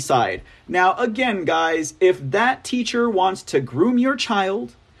sunny side. Now again, guys, if that teacher wants to groom your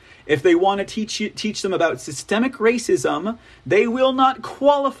child, if they want to teach them about systemic racism, they will not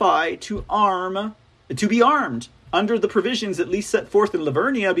qualify to be armed under the provisions at least set forth in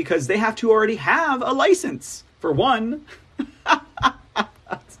Lavernia, because they have to already have a license, for one.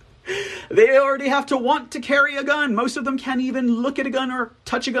 They already have to want to carry a gun. Most of them can't even look at a gun or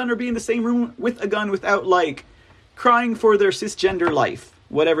touch a gun or be in the same room with a gun without, crying for their cisgender life,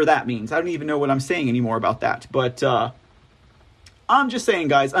 whatever that means. I don't even know what I'm saying anymore about that, but I'm just saying,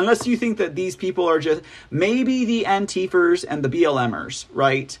 guys, unless you think that these people are just maybe the Antifers and the BLMers,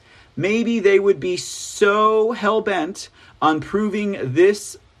 right? Maybe they would be so hell-bent on proving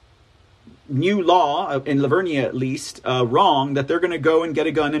this new law, in Lavernia at least, wrong, that they're going to go and get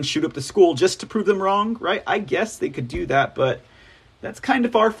a gun and shoot up the school just to prove them wrong, right? I guess they could do that, but that's kind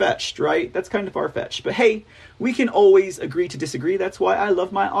of far-fetched, right? That's kind of far-fetched. But hey, we can always agree to disagree. That's why I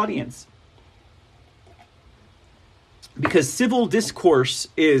love my audience. Because civil discourse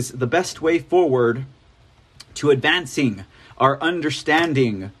is the best way forward to advancing our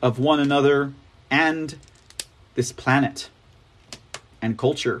understanding of one another and this planet and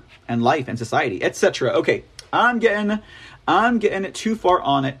culture and life and society, etc. Okay, I'm getting it too far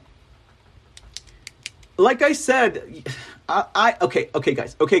on it. Like I said,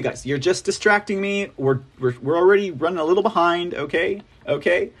 Okay, guys, you're just distracting me. We're already running a little behind. Okay.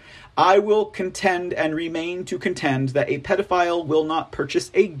 I will contend and remain to contend that a pedophile will not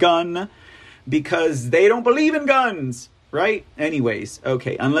purchase a gun because they don't believe in guns, right? Anyways,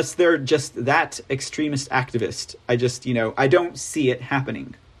 okay, unless they're just that extremist activist. I don't see it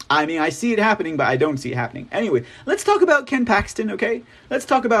happening. I mean, I see it happening, but I don't see it happening. Anyway, let's talk about Ken Paxton, okay? Let's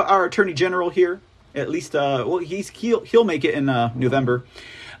talk about our Attorney General here. At least, he'll make it in November.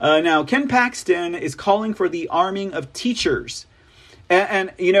 Now, Ken Paxton is calling for the arming of teachers.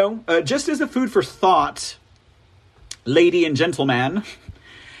 And just as a food for thought, lady and gentleman,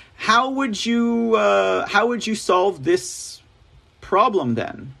 how would you solve this problem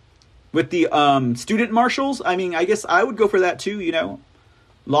then? With the student marshals? I mean, I guess I would go for that too,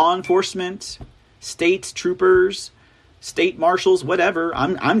 Law enforcement, state troopers, state marshals, whatever.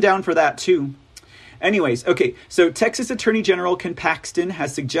 I'm down for that too. Anyways, okay, so Texas Attorney General Ken Paxton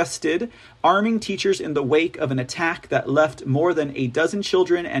has suggested arming teachers in the wake of an attack that left more than a dozen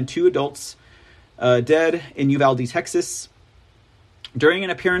children and 2 adults dead in Uvalde, Texas. During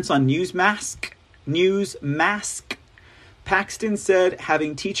an appearance on Newsmask, Paxton said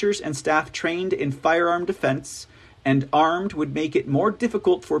having teachers and staff trained in firearm defense and armed would make it more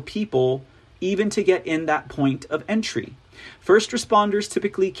difficult for people even to get in that point of entry. First responders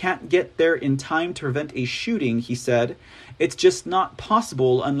typically can't get there in time to prevent a shooting, he said. It's just not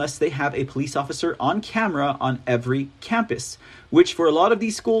possible unless they have a police officer on camera on every campus, which for a lot of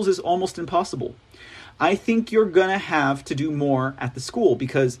these schools is almost impossible. I think you're going to have to do more at the school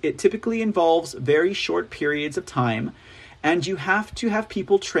because it typically involves very short periods of time, and you have to have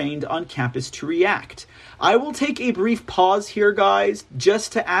people trained on campus to react. I will take a brief pause here, guys,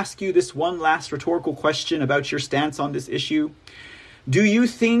 just to ask you this one last rhetorical question about your stance on this issue. Do you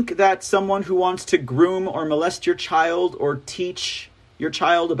think that someone who wants to groom or molest your child or teach your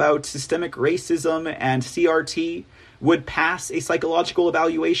child about systemic racism and CRT would pass a psychological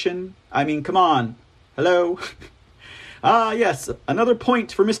evaluation? I mean, come on. Hello? Yes, another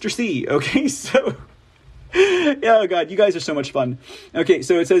point for Mr. C. Okay, so... oh, God, you guys are so much fun. Okay,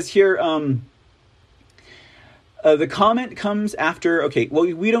 so it says here... the comment comes after, okay, well,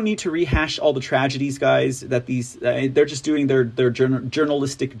 we don't need to rehash all the tragedies, guys, that they're just doing their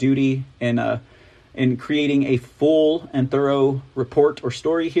journalistic duty in creating a full and thorough report or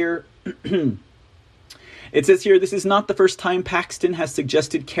story here. It says here, this is not the first time Paxton has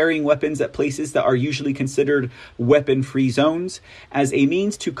suggested carrying weapons at places that are usually considered weapon-free zones as a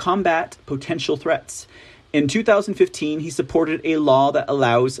means to combat potential threats. In 2015, he supported a law that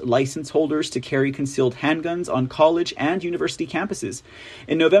allows license holders to carry concealed handguns on college and university campuses.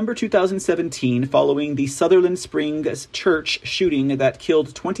 In November 2017, following the Sutherland Springs church shooting that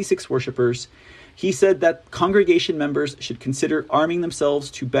killed 26 worshipers, he said that congregation members should consider arming themselves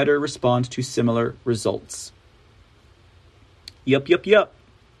to better respond to similar results. Yup.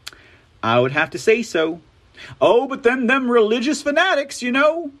 I would have to say so. Oh, but then them religious fanatics,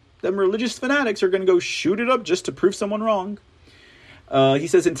 them religious fanatics are going to go shoot it up just to prove someone wrong. He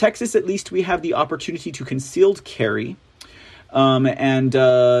says, in Texas, at least, we have the opportunity to concealed carry. And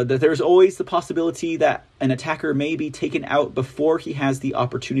that there's always the possibility that an attacker may be taken out before he has the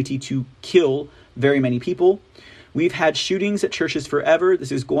opportunity to kill very many people. We've had shootings at churches forever. This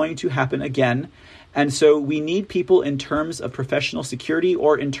is going to happen again. And so we need people in terms of professional security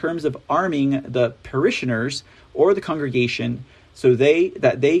or in terms of arming the parishioners or the congregation so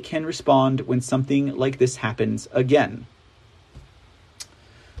that they can respond when something like this happens again.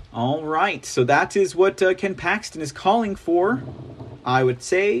 All right, so that is what Ken Paxton is calling for. I would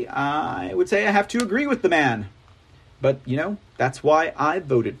say I have to agree with the man. But, that's why I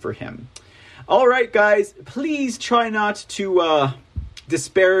voted for him. All right, guys, please try not to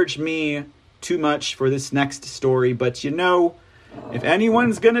disparage me too much for this next story. But, if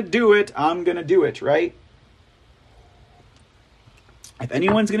anyone's going to do it, I'm going to do it, right? If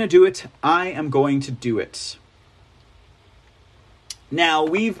anyone's going to do it, I am going to do it. Now,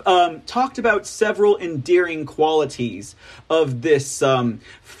 we've talked about several endearing qualities of this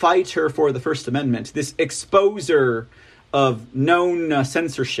fighter for the First Amendment, this exposer of known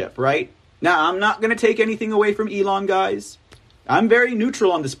censorship, right? Now, I'm not going to take anything away from Elon, guys. I'm very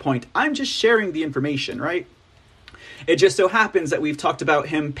neutral on this point. I'm just sharing the information, right? It just so happens that we've talked about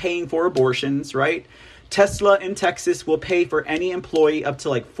him paying for abortions, right? Tesla in Texas will pay for any employee up to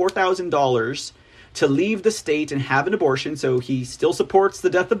like $4,000 to leave the state and have an abortion. So he still supports the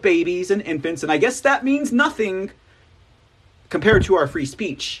death of babies and infants. And I guess that means nothing compared to our free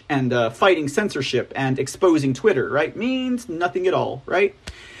speech and fighting censorship and exposing Twitter, right? Means nothing at all, right?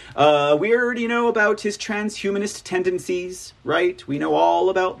 We already know about his transhumanist tendencies, right? We know all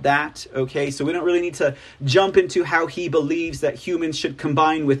about that, okay? So we don't really need to jump into how he believes that humans should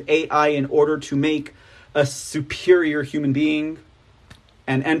combine with AI in order to make a superior human being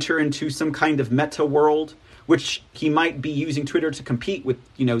and enter into some kind of meta world, which he might be using Twitter to compete with,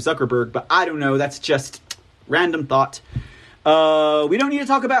 Zuckerberg. But I don't know. That's just random thought. We don't need to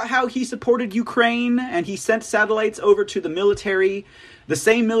talk about how he supported Ukraine and he sent satellites over to the military, the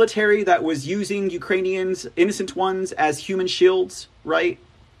same military that was using Ukrainians, innocent ones, as human shields, right?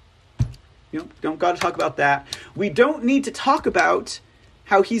 Don't got to talk about that. We don't need to talk about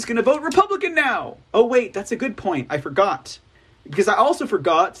how he's going to vote Republican now. Oh, wait, that's a good point. I forgot. Because I also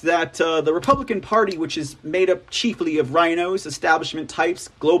forgot that the Republican Party, which is made up chiefly of rhinos, establishment types,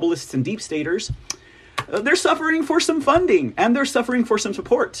 globalists, and deep staters, they're suffering for some funding and they're suffering for some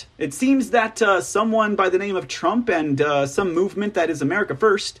support. It seems that someone by the name of Trump and some movement that is America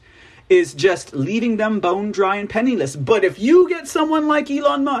First is just leaving them bone dry and penniless. But if you get someone like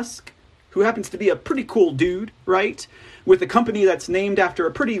Elon Musk, who happens to be a pretty cool dude, right, with a company that's named after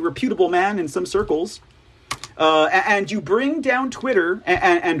a pretty reputable man in some circles, and you bring down Twitter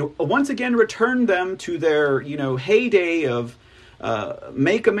and once again return them to their, heyday of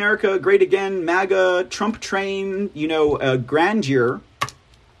Make America Great Again, MAGA, Trump train, grandeur,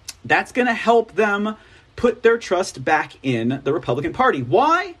 that's going to help them put their trust back in the Republican Party.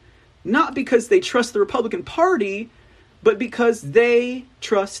 Why? Not because they trust the Republican Party, but because they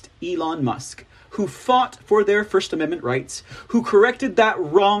trust Elon Musk, who fought for their First Amendment rights, who corrected that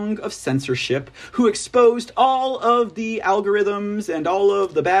wrong of censorship, who exposed all of the algorithms and all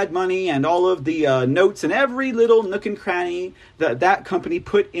of the bad money and all of the notes and every little nook and cranny that company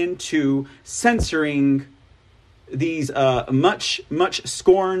put into censoring these much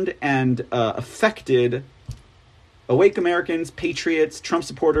scorned and affected Awake Americans, patriots, Trump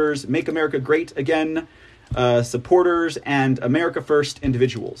supporters, Make America Great Again supporters, and America First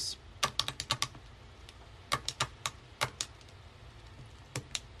individuals.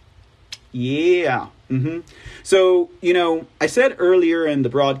 Yeah. So, I said earlier in the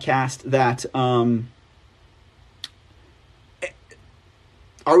broadcast that, are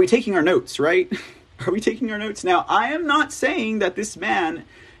we taking our notes, right? Are we taking our notes? Now, I am not saying that this man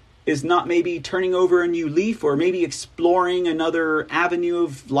is not maybe turning over a new leaf or maybe exploring another avenue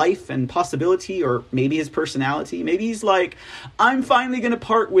of life and possibility, or maybe his personality. Maybe he's like, I'm finally going to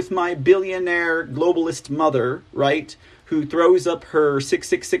part with my billionaire globalist mother, right? Who throws up her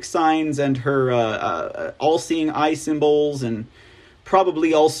 666 signs and her all-seeing eye symbols and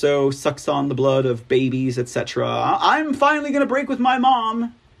probably also sucks on the blood of babies, etc. I'm finally going to break with my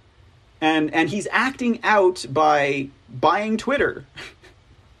mom. And he's acting out by buying Twitter.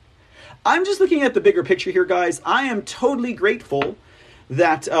 I'm just looking at the bigger picture here, guys. I am totally grateful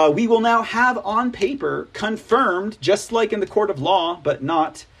that we will now have on paper confirmed, just like in the court of law, but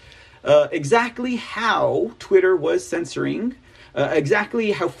not exactly how Twitter was censoring,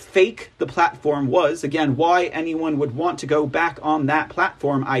 exactly how fake the platform was. Again, why anyone would want to go back on that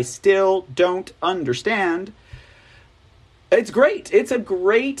platform, I still don't understand. It's great. It's a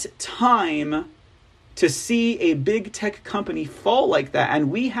great time to see a big tech company fall like that. And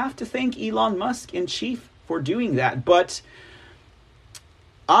we have to thank Elon Musk in chief for doing that. But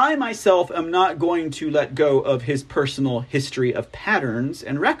I myself am not going to let go of his personal history of patterns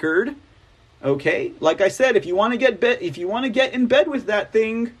and record. Okay, like I said, if you want to get in bed with that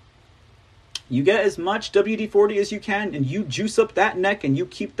thing, you get as much WD-40 as you can, and you juice up that neck, and you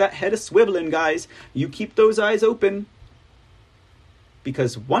keep that head a-swiveling, guys. You keep those eyes open,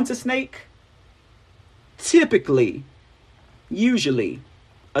 because once a snake, typically, usually,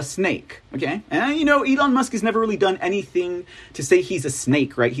 a snake, okay? And Elon Musk has never really done anything to say he's a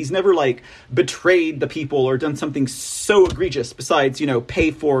snake, right? He's never, betrayed the people or done something so egregious besides,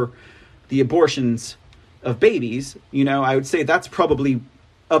 pay for the abortions of babies. I would say that's probably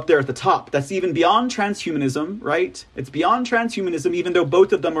up there at the top. That's even beyond transhumanism, right? It's beyond transhumanism, even though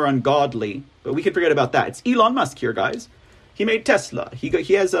both of them are ungodly. But we can forget about that. It's Elon Musk here, guys. He made Tesla.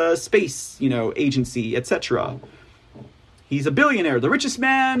 He has a space, agency, etc. He's a billionaire, the richest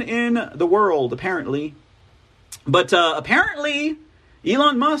man in the world, apparently. But apparently,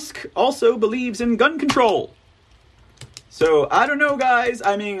 Elon Musk also believes in gun control. So, I don't know, guys.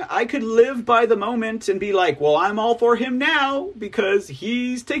 I mean, I could live by the moment and be like, well, I'm all for him now because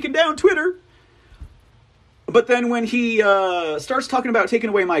he's taken down Twitter. But then when he starts talking about taking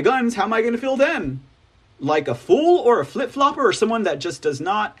away my guns, how am I going to feel then? Like a fool or a flip-flopper or someone that just does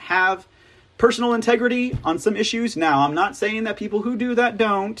not have personal integrity on some issues? Now, I'm not saying that people who do that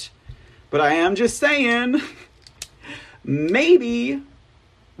don't, but I am just saying maybe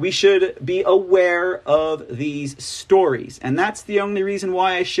we should be aware of these stories. And that's the only reason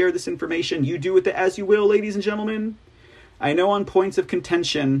why I share this information. You do with it as you will, ladies and gentlemen. I know on points of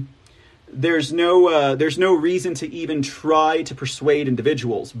contention, there's no reason to even try to persuade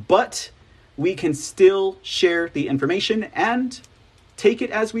individuals, but we can still share the information and take it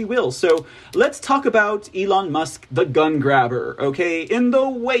as we will. So let's talk about Elon Musk, the gun grabber, okay? In the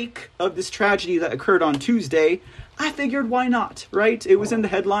wake of this tragedy that occurred on Tuesday, I figured why not, right? It was in the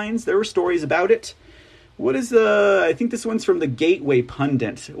headlines. There were stories about it. What is I think this one's from the Gateway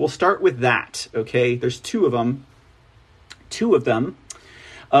Pundit. We'll start with that, okay? There's two of them.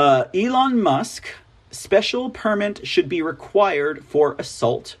 Elon Musk, special permit should be required for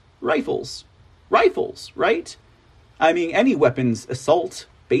assault rifles. Rifles, right? I mean, any weapons assault,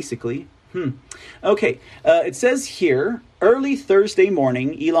 basically. Okay, it says here, early Thursday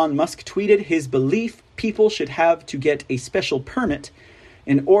morning, Elon Musk tweeted his belief people should have to get a special permit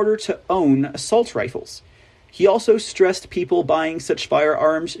in order to own assault rifles. He also stressed people buying such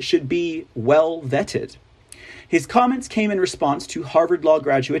firearms should be well vetted. His comments came in response to Harvard Law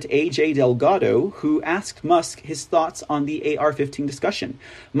graduate A.J. Delgado, who asked Musk his thoughts on the AR-15 discussion.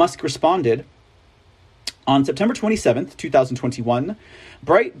 Musk responded, on September 27th, 2021,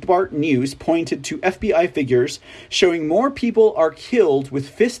 Breitbart News pointed to FBI figures showing more people are killed with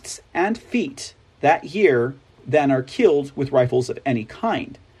fists and feet that year than are killed with rifles of any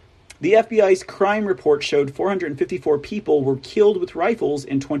kind. The FBI's crime report showed 454 people were killed with rifles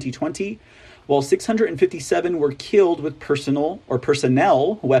in 2020, while 657 were killed with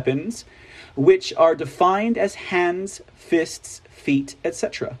personnel weapons, which are defined as hands, fists, feet,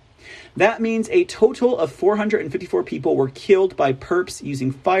 etc. That means a total of 454 people were killed by perps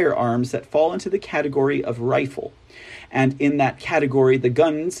using firearms that fall into the category of rifle. And in that category, the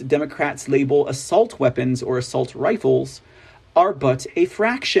guns Democrats label assault weapons or assault rifles are but a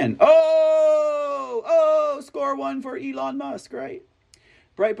fraction. Score one for Elon Musk, right?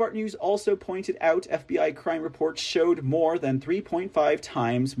 Breitbart News also pointed out FBI crime reports showed more than 3.5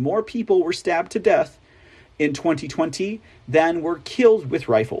 times more people were stabbed to death in 2020 than were killed with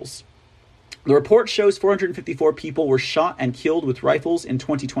rifles. The report shows 454 people were shot and killed with rifles in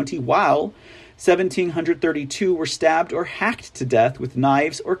 2020, while 1,732 were stabbed or hacked to death with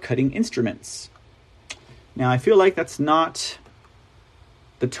knives or cutting instruments. Now, I feel like that's not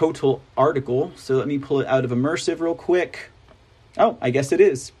the total article, so let me pull it out of Immersive real quick. Oh, I guess it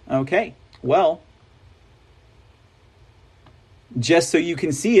is. Okay, well, just so you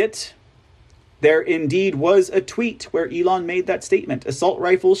can see it, there indeed was a tweet where Elon made that statement. Assault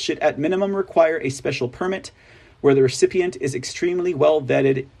rifles should at minimum require a special permit where the recipient is extremely well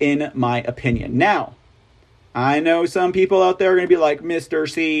vetted, in my opinion. Now, I know some people out there are going to be like, Mr.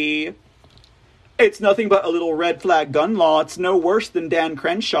 C, it's nothing but a little red flag gun law. It's no worse than Dan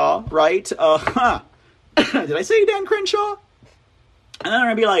Crenshaw, right? Did I say Dan Crenshaw? And then I'm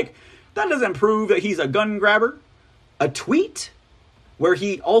going to be like, that doesn't prove that he's a gun grabber. A tweet where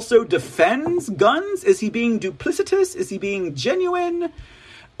he also defends guns? Is he being duplicitous? Is he being genuine?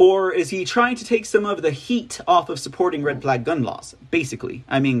 Or is he trying to take some of the heat off of supporting red flag gun laws? Basically,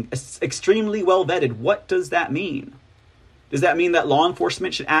 I mean, extremely well vetted. What does that mean? Does that mean that law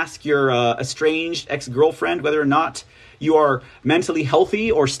enforcement should ask your estranged ex-girlfriend whether or not you are mentally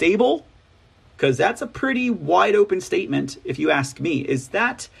healthy or stable? Because that's a pretty wide open statement, if you ask me. Is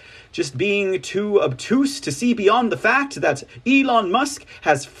that just being too obtuse to see beyond the fact that Elon Musk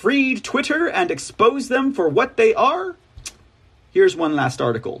has freed Twitter and exposed them for what they are? Here's one last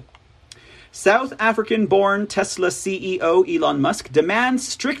article. South African-born Tesla CEO Elon Musk demands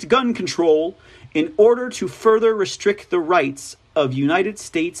strict gun control in order to further restrict the rights of United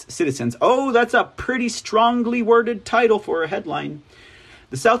States citizens. Oh, that's a pretty strongly worded title for a headline.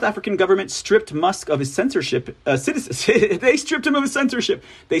 The South African government stripped Musk of his censorship. They stripped him of his censorship.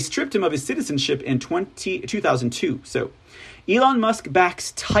 They stripped him of his citizenship in 2002. So, Elon Musk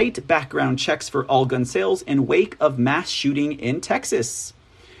backs tight background checks for all gun sales in wake of mass shooting in Texas.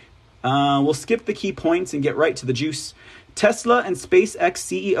 We'll skip the key points and get right to the juice. Tesla and SpaceX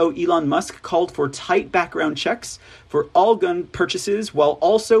CEO Elon Musk called for tight background checks for all gun purchases while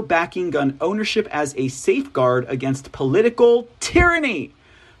also backing gun ownership as a safeguard against political tyranny.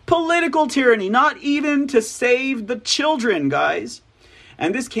 Political tyranny, not even to save the children, guys.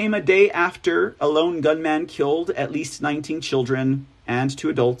 And this came a day after a lone gunman killed at least 19 children and 2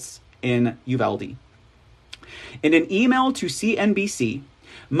 adults in Uvalde. In an email to CNBC,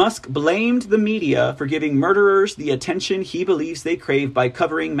 Musk blamed the media for giving murderers the attention he believes they crave by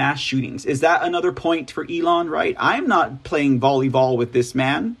covering mass shootings. Is that another point for Elon, right? I'm not playing volleyball with this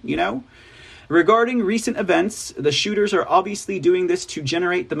man, you know? Regarding recent events, the shooters are obviously doing this to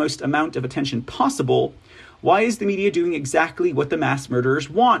generate the most amount of attention possible. Why is the media doing exactly what the mass murderers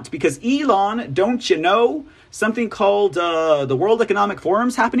want? Because Elon, don't you know something called the World Economic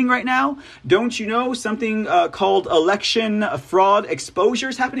Forum's happening right now? Don't you know something called election fraud exposure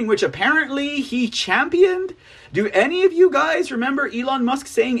is happening, which apparently he championed? Do any of you guys remember Elon Musk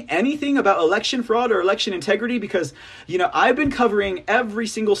saying anything about election fraud or election integrity? Because, I've been covering every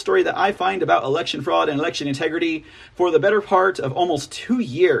single story that I find about election fraud and election integrity for the better part of almost 2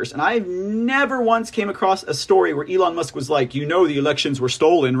 years. And I've never once came across a story where Elon Musk was like, the elections were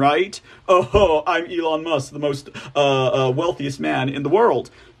stolen, right? Oh, I'm Elon Musk, the most wealthiest man in the world.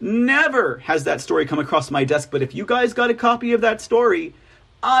 Never has that story come across my desk. But if you guys got a copy of that story,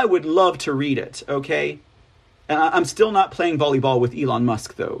 I would love to read it, okay? And I'm still not playing volleyball with Elon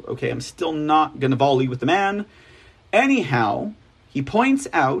Musk, though, okay? I'm still not going to volley with the man. Anyhow, he points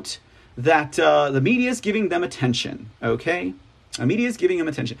out that the media is giving them attention, okay? The media is giving them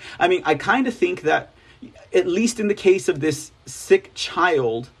attention. I mean, I kind of think that, at least in the case of this sick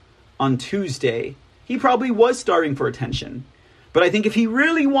child on Tuesday, he probably was starving for attention. But I think if he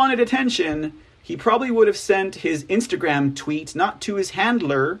really wanted attention, he probably would have sent his Instagram tweet, not to his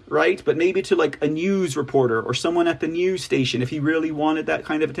handler, right? But maybe to like a news reporter or someone at the news station if he really wanted that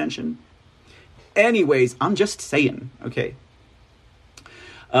kind of attention. Anyways, I'm just saying, okay?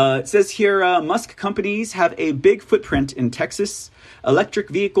 It says here, Musk companies have a big footprint in Texas. Electric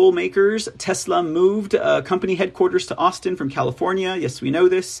vehicle makers, Tesla moved company headquarters to Austin from California. Yes, we know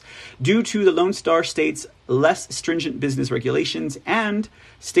this. Due to the Lone Star State's less stringent business regulations and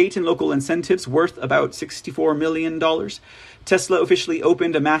state and local incentives worth about $64 million. Tesla officially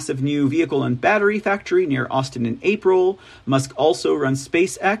opened a massive new vehicle and battery factory near Austin in April. Musk also runs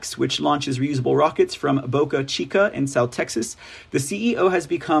SpaceX, which launches reusable rockets from Boca Chica in South Texas. The CEO has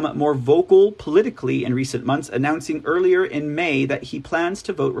become more vocal politically in recent months, announcing earlier in May that he plans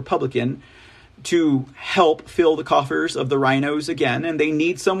to vote Republican to help fill the coffers of the rhinos again, and they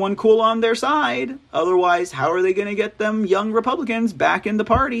need someone cool on their side. Otherwise, how are they going to get them young Republicans back in the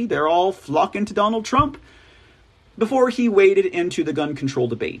party? They're all flocking to Donald Trump. Before he waded into the gun control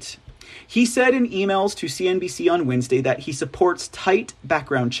debate, he said in emails to CNBC on Wednesday that he supports tight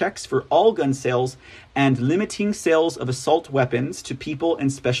background checks for all gun sales and limiting sales of assault weapons to people in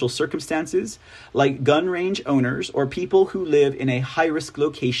special circumstances, like gun range owners or people who live in a high-risk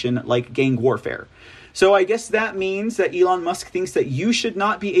location like gang warfare. So I guess that means that Elon Musk thinks that you should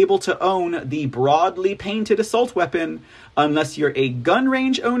not be able to own the broadly painted assault weapon unless you're a gun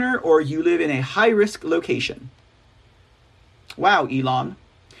range owner or you live in a high-risk location. Wow, Elon.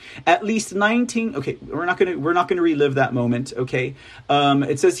 At least 19... Okay, we're not gonna relive that moment, okay?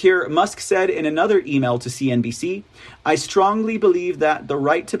 It says here, Musk said in another email to CNBC, I strongly believe that the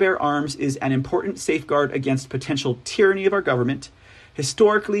right to bear arms is an important safeguard against potential tyranny of our government.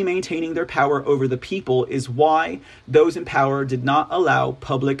 Historically, maintaining their power over the people is why those in power did not allow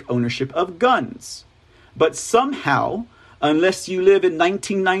public ownership of guns. But somehow, unless you live in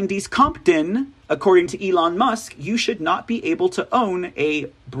 1990s Compton, according to Elon Musk, you should not be able to own a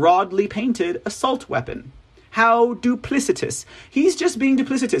broadly painted assault weapon. How duplicitous. He's just being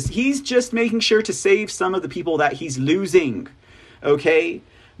duplicitous. He's just making sure to save some of the people that he's losing, okay?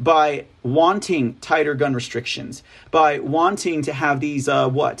 By wanting tighter gun restrictions, by wanting to have these,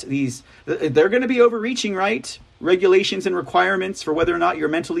 they're going to be overreaching, right? Regulations and requirements for whether or not you're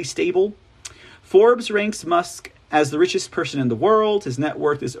mentally stable. Forbes ranks Musk as the richest person in the world. His net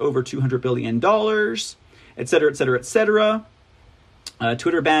worth is over $200 billion, et cetera, et cetera, et cetera.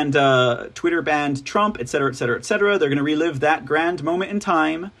 Twitter banned Trump, et cetera, et cetera, et cetera. They're going to relive that grand moment in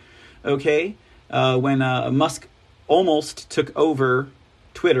time, okay, when Musk almost took over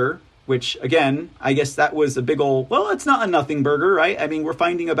Twitter, which, again, I guess that was a big old, well, it's not a nothing burger, right? I mean, we're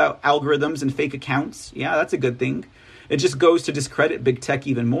finding about algorithms and fake accounts. Yeah, that's a good thing. It just goes to discredit big tech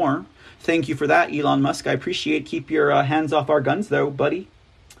even more. Thank you for that, Elon Musk. I appreciate. Keep your hands off our guns, though, buddy.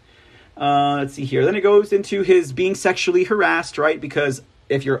 Let's see here. Then it goes into his being sexually harassed, right? Because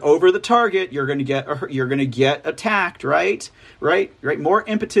if you're over the target, you're going to get attacked, right? Right. More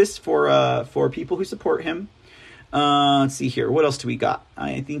impetus for people who support him. Let's see here. What else do we got?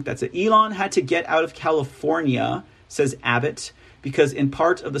 I think that's it. Elon had to get out of California, says Abbott, because in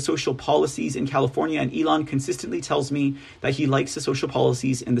part of the social policies in California, and Elon consistently tells me that he likes the social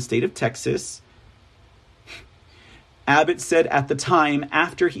policies in the state of Texas. Abbott said at the time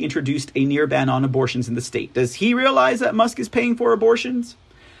after he introduced a near ban on abortions in the state. Does he realize that Musk is paying for abortions?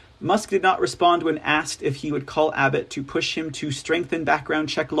 Musk did not respond when asked if he would call Abbott to push him to strengthen background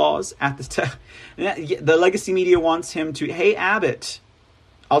check laws at the legacy media wants him to, hey, Abbott,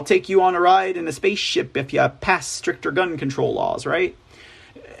 I'll take you on a ride in a spaceship if you pass stricter gun control laws, right?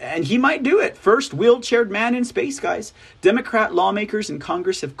 And he might do it. First wheelchaired man in space, guys. Democrat lawmakers in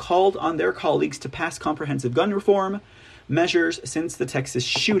Congress have called on their colleagues to pass comprehensive gun reform measures since the Texas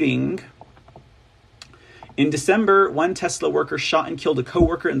shooting. In December, one Tesla worker shot and killed a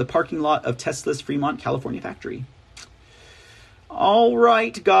coworker in the parking lot of Tesla's Fremont, California factory. All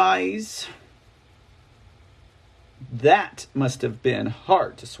right, guys. That must have been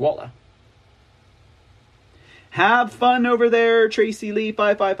hard to swallow. Have fun over there, Tracy Lee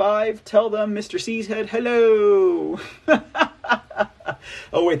 555. Tell them Mr. C's head hello.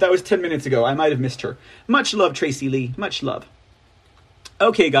 Oh, wait, that was 10 minutes ago. I might have missed her. Much love, Tracy Lee. Much love.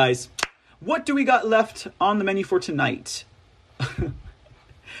 Okay, guys. What do we got left on the menu for tonight?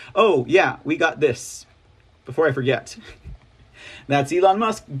 Oh, yeah, we got this. Before I forget. That's Elon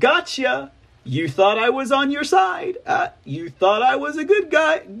Musk. Gotcha. You thought I was on your side. You thought I was a good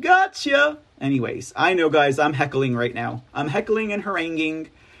guy. Gotcha. Anyways, I know, guys, I'm heckling right now. I'm heckling and haranguing.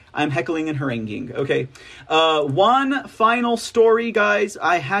 Okay. One final story, guys.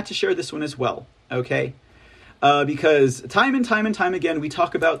 I had to share this one as well. Okay. Because time and time again, we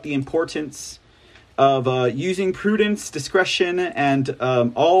talk about the importance of using prudence, discretion, and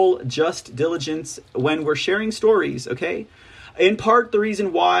all just diligence when we're sharing stories, okay? In part, the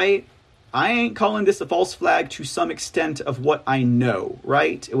reason why I ain't calling this a false flag to some extent of what I know,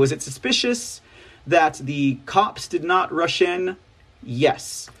 right? Was it suspicious that the cops did not rush in?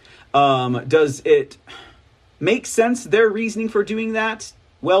 Yes. Does it make sense, their reasoning for doing that?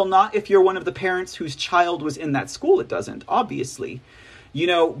 Well, not if you're one of the parents whose child was in that school. It doesn't, obviously.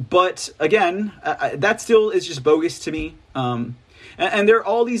 But again, that still is just bogus to me. And there are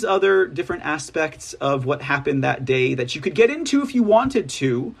all these other different aspects of what happened that day that you could get into if you wanted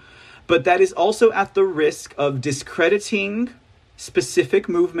to. But that is also at the risk of discrediting specific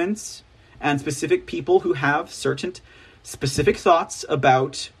movements and specific people who have certain specific thoughts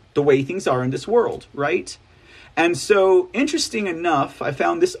about the way things are in this world, right? And so, interesting enough, I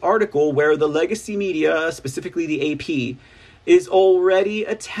found this article where the legacy media, specifically the AP, is already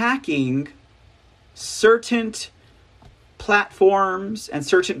attacking certain platforms and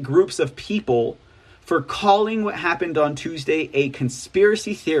certain groups of people for calling what happened on Tuesday a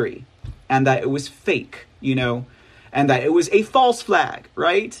conspiracy theory, and that it was fake, and that it was a false flag,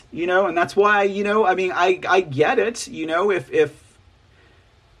 right? And that's why, I get it,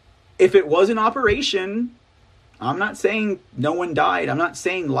 if it was an operation, I'm not saying no one died. I'm not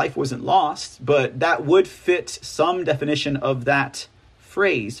saying life wasn't lost, but that would fit some definition of that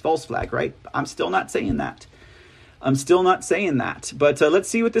phrase, false flag, right? I'm still not saying that. But let's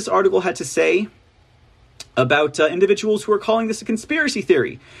see what this article had to say about individuals who are calling this a conspiracy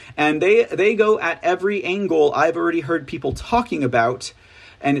theory. And they go at every angle I've already heard people talking about.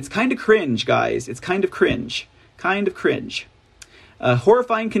 And it's kind of cringe, guys. It's kind of cringe.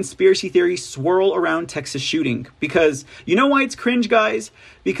 Horrifying conspiracy theories swirl around Texas shooting. Because, you know why it's cringe, guys?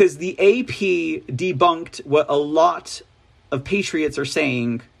 Because the AP debunked what a lot of patriots are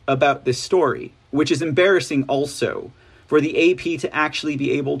saying about this story, which is embarrassing also for the AP to actually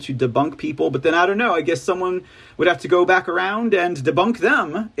be able to debunk people. But then, I don't know, I guess someone would have to go back around and debunk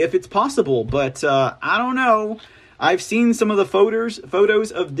them if it's possible. But I don't know. I've seen some of the photos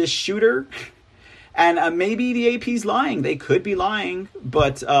of this shooter. And maybe the AP's lying. They could be lying.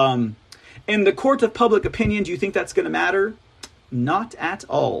 But in the court of public opinion, do you think that's going to matter? Not at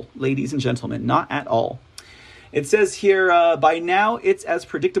all, ladies and gentlemen. Not at all. It says here, by now, it's as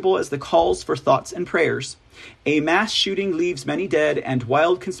predictable as the calls for thoughts and prayers. A mass shooting leaves many dead, and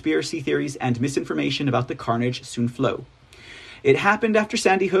wild conspiracy theories and misinformation about the carnage soon flow. It happened after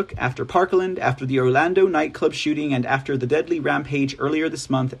Sandy Hook, after Parkland, after the Orlando nightclub shooting, and after the deadly rampage earlier this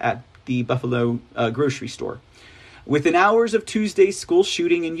month at the Buffalo grocery store. Within hours of Tuesday's school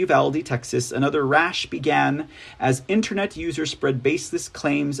shooting in Uvalde, Texas, another rash began as internet users spread baseless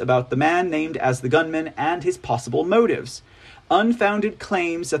claims about the man named as the gunman and his possible motives. Unfounded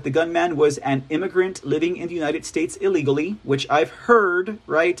claims that the gunman was an immigrant living in the United States illegally, which I've heard,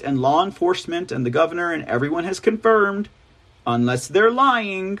 right, and law enforcement and the governor and everyone has confirmed, unless they're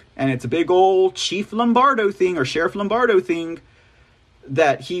lying, and it's a big old Chief Lombardo thing or Sheriff Lombardo thing,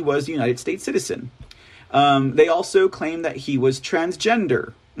 that he was a United States citizen. They also claim that he was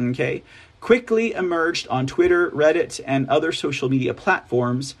transgender, okay? Quickly emerged on Twitter, Reddit, and other social media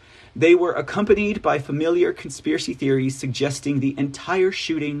platforms. They were accompanied by familiar conspiracy theories suggesting the entire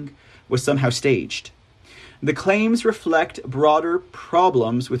shooting was somehow staged. The claims reflect broader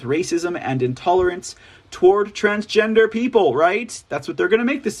problems with racism and intolerance toward transgender people, right? That's what they're going to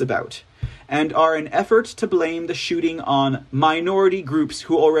make this about. and are an effort to blame the shooting on minority groups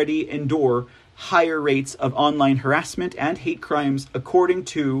who already endure higher rates of online harassment and hate crimes, according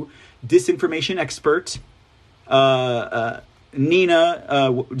to disinformation expert Nina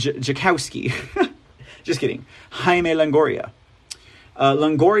Jakowski. Just kidding. Jaime Longoria.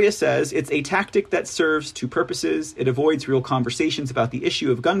 Longoria says it's a tactic that serves two purposes. It avoids real conversations about the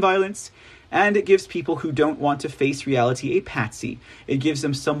issue of gun violence, and it gives people who don't want to face reality a patsy. It gives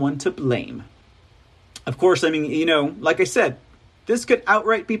them someone to blame. Of course, I mean, you know, like I said, this could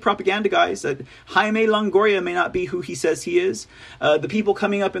outright be propaganda, guys. Jaime Longoria may not be who he says he is. The people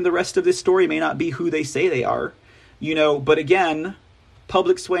coming up in the rest of this story may not be who they say they are. You know, but again,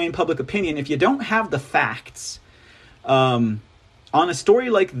 public sway and public opinion, if you don't have the facts, on a story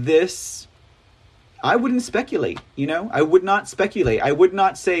like this, I wouldn't speculate, you know? I would not speculate. I would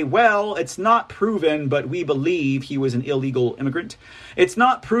not say, well, it's not proven, but we believe he was an illegal immigrant. It's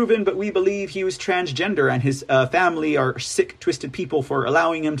not proven, but we believe he was transgender and his family are sick, twisted people for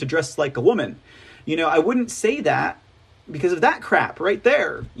allowing him to dress like a woman. You know, I wouldn't say that because of that crap right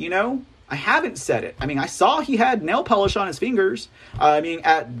there, you know? I haven't said it. I mean, I saw he had nail polish on his fingers. I mean,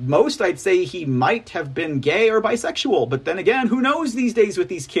 at most, I'd say he might have been gay or bisexual. But then again, who knows these days with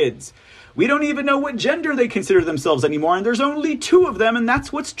these kids? We don't even know what gender they consider themselves anymore. And there's only two of them. And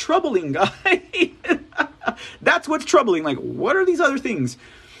that's what's troubling, guys. That's what's troubling. Like, what are these other things?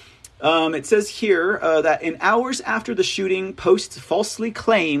 It says here that in hours after the shooting, posts falsely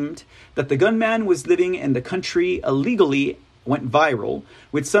claimed that the gunman was living in the country illegally went viral,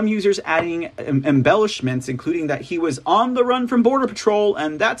 with some users adding embellishments, including that he was on the run from Border Patrol,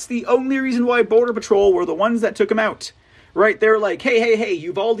 and that's the only reason why Border Patrol were the ones that took him out. Right? They're like, hey,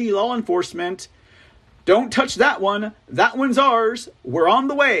 Uvalde law enforcement, don't touch that one. That one's ours. We're on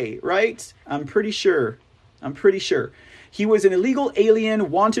the way, right? I'm pretty sure. He was an illegal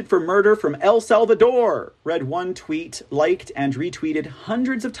alien wanted for murder from El Salvador, read one tweet, liked and retweeted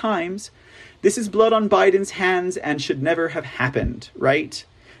hundreds of times. This is blood on Biden's hands and should never have happened, right?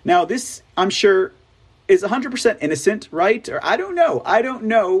 Now, this, I'm sure, is 100% innocent, right? Or I don't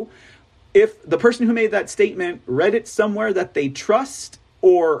know if the person who made that statement read it somewhere that they trust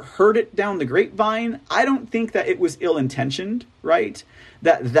or heard it down the grapevine. I don't think that it was ill-intentioned, right?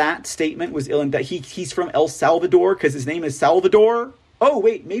 That statement was that he's from El Salvador because his name is Salvador. Oh,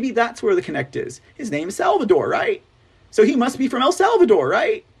 wait, maybe that's where the connect is. His name is Salvador, right? So he must be from El Salvador,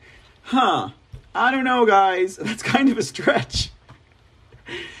 right? Huh. I don't know, guys. That's kind of a stretch.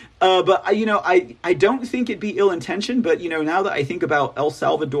 But, you know, I don't think it'd be ill-intentioned. But, you know, now that I think about El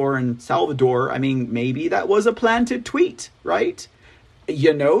Salvador and Salvador, I mean, maybe that was a planted tweet, right?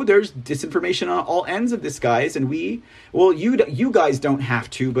 You know, there's disinformation on all ends of this, guys. And you guys don't have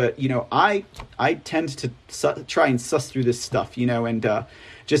to. But, you know, I tend to try and suss through this stuff, you know, and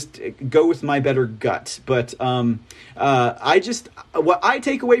just go with my better gut. But what I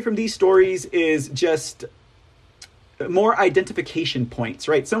take away from these stories is just more identification points,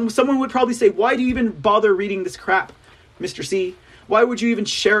 right? Someone would probably say, why do you even bother reading this crap, Mr. C? Why would you even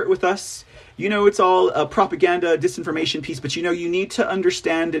share it with us? You know, it's all a propaganda, disinformation piece, but you know, you need to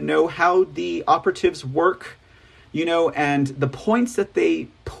understand and know how the operatives work, you know, and the points that they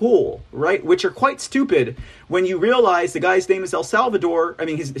pull, right? Which are quite stupid when you realize the guy's name is El Salvador. I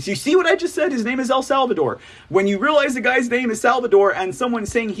mean, you see what I just said? His name is El Salvador. When you realize the guy's name is Salvador and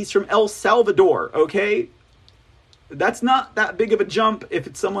someone's saying he's from El Salvador, okay? That's not that big of a jump if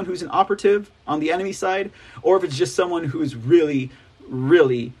it's someone who's an operative on the enemy side, or if it's just someone who's really,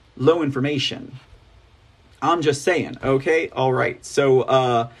 really low information. I'm just saying, okay? All right.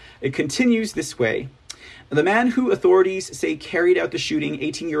 So it continues this way. The man who authorities say carried out the shooting,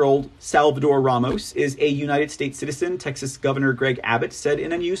 18-year-old Salvador Ramos, is a United States citizen, Texas Governor Greg Abbott said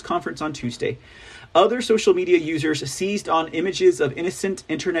in a news conference on Tuesday. Other social media users seized on images of innocent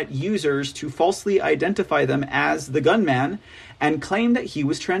internet users to falsely identify them as the gunman and claim that he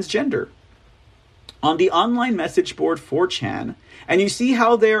was transgender. On the online message board 4chan, and you see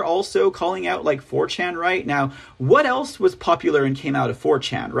how they're also calling out like 4chan, right? Now, what else was popular and came out of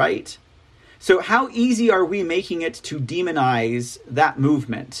 4chan, right? So how easy are we making it to demonize that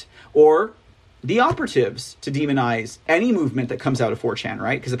movement? Or the operatives to demonize any movement that comes out of 4chan,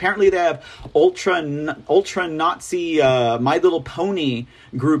 right? Because apparently they have ultra Nazi My Little Pony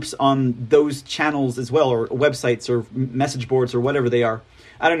groups on those channels as well, or websites or message boards or whatever they are.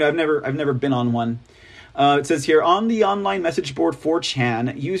 I don't know. I've never been on one. It says here, on the online message board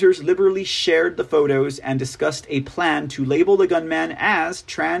 4chan, users liberally shared the photos and discussed a plan to label the gunman as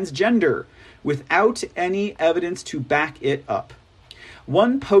transgender without any evidence to back it up.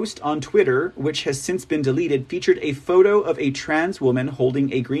 One post on Twitter, which has since been deleted, featured a photo of a trans woman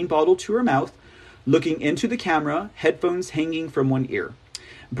holding a green bottle to her mouth, looking into the camera, headphones hanging from one ear.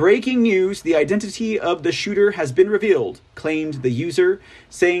 Breaking news, the identity of the shooter has been revealed, claimed the user,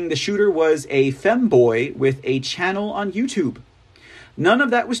 saying the shooter was a femboy with a channel on YouTube. None of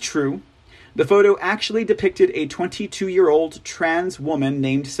that was true. The photo actually depicted a 22-year-old trans woman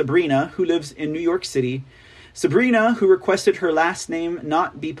named Sabrina who lives in New York City. Sabrina, who requested her last name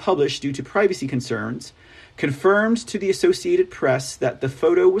not be published due to privacy concerns, confirmed to the Associated Press that the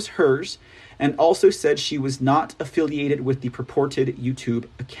photo was hers, and also said she was not affiliated with the purported YouTube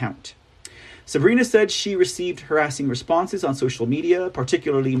account. Sabrina said she received harassing responses on social media,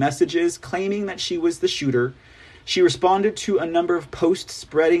 particularly messages claiming that she was the shooter. She responded to a number of posts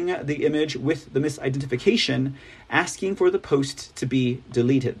spreading the image with the misidentification, asking for the post to be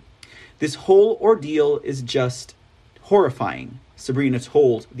deleted. This whole ordeal is just horrifying, Sabrina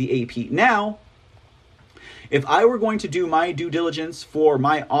told the AP. Now, if I were going to do my due diligence for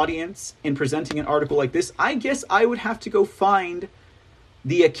my audience in presenting an article like this, I guess I would have to go find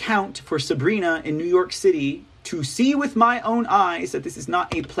the account for Sabrina in New York City to see with my own eyes that this is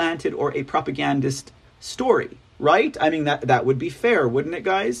not a planted or a propagandist story, right? I mean, that would be fair, wouldn't it,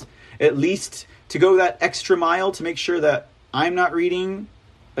 guys? At least to go that extra mile to make sure that I'm not reading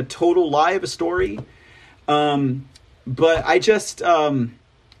a total lie of a story. But I just,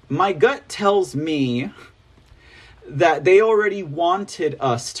 my gut tells me that they already wanted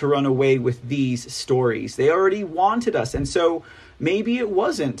us to run away with these stories. They already wanted us. And so maybe it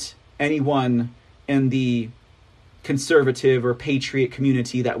wasn't anyone in the conservative or patriot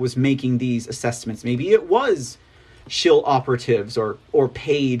community that was making these assessments. Maybe it was shill operatives or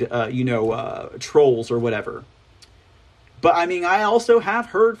paid, trolls or whatever. But I mean, I also have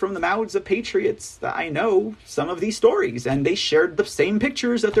heard from the mouths of patriots that I know some of these stories, and they shared the same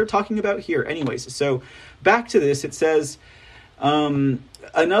pictures that they're talking about here. Anyways, so back to this, it says,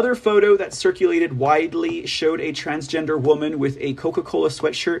 another photo that circulated widely showed a transgender woman with a Coca-Cola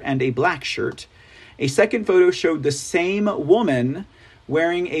sweatshirt and a black shirt. A second photo showed the same woman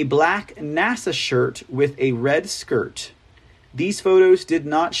wearing a black NASA shirt with a red skirt. These photos did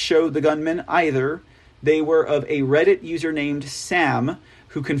not show the gunman either. They were of a Reddit user named Sam,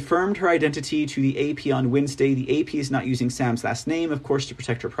 who confirmed her identity to the AP on Wednesday. The AP is not using Sam's last name, of course, to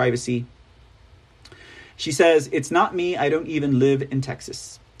protect her privacy. She says, "It's not me. I don't even live in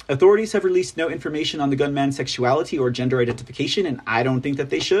Texas." Authorities have released no information on the gunman's sexuality or gender identification, and I don't think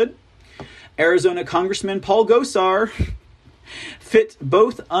that they should. Arizona Congressman Paul Gosar fit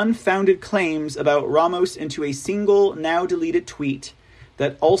both unfounded claims about Ramos into a single, now deleted tweet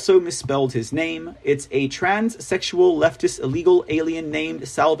that also misspelled his name. It's a transsexual leftist illegal alien named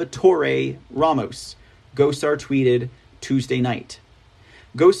Salvatore Ramos, Gosar tweeted Tuesday night.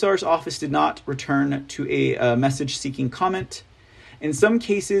 Gosar's office did not return to a message seeking comment. In some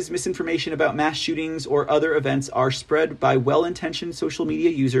cases, misinformation about mass shootings or other events are spread by well-intentioned social media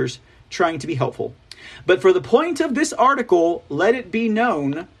users trying to be helpful. But for the point of this article, let it be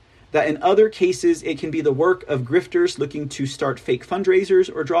known that in other cases, it can be the work of grifters looking to start fake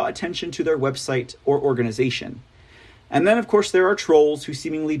fundraisers or draw attention to their website or organization. And then, of course, there are trolls who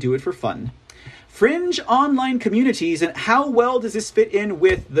seemingly do it for fun. Fringe online communities, and how well does this fit in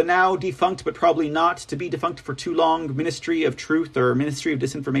with the now defunct, but probably not to be defunct for too long, Ministry of Truth or Ministry of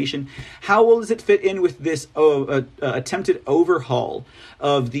Disinformation? How well does it fit in with this attempted overhaul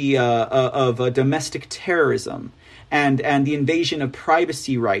of the domestic terrorism and the invasion of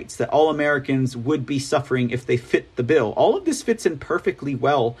privacy rights that all Americans would be suffering if they fit the bill? All of this fits in perfectly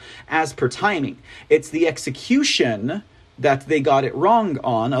well as per timing. It's the execution that they got it wrong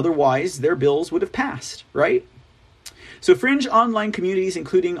on, otherwise their bills would have passed, right? So fringe online communities,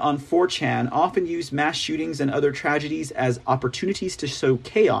 including on 4chan, often use mass shootings and other tragedies as opportunities to sow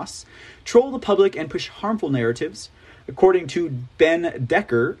chaos, troll the public, and push harmful narratives. According to Ben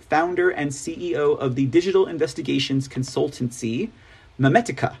Decker, founder and CEO of the digital investigations consultancy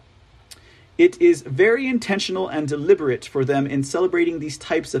Memetica, it is very intentional and deliberate for them in celebrating these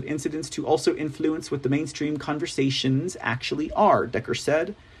types of incidents to also influence what the mainstream conversations actually are, Decker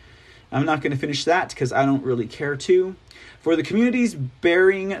said. I'm not going to finish that because I don't really care to. For the communities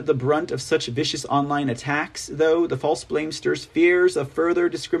bearing the brunt of such vicious online attacks, though, the false blame stirs fears of further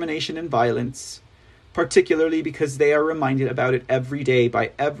discrimination and violence, particularly because they are reminded about it every day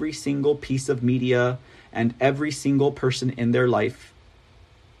by every single piece of media and every single person in their life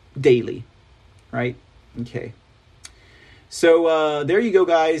daily. Right? Okay. So there you go,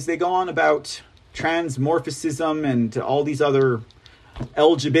 guys. They go on about transmorphism and all these other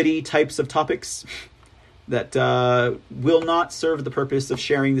LGBT types of topics. that will not serve the purpose of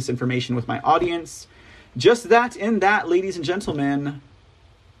sharing this information with my audience. Just that in that, ladies and gentlemen,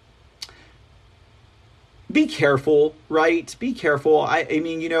 be careful, right? Be careful. I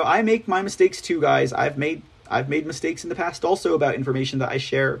mean, you know, I make my mistakes too, guys. I've made mistakes in the past also about information that I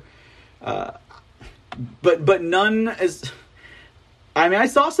share. But none as... I mean, I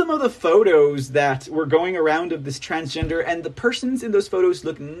saw some of the photos that were going around of this transgender, and the persons in those photos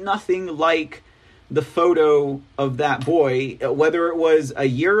look nothing like the photo of that boy, whether it was a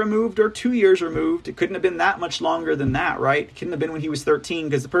year removed or 2 years removed. It couldn't have been that much longer than that, right? It couldn't have been when he was 13,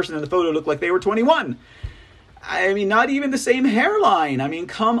 because the person in the photo looked like they were 21. I mean, not even the same hairline. I mean,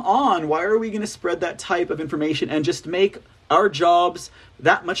 come on. Why are we going to spread that type of information and just make our jobs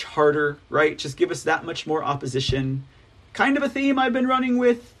that much harder, right? Just give us that much more opposition. Kind of a theme I've been running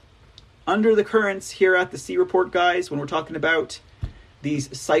with under the currents here at the C Report, guys, when we're talking about these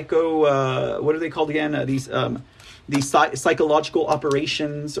what are they called again? These psychological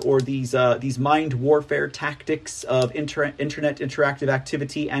operations, or these mind warfare tactics of internet interactive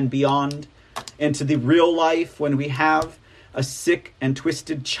activity and beyond, into the real life when we have a sick and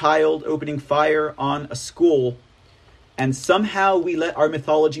twisted child opening fire on a school, and somehow we let our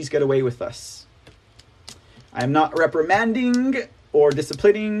mythologies get away with us. I'm not reprimanding or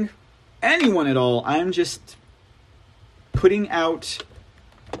disciplining anyone at all. I'm just putting out,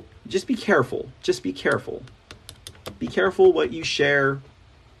 just be careful. Just be careful. Be careful what you share.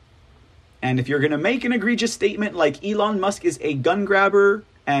 And if you're going to make an egregious statement like Elon Musk is a gun grabber,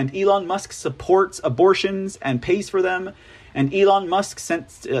 and Elon Musk supports abortions and pays for them, and Elon Musk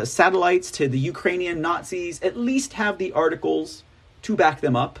sent satellites to the Ukrainian Nazis, at least have the articles to back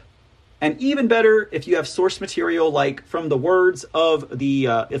them up. And even better, if you have source material like from the words of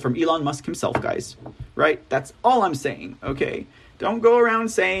from Elon Musk himself, guys. Right? That's all I'm saying, okay? Don't go around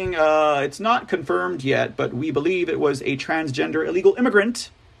saying it's not confirmed yet, but we believe it was a transgender illegal immigrant,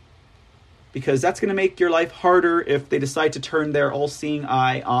 because that's going to make your life harder if they decide to turn their all-seeing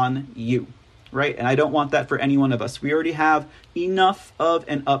eye on you, right? And I don't want that for any one of us. We already have enough of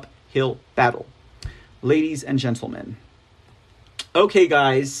an uphill battle. Ladies and gentlemen. Okay,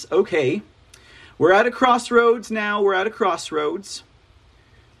 guys. Okay. We're at a crossroads now. We're at a crossroads.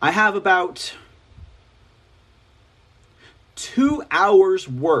 I have about 2 hours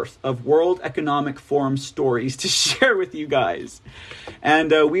worth of World Economic Forum stories to share with you guys.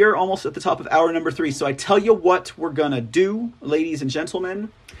 And we are almost at the top of hour number 3. So I tell you what we're going to do, ladies and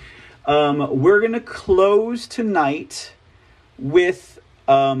gentlemen. We're going to close tonight with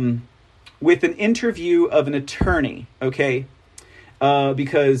an interview of an attorney, okay?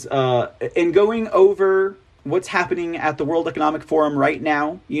 Because in going over what's happening at the World Economic Forum right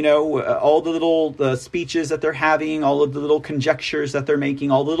now, you know, all the little speeches that they're having, all of the little conjectures that they're making,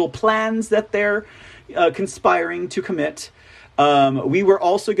 all the little plans that they're conspiring to commit. We were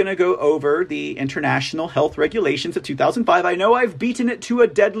also going to go over the international health regulations of 2005. I know I've beaten it to a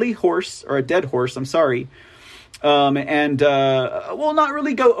dead horse, I'm sorry. We'll not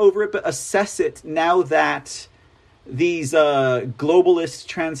really go over it, but assess it now that these globalist,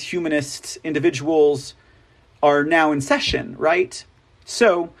 transhumanist individuals are now in session, right?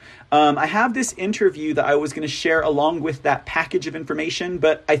 So I have this interview that I was going to share along with that package of information,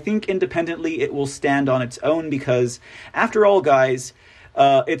 but I think independently it will stand on its own, because after all, guys,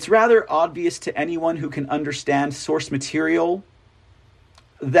 it's rather obvious to anyone who can understand source material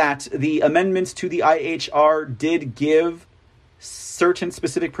that the amendments to the IHR did give certain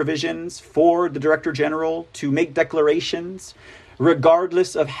specific provisions for the Director General to make declarations,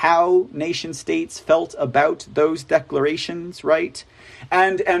 regardless of how nation states felt about those declarations, right?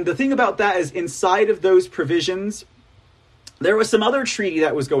 And the thing about that is, inside of those provisions, there was some other treaty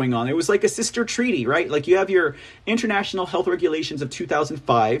that was going on. It was like a sister treaty, right? Like you have your international health regulations of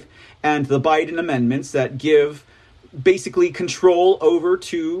 2005 and the Biden amendments that give basically control over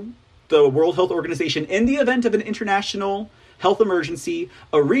to the World Health Organization in the event of an international health emergency,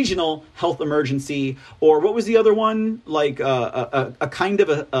 a regional health emergency, or what was the other one? Like a kind of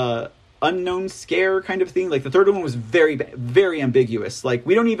a unknown scare kind of thing. Like the third one was very, very ambiguous. Like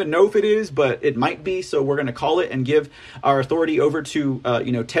we don't even know if it is, but it might be. So we're going to call it and give our authority over to,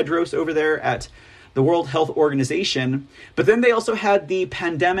 Tedros over there at the World Health Organization. But then they also had the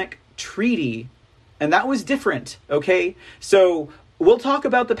pandemic treaty, and that was different. Okay. So we'll talk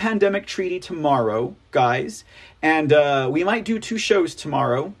about the pandemic treaty tomorrow, guys. And we might do 2 shows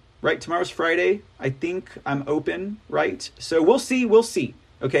tomorrow, right? Tomorrow's Friday. I think I'm open, right? So we'll see.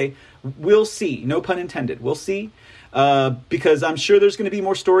 Okay? We'll see. No pun intended. We'll see. because I'm sure there's going to be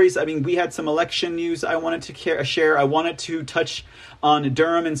more stories. I mean, we had some election news I wanted to share. I wanted to touch on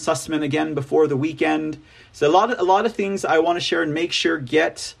Durham and Sussman again before the weekend. So a lot of things I want to share and make sure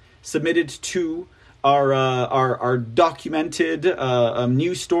get submitted to our documented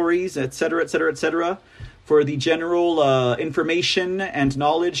news stories, et cetera, for the general information and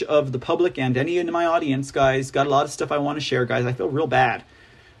knowledge of the public and any in my audience, guys. Got a lot of stuff I want to share, guys. I feel real bad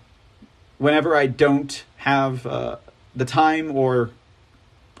whenever I don't have the time or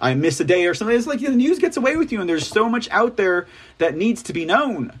I miss a day or something. It's like the news gets away with you and there's so much out there that needs to be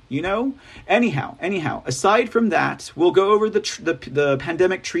known, you know? Anyhow, aside from that, we'll go over the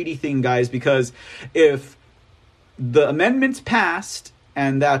pandemic treaty thing, guys, because if the amendments passed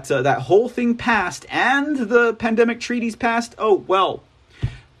and that whole thing passed and the pandemic treaties passed, oh, well,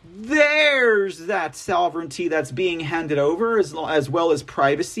 there's that sovereignty that's being handed over as well as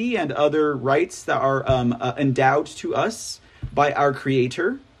privacy and other rights that are endowed to us by our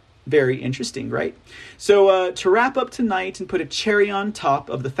creator. Very interesting, right? So to wrap up tonight and put a cherry on top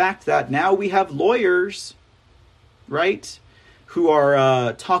of the fact that now we have lawyers, right, who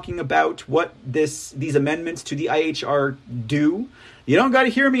are talking about what these amendments to the IHR do. You don't got to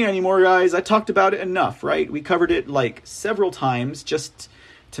hear me anymore, guys. I talked about it enough, right? We covered it like several times just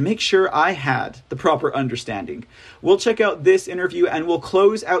to make sure I had the proper understanding. We'll check out this interview and we'll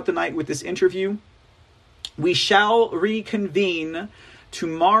close out the night with this interview. We shall reconvene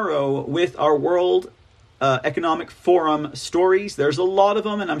tomorrow with our World Economic Forum stories. There's a lot of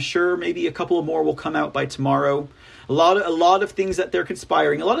them, and I'm sure maybe a couple of more will come out by tomorrow. A lot of things that they're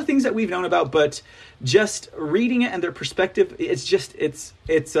conspiring, a lot of things that we've known about, but just reading it and their perspective, it's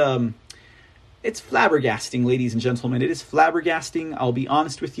flabbergasting, ladies and gentlemen. It is flabbergasting. I'll be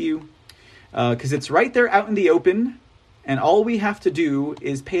honest with you, because it's right there out in the open, and all we have to do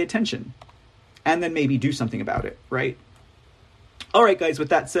is pay attention, and then maybe do something about it, right? All right, guys, with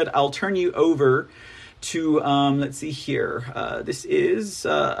that said, I'll turn you over to, let's see here. This is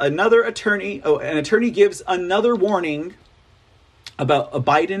another attorney. Oh, an attorney gives another warning about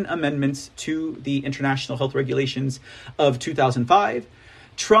Biden amendments to the international health regulations of 2005.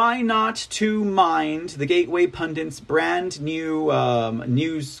 Try not to mind the Gateway Pundit's brand new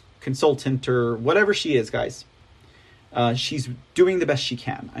news consultant or whatever she is, guys. She's doing the best she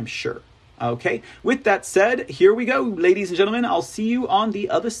can, I'm sure. Okay, with that said, here we go, ladies and gentlemen. I'll see you on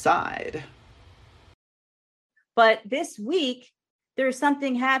the other side. But this week, there's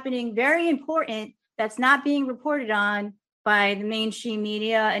something happening very important that's not being reported on by the mainstream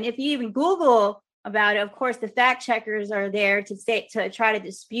media. And if you even Google about it, of course, the fact checkers are there to try to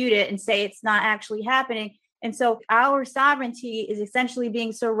dispute it and say it's not actually happening. And so our sovereignty is essentially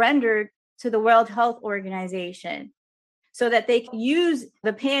being surrendered to the World Health Organization, so that they can use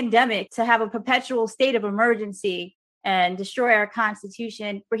the pandemic to have a perpetual state of emergency and destroy our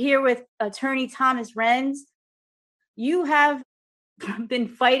Constitution. We're here with attorney Thomas Renz. You have been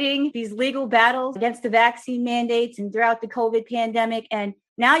fighting these legal battles against the vaccine mandates and throughout the COVID pandemic. And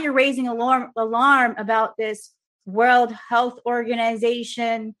now you're raising alarm about this World Health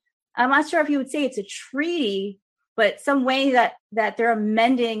Organization. I'm not sure if you would say it's a treaty, but some way that they're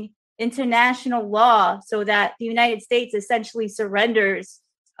amending international law so that the United States essentially surrenders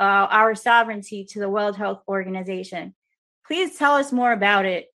our sovereignty to the World Health Organization. Please tell us more about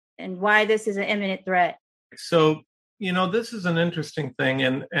it and why this is an imminent threat. So, this is an interesting thing,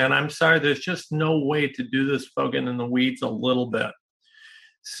 and I'm sorry, there's just no way to do this without getting in the weeds a little bit.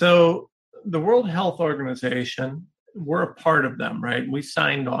 So the World Health Organization, we're a part of them, right? We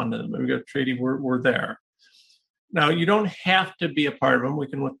signed on to them. We got a treaty, we're there. Now, you don't have to be a part of them. We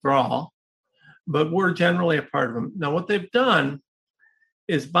can withdraw, but we're generally a part of them. Now, what they've done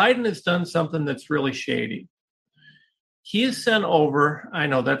is Biden has done something that's really shady. He has sent over, I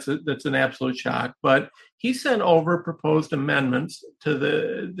know that's an absolute shock, but he sent over proposed amendments to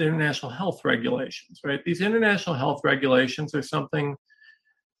the international health regulations, right? These international health regulations are something,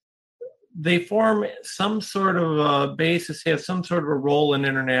 they form some sort of a basis, have some sort of a role in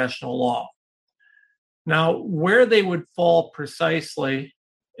international law. Now, where they would fall precisely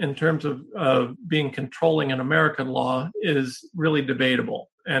in terms of being controlling in American law is really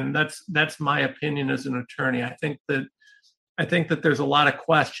debatable, and that's my opinion as an attorney. I think that there's a lot of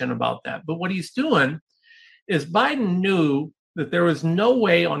question about that. But what he's doing is Biden knew that there was no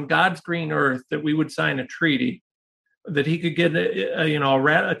way on God's green earth that we would sign a treaty, that he could get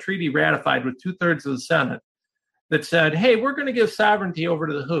a treaty ratified with 2/3 of the Senate that said, hey, we're going to give sovereignty over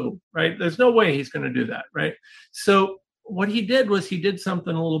to the WHO, right? There's no way he's going to do that, right? So what he did was he did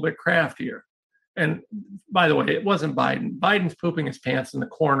something a little bit craftier. And by the way, it wasn't Biden. Biden's pooping his pants in the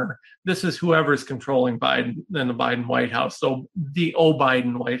corner. This is whoever's controlling Biden in the Biden White House. So the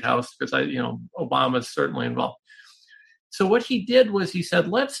Biden White House, because Obama's certainly involved. So what he did was he said,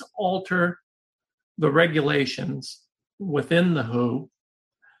 let's alter the regulations within the WHO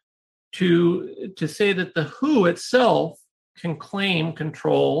to say that the WHO itself can claim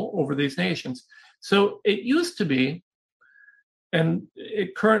control over these nations. So it used to be, and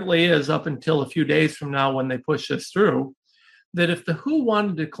it currently is up until a few days from now when they push this through, that if the WHO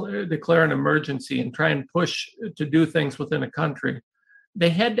wanted to declare an emergency and try and push to do things within a country, they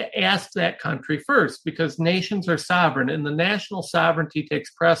had to ask that country first, because nations are sovereign and the national sovereignty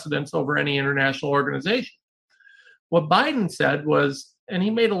takes precedence over any international organization. What Biden said was, and he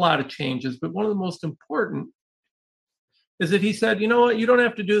made a lot of changes, but one of the most important is that he said, you know what, you don't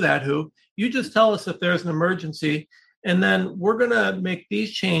have to do that, WHO. You just tell us if there's an emergency, and then we're going to make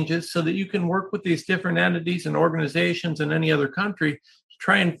these changes so that you can work with these different entities and organizations in any other country to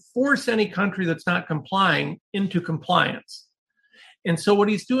try and force any country that's not complying into compliance. And so what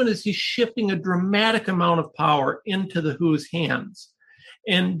he's doing is he's shifting a dramatic amount of power into the WHO's hands.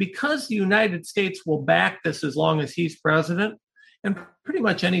 And because the United States will back this as long as he's president, and pretty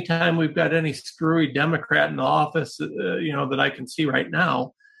much any time we've got any screwy Democrat in the office, that I can see right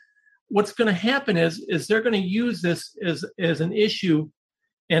now, what's going to happen is they're going to use this as an issue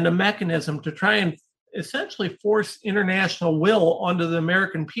and a mechanism to try and essentially force international will onto the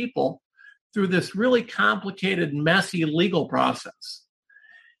American people through this really complicated, messy legal process.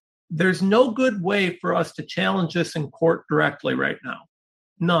 There's no good way for us to challenge this in court directly right now.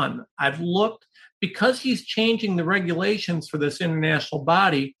 None. I've looked. Because he's changing the regulations for this international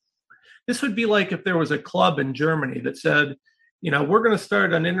body, this would be like if there was a club in Germany that said, we're going to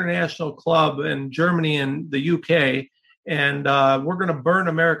start an international club in Germany and the UK, and we're going to burn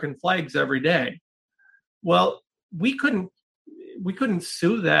American flags every day. Well, we couldn't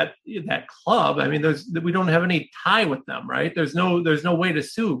sue that club. I mean, we don't have any tie with them, right? There's no way to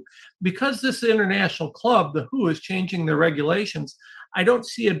sue. Because this international club, the WHO, is changing their regulations, I don't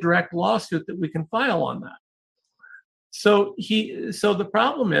see a direct lawsuit that we can file on that. So the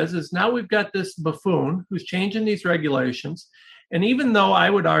problem is now we've got this buffoon who's changing these regulations. And even though I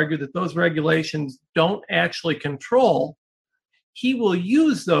would argue that those regulations don't actually control, he will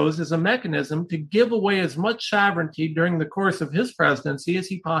use those as a mechanism to give away as much sovereignty during the course of his presidency as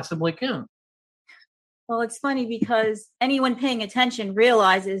he possibly can. Well, it's funny because anyone paying attention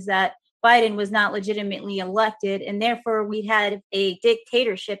realizes that Biden was not legitimately elected, and therefore we had a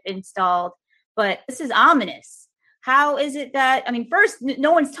dictatorship installed. But this is ominous. How is it that, first,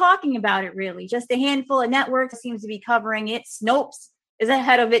 no one's talking about it really. Just a handful of networks seems to be covering it. Snopes is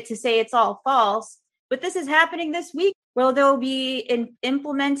ahead of it to say it's all false. But this is happening this week. Will they be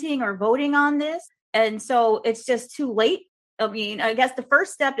implementing or voting on this? And so it's just too late. I guess the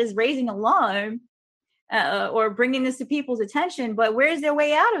first step is raising alarm. Or bringing this to people's attention, but where's their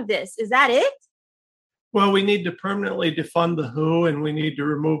way out of this? Is that it? Well, we need to permanently defund the WHO, and we need to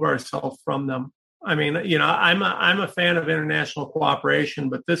remove ourselves from them. I'm a fan of international cooperation,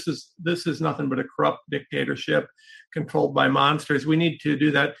 but this is nothing but a corrupt dictatorship controlled by monsters. We need to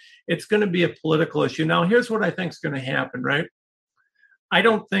do that. It's going to be a political issue. Now, here's what I think is going to happen, right? I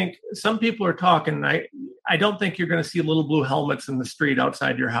don't think some people are talking. I don't think you're going to see little blue helmets in the street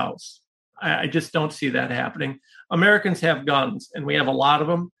outside your house. I just don't see that happening. Americans have guns, and we have a lot of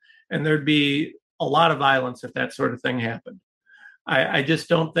them, and there'd be a lot of violence if that sort of thing happened. I just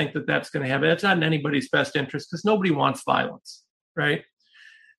don't think that that's going to happen. It's not in anybody's best interest because nobody wants violence, right?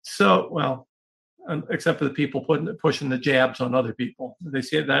 So, well, except for the people pushing the jabs on other people. They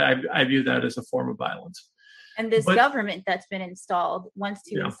say that I view that as a form of violence. And this government that's been installed wants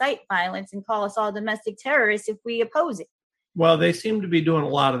to incite violence and call us all domestic terrorists if we oppose it. Well, they seem to be doing a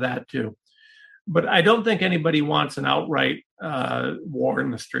lot of that too. But I don't think anybody wants an outright war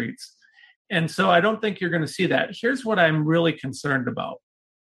in the streets. And so I don't think you're going to see that. Here's what I'm really concerned about.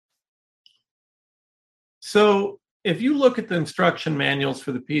 So if you look at the instruction manuals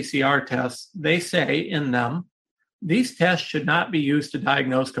for the PCR tests, they say in them, these tests should not be used to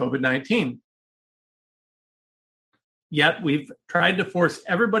diagnose COVID-19. Yet we've tried to force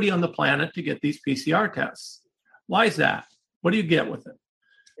everybody on the planet to get these PCR tests. Why is that? What do you get with it?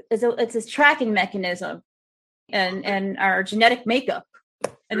 It's a tracking mechanism and our genetic makeup.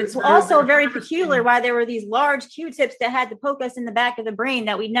 And it's also very peculiar why there were these large Q-tips that had to poke us in the back of the brain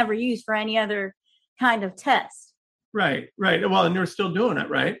that we'd never use for any other kind of test. Right. Well, and they're still doing it,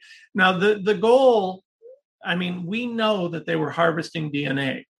 right? Now, the goal, we know that they were harvesting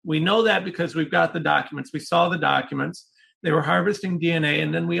DNA. We know that because we've got the documents. We saw the documents. They were harvesting DNA.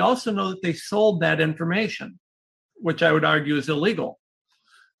 And then we also know that they sold that information, which I would argue is illegal.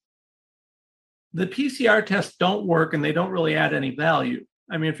 The PCR tests don't work and they don't really add any value.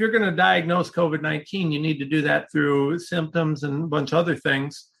 I mean, if you're going to diagnose COVID-19, you need to do that through symptoms and a bunch of other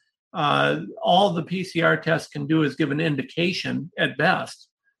things. All the PCR tests can do is give an indication at best.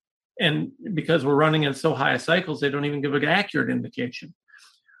 And because we're running in so high cycles, they don't even give an accurate indication.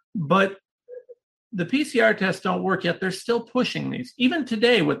 But the PCR tests don't work yet. They're still pushing these. Even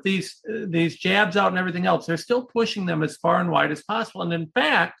today with these jabs out and everything else, they're still pushing them as far and wide as possible. And in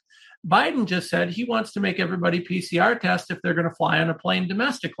fact, Biden just said he wants to make everybody PCR test if they're going to fly on a plane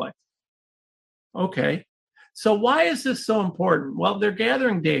domestically. Okay. So why is this so important? Well, they're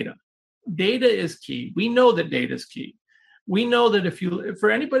gathering data. Data is key. We know that data is key. We know that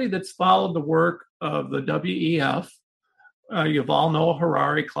for anybody that's followed the work of the WEF, Yuval Noah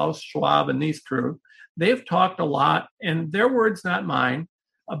Harari, Klaus Schwab, and these crew, they've talked a lot, and their words, not mine,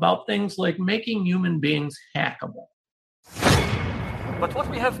 about things like making human beings hackable. But what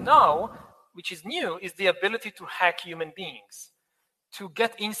we have now, which is new, is the ability to hack human beings, to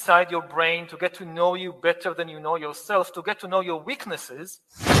get inside your brain, to get to know you better than you know yourself, to get to know your weaknesses.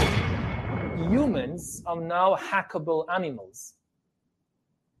 Humans are now hackable animals.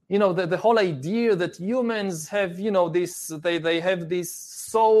 You know, the whole idea that humans have, they have this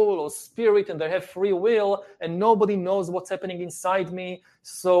soul or spirit and they have free will and nobody knows what's happening inside me.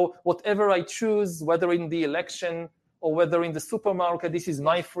 So whatever I choose, whether in the election or whether in the supermarket, this is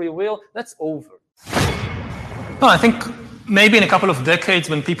my free will, that's over. No, I think maybe in a couple of decades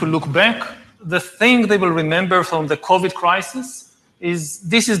when people look back, the thing they will remember from the COVID crisis is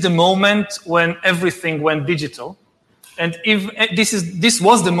this is the moment when everything went digital. And if this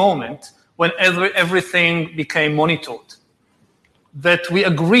was the moment when everything became monitored, that we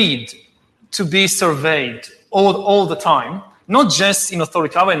agreed to be surveyed all the time, not just in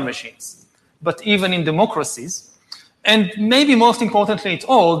authoritarian regimes, but even in democracies. And maybe most importantly at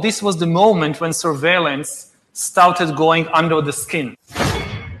all, this was the moment when surveillance started going under the skin.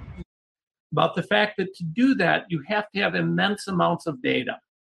 About the fact that to do that, you have to have immense amounts of data.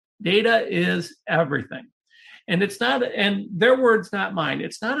 Data is everything. And it's not, and their words, not mine,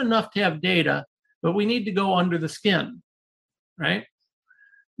 it's not enough to have data, but we need to go under the skin, right?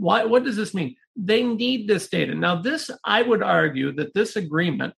 What does this mean? They need this data. Now, I would argue that this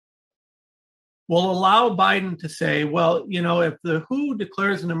agreement will allow Biden to say, well, if the WHO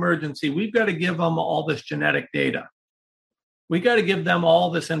declares an emergency, we've got to give them all this genetic data. We got to give them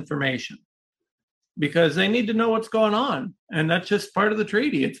all this information because they need to know what's going on. And that's just part of the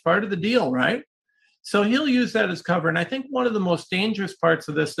treaty. It's part of the deal, right? So he'll use that as cover. And I think one of the most dangerous parts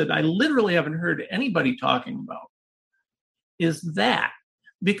of this that I literally haven't heard anybody talking about is that.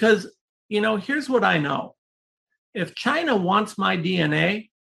 Because, here's what I know. If China wants my DNA,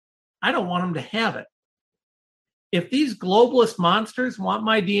 I don't want them to have it. If these globalist monsters want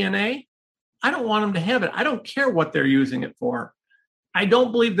my DNA, I don't want them to have it. I don't care what they're using it for. I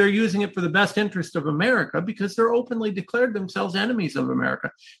don't believe they're using it for the best interest of America because they're openly declared themselves enemies of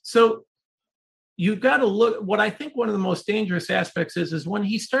America. So you've got to look, what I think one of the most dangerous aspects is when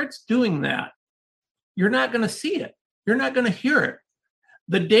he starts doing that, you're not going to see it. You're not going to hear it.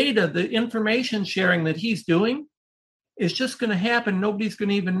 The data, the information sharing that he's doing is just going to happen. Nobody's going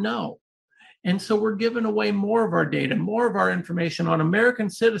to even know. And so we're giving away more of our data, more of our information on American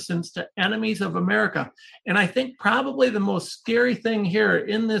citizens to enemies of America. And I think probably the most scary thing here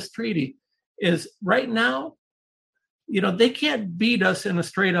in this treaty is right now, they can't beat us in a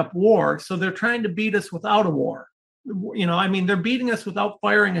straight up war. So they're trying to beat us without a war. They're beating us without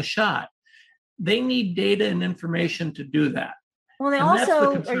firing a shot. They need data and information to do that. Well, they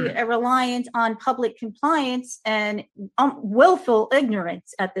also are reliant on public compliance and willful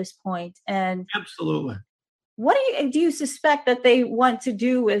ignorance at this point. And absolutely. What do you suspect that they want to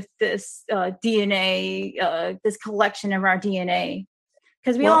do with this DNA, this collection of our DNA?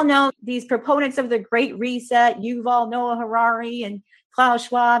 Because we all know these proponents of the Great Reset, Yuval Noah Harari and Klaus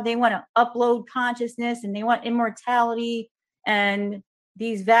Schwab, they want to upload consciousness and they want immortality. And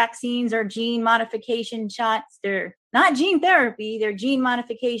these vaccines are gene modification shots. They're not gene therapy, they're gene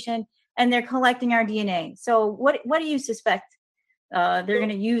modification, and they're collecting our DNA. So what do you suspect they're going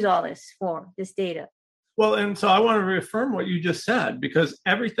to use all this for, this data? Well, and so I want to reaffirm what you just said, because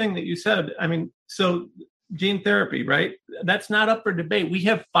everything that you said, so gene therapy, right? That's not up for debate. We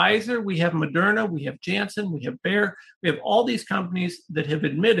have Pfizer, we have Moderna, we have Janssen, we have Bayer, we have all these companies that have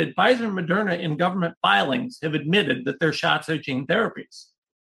admitted, Pfizer and Moderna in government filings have admitted that their shots are gene therapies.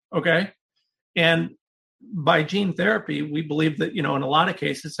 Okay? And by gene therapy, we believe that, in a lot of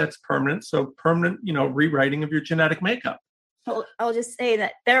cases, that's permanent. So permanent, rewriting of your genetic makeup. I'll just say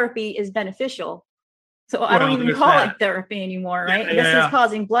that therapy is beneficial. So I don't even call it therapy anymore, right? This is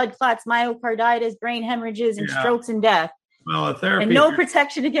causing blood clots, myocarditis, brain hemorrhages, and strokes and death. Well, a therapy and no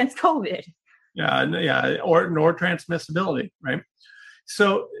protection against COVID. Or transmissibility, right?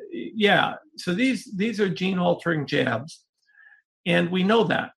 So so these are gene altering jabs, and we know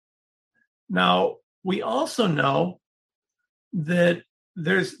that. Now we also know that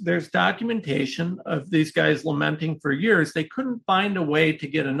there's documentation of these guys lamenting for years they couldn't find a way to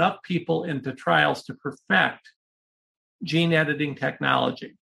get enough people into trials to perfect gene editing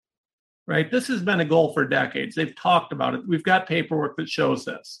technology, right? This has been a goal for decades. They've talked about it. We've got paperwork that shows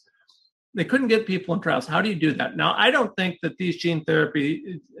this. They couldn't get people in trials. How do you do that? Now, I don't think that these gene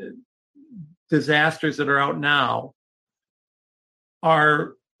therapy disasters that are out now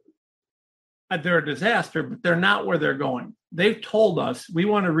they're a disaster, but they're not where they're going. They've told us we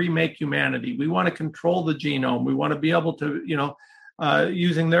want to remake humanity. We want to control the genome. We want to be able to,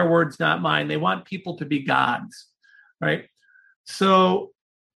 using their words, not mine. They want people to be gods, right? So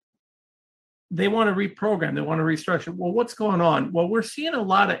they want to reprogram. They want to restructure. Well, what's going on? Well, we're seeing a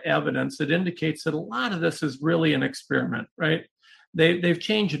lot of evidence that indicates that a lot of this is really an experiment, right? They've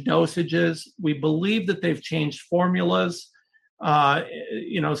changed dosages. We believe that they've changed formulas.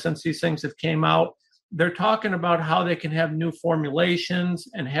 Since these things have came out, they're talking about how they can have new formulations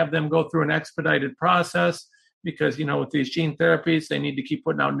and have them go through an expedited process because, with these gene therapies, they need to keep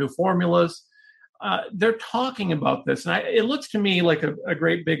putting out new formulas. They're talking about this. And it looks to me like a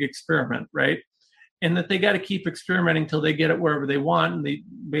great big experiment, right? And that they got to keep experimenting until they get it wherever they want. And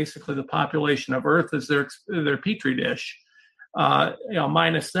basically the population of Earth is their petri dish.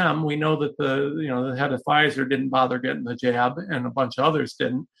 Minus them, we know that the head of Pfizer didn't bother getting the jab, and a bunch of others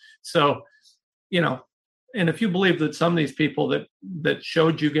didn't. So, and if you believe that some of these people that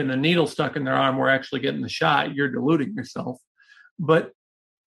showed you getting a needle stuck in their arm were actually getting the shot, you're deluding yourself. But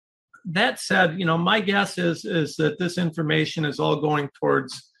that said, my guess is that this information is all going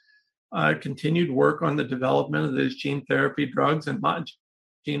towards continued work on the development of these gene therapy drugs and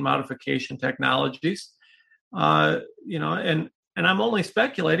gene modification technologies. And I'm only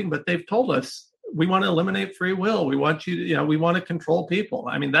speculating, but they've told us we want to eliminate free will. We want we want to control people.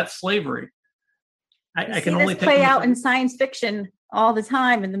 I mean, that's slavery. I can only play out in science fiction all the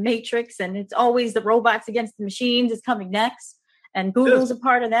time in the Matrix, and it's always the robots against the machines is coming next, and Google's a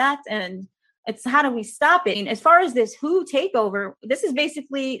part of that. And it's how do we stop it? And as far as this WHO takeover, this is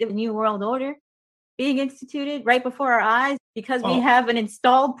basically the New World Order being instituted right before our eyes because we have an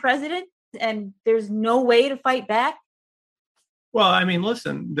installed president. And there's no way to fight back. Well, I mean,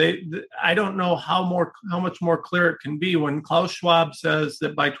 listen, I don't know how much more clear it can be when Klaus Schwab says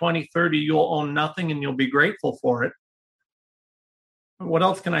that by 2030 you'll own nothing and you'll be grateful for it. What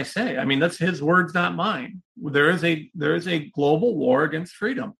else can I say? I mean, that's his words, not mine. There is a global war against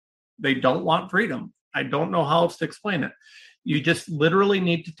freedom. They don't want freedom. I don't know how else to explain it. You just literally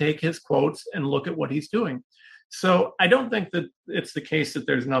need to take his quotes and look at what he's doing. So I don't think that it's the case that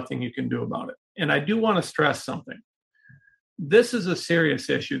there's nothing you can do about it. And I do want to stress something. This is a serious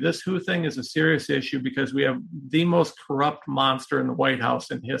issue. This WHO thing is a serious issue because we have the most corrupt monster in the White House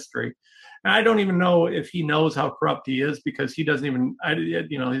in history. And I don't even know if he knows how corrupt he is because he doesn't even,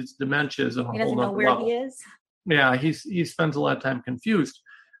 his dementia is on a whole other level. He doesn't know where he is? Yeah, he spends a lot of time confused.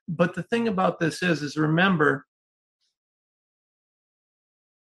 But the thing about this is remember,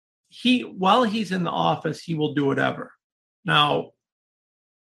 while he's in the office, he will do whatever. Now,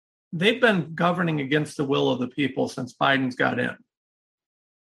 they've been governing against the will of the people since Biden's got in.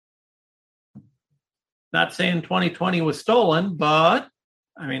 Not saying 2020 was stolen, but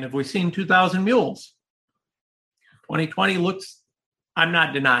I mean, have we seen 2,000 mules? 2020 looks, I'm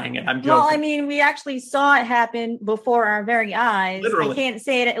not denying it. I'm joking. Well, I mean, we actually saw it happen before our very eyes. Literally. I can't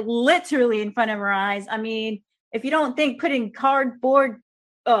say it literally in front of our eyes. I mean, if you don't think putting cardboard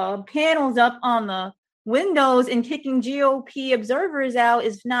panels up on the windows and kicking GOP observers out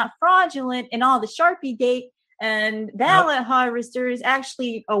is not fraudulent, and all the Sharpie gate and ballot harvesters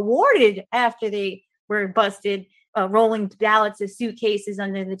actually awarded after they were busted, rolling ballots as suitcases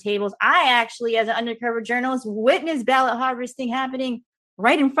under the tables. I actually, as an undercover journalist, witnessed ballot harvesting happening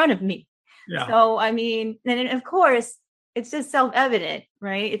right in front of me. Yeah. So, I mean, and of course, it's just self-evident,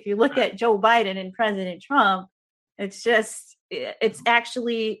 right? If you look at Joe Biden and President Trump, it's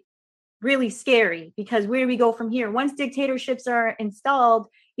actually really scary because where do we go from here? Once dictatorships are installed,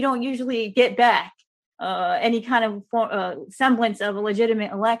 you don't usually get back any kind of semblance of a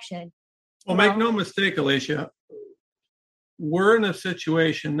legitimate election. Well, make no mistake, Alicia, we're in a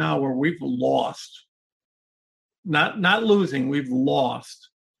situation now where we've lost, not losing, we've lost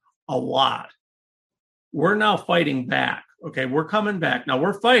a lot. We're now fighting back. Okay, we're coming back. Now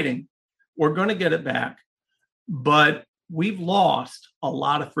we're fighting. We're going to get it back. But we've lost a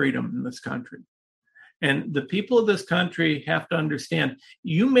lot of freedom in this country. And the people of this country have to understand,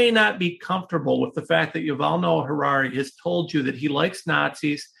 you may not be comfortable with the fact that Yuval Noah Harari has told you that he likes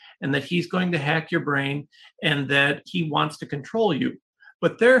Nazis and that he's going to hack your brain and that he wants to control you.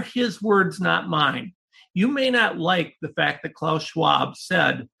 But they're his words, not mine. You may not like the fact that Klaus Schwab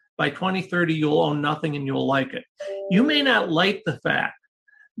said, by 2030, you'll own nothing and you'll like it. You may not like the fact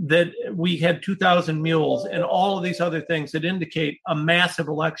that we had 2,000 mules and all of these other things that indicate a massive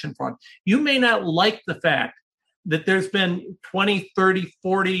election fraud. You may not like the fact that there's been 20, 30,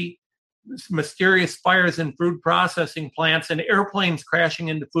 40 mysterious fires in food processing plants and airplanes crashing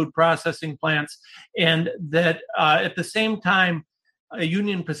into food processing plants, and that at the same time,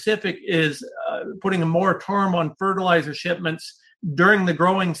 Union Pacific is putting a moratorium on fertilizer shipments during the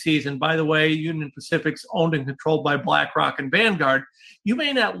growing season. By the way, Union Pacific's owned and controlled by BlackRock and Vanguard. You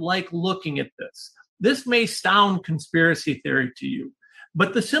may not like looking at this. This may sound conspiracy theory to you,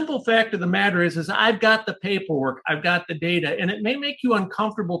 but the simple fact of the matter is I've got the paperwork, I've got the data, and it may make you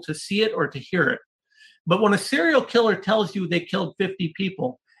uncomfortable to see it or to hear it. But when a serial killer tells you they killed 50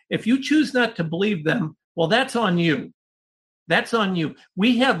 people, if you choose not to believe them, well, that's on you. That's on you.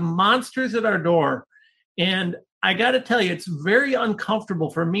 We have monsters at our door, and I got to tell you, it's very uncomfortable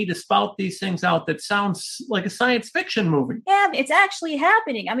for me to spout these things out that sounds like a science fiction movie. Yeah, it's actually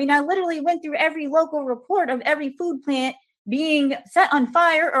happening. I mean, I literally went through every local report of every food plant being set on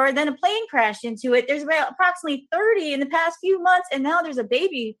fire or then a plane crashed into it. There's about approximately 30 in the past few months, and now there's a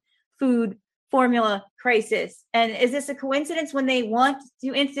baby food formula crisis. And is this a coincidence when they want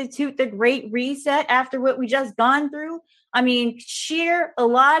to institute the Great Reset after what we just gone through? I mean, sheer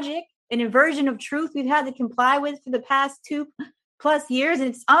illogic, an inversion of truth we've had to comply with for the past 2+ years, and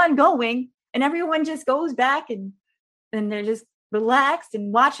it's ongoing, and everyone just goes back and they're just relaxed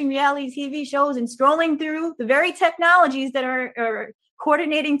and watching reality TV shows and scrolling through the very technologies that are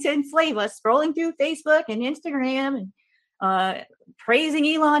coordinating to enslave us, scrolling through Facebook and Instagram and praising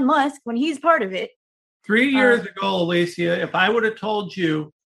Elon Musk when he's part of it. 3 years ago, Alicia, if I would have told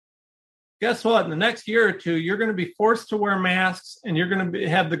you, guess what? In the next year or two, you're going to be forced to wear masks, and you're going to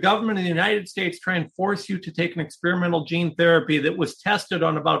have the government of the United States try and force you to take an experimental gene therapy that was tested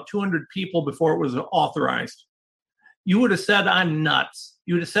on about 200 people before it was authorized. You would have said, I'm nuts.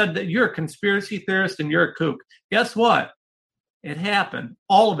 You would have said that you're a conspiracy theorist and you're a kook. Guess what? It happened.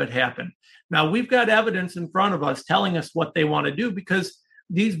 All of it happened. Now, we've got evidence in front of us telling us what they want to do because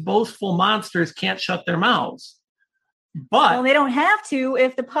these boastful monsters can't shut their mouths. But well, they don't have to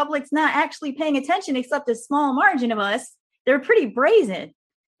if the public's not actually paying attention, except a small margin of us. They're pretty brazen.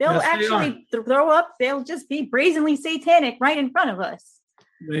 They'll actually throw up. They'll just be brazenly satanic right in front of us.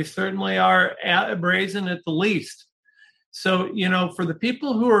 They certainly are brazen at the least. So, for the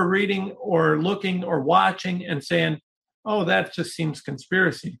people who are reading or looking or watching and saying, oh, that just seems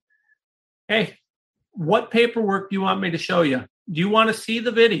conspiracy. Hey, what paperwork do you want me to show you? Do you want to see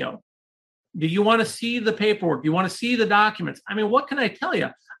the video? Do you want to see the paperwork? Do you want to see the documents? I mean, what can I tell you?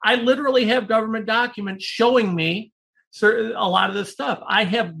 I literally have government documents showing me a lot of this stuff. I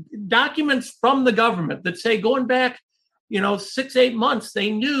have documents from the government that say going back, 6-8 months, they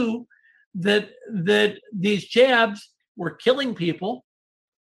knew that these jabs were killing people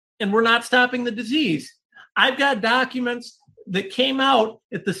and we're not stopping the disease. I've got documents that came out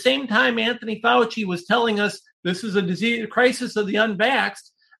at the same time Anthony Fauci was telling us this is a disease, a crisis of the unvaxxed,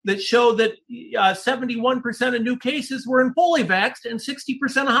 that show that 71% of new cases were in fully vaxxed and 60%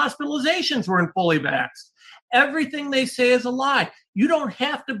 of hospitalizations were in fully vaxxed. Everything they say is a lie. You don't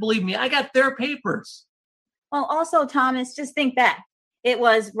have to believe me. I got their papers. Well, also, Thomas, just think back. It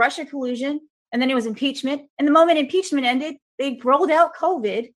was Russia collusion, and then it was impeachment. And the moment impeachment ended, they rolled out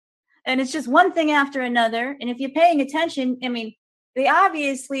COVID. And it's just one thing after another. And if you're paying attention, I mean, they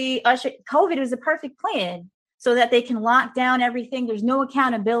obviously COVID was the perfect plan so that they can lock down everything. There's no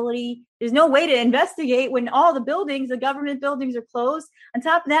accountability. There's no way to investigate when all the buildings, the government buildings are closed. On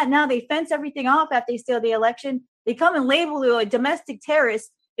top of that, now they fence everything off after they steal the election. They come and label you a domestic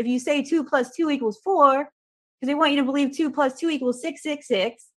terrorist if you say 2 + 2 = 4, because they want you to believe 2 + 2 =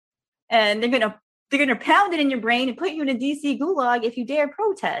 666. And they're gonna pound it in your brain and put you in a DC gulag if you dare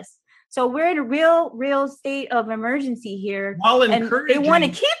protest. So we're in a real state of emergency here. While encouraging, and they want to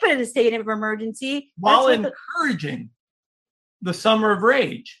keep it a state of emergency. While encouraging the summer of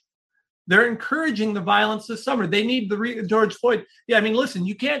rage. They're encouraging the violence this summer. They need the George Floyd. Yeah, I mean, listen,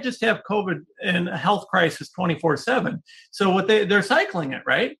 you can't just have COVID and a health crisis 24/7. So they're cycling it,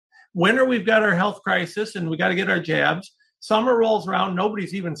 right? Winter, we've got our health crisis and we got to get our jabs. Summer rolls around,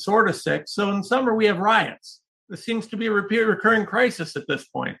 nobody's even sort of sick. So in summer, we have riots. This seems to be a recurring crisis at this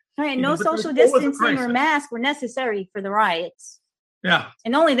point. Right, no social distancing or masks were necessary for the riots. Yeah.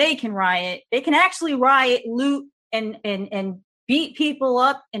 And only they can riot. They can actually riot, loot, and beat people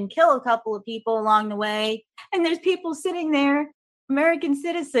up and kill a couple of people along the way. And there's people sitting there, American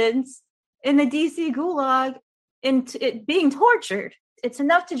citizens, in the DC gulag and being tortured. It's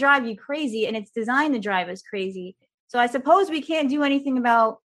enough to drive you crazy, and it's designed to drive us crazy. So I suppose we can't do anything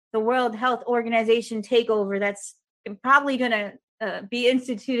about the World Health Organization takeover that's probably going to be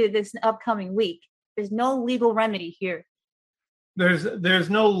instituted this upcoming week. There's no legal remedy here. There's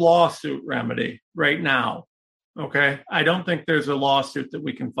no lawsuit remedy right now. Okay. I don't think there's a lawsuit that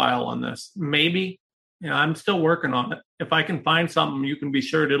we can file on this. Maybe, I'm still working on it. If I can find something, you can be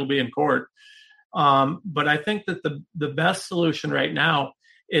sure it'll be in court. But I think that the best solution right now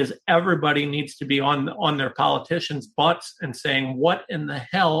is everybody needs to be on their politicians' butts and saying, what in the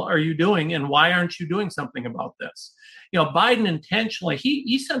hell are you doing? And why aren't you doing something about this? Biden intentionally,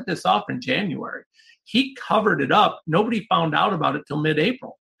 he sent this off in January. He covered it up. Nobody found out about it till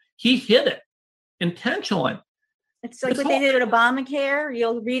mid-April. He hid it intentionally. It's like what they did with Obamacare.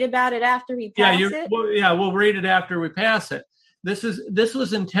 You'll read about it after we pass it. We'll read it after we pass it. This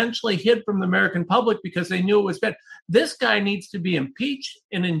was intentionally hid from the American public because they knew it was bad. This guy needs to be impeached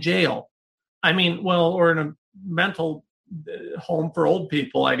and in jail. Or in a mental home for old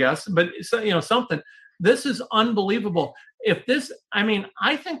people, I guess. But something. This is unbelievable.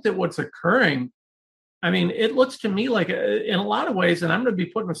 I think that what's occurring. It looks to me like, in a lot of ways, and I'm going to be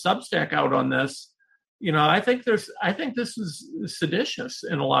putting a Substack out on this. I think this is seditious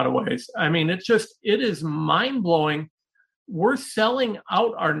in a lot of ways. It is mind blowing. We're selling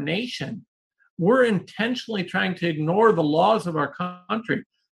out our nation. We're intentionally trying to ignore the laws of our country.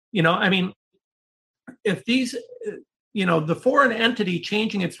 If these, the foreign entity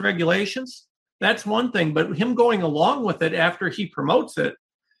changing its regulations, that's one thing, but him going along with it after he promotes it,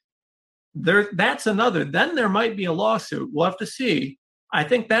 that's another. Then there might be a lawsuit. We'll have to see. I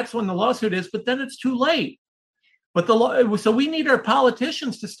think that's when the lawsuit is, but then it's too late. But so we need our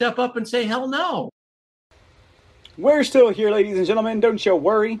politicians to step up and say, hell no. We're still here, ladies and gentlemen. Don't you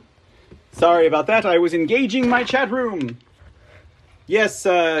worry. Sorry about that. I was engaging my chat room. Yes,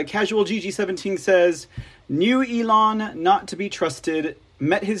 Casual GG17 says, knew Elon not to be trusted,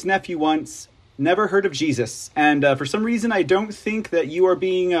 met his nephew once, never heard of Jesus. And for some reason, I don't think that you are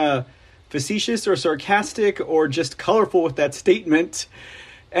being facetious or sarcastic or just colorful with that statement.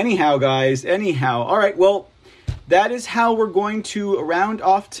 Anyhow, guys, all right, well, that is how we're going to round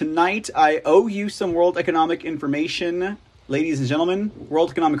off tonight. I owe you some World Economic information, ladies and gentlemen,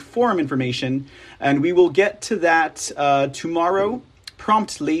 World Economic Forum information, and we will get to that tomorrow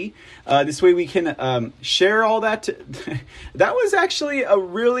promptly. This way we can share all that. That was actually a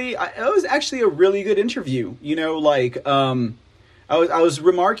really good interview. I was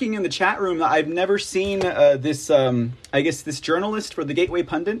remarking in the chat room that I've never seen this journalist for the Gateway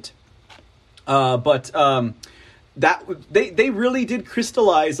Pundit, but that they really did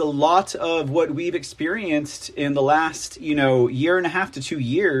crystallize a lot of what we've experienced in the last year and a half to 2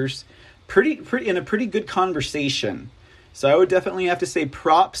 years, pretty in a pretty good conversation. So I would definitely have to say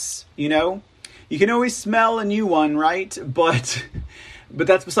props. You can always smell a new one, right? But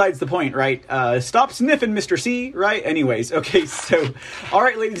that's besides the point, right? Stop sniffing, Mr. C, right? Anyways, okay, so, all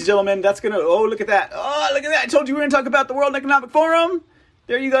right, ladies and gentlemen, that's gonna, look at that. I told you we were gonna talk about the World Economic Forum.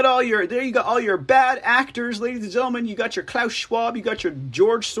 There you got all your bad actors, ladies and gentlemen. You got your Klaus Schwab, you got your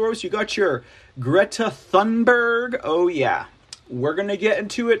George Soros, you got your Greta Thunberg. Oh yeah, we're gonna get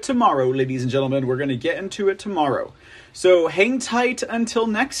into it tomorrow, ladies and gentlemen. We're gonna get into it tomorrow. So hang tight until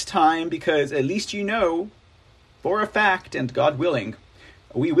next time, because at least for a fact, and God willing,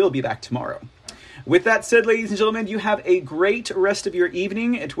 we will be back tomorrow. With that said, ladies and gentlemen, you have a great rest of your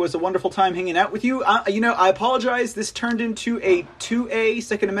evening. It was a wonderful time hanging out with you. I apologize. This turned into a 2A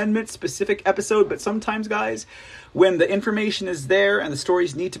Second Amendment specific episode, but sometimes, guys, when the information is there and the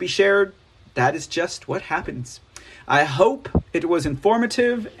stories need to be shared, that is just what happens. I hope it was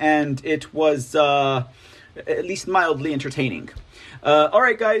informative and it was at least mildly entertaining. All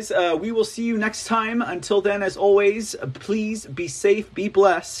right, guys, we will see you next time. Until then, as always, please be safe, be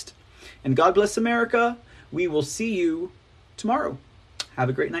blessed, and God bless America. We will see you tomorrow. Have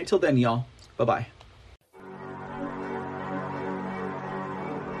a great night till then, y'all. Bye-bye.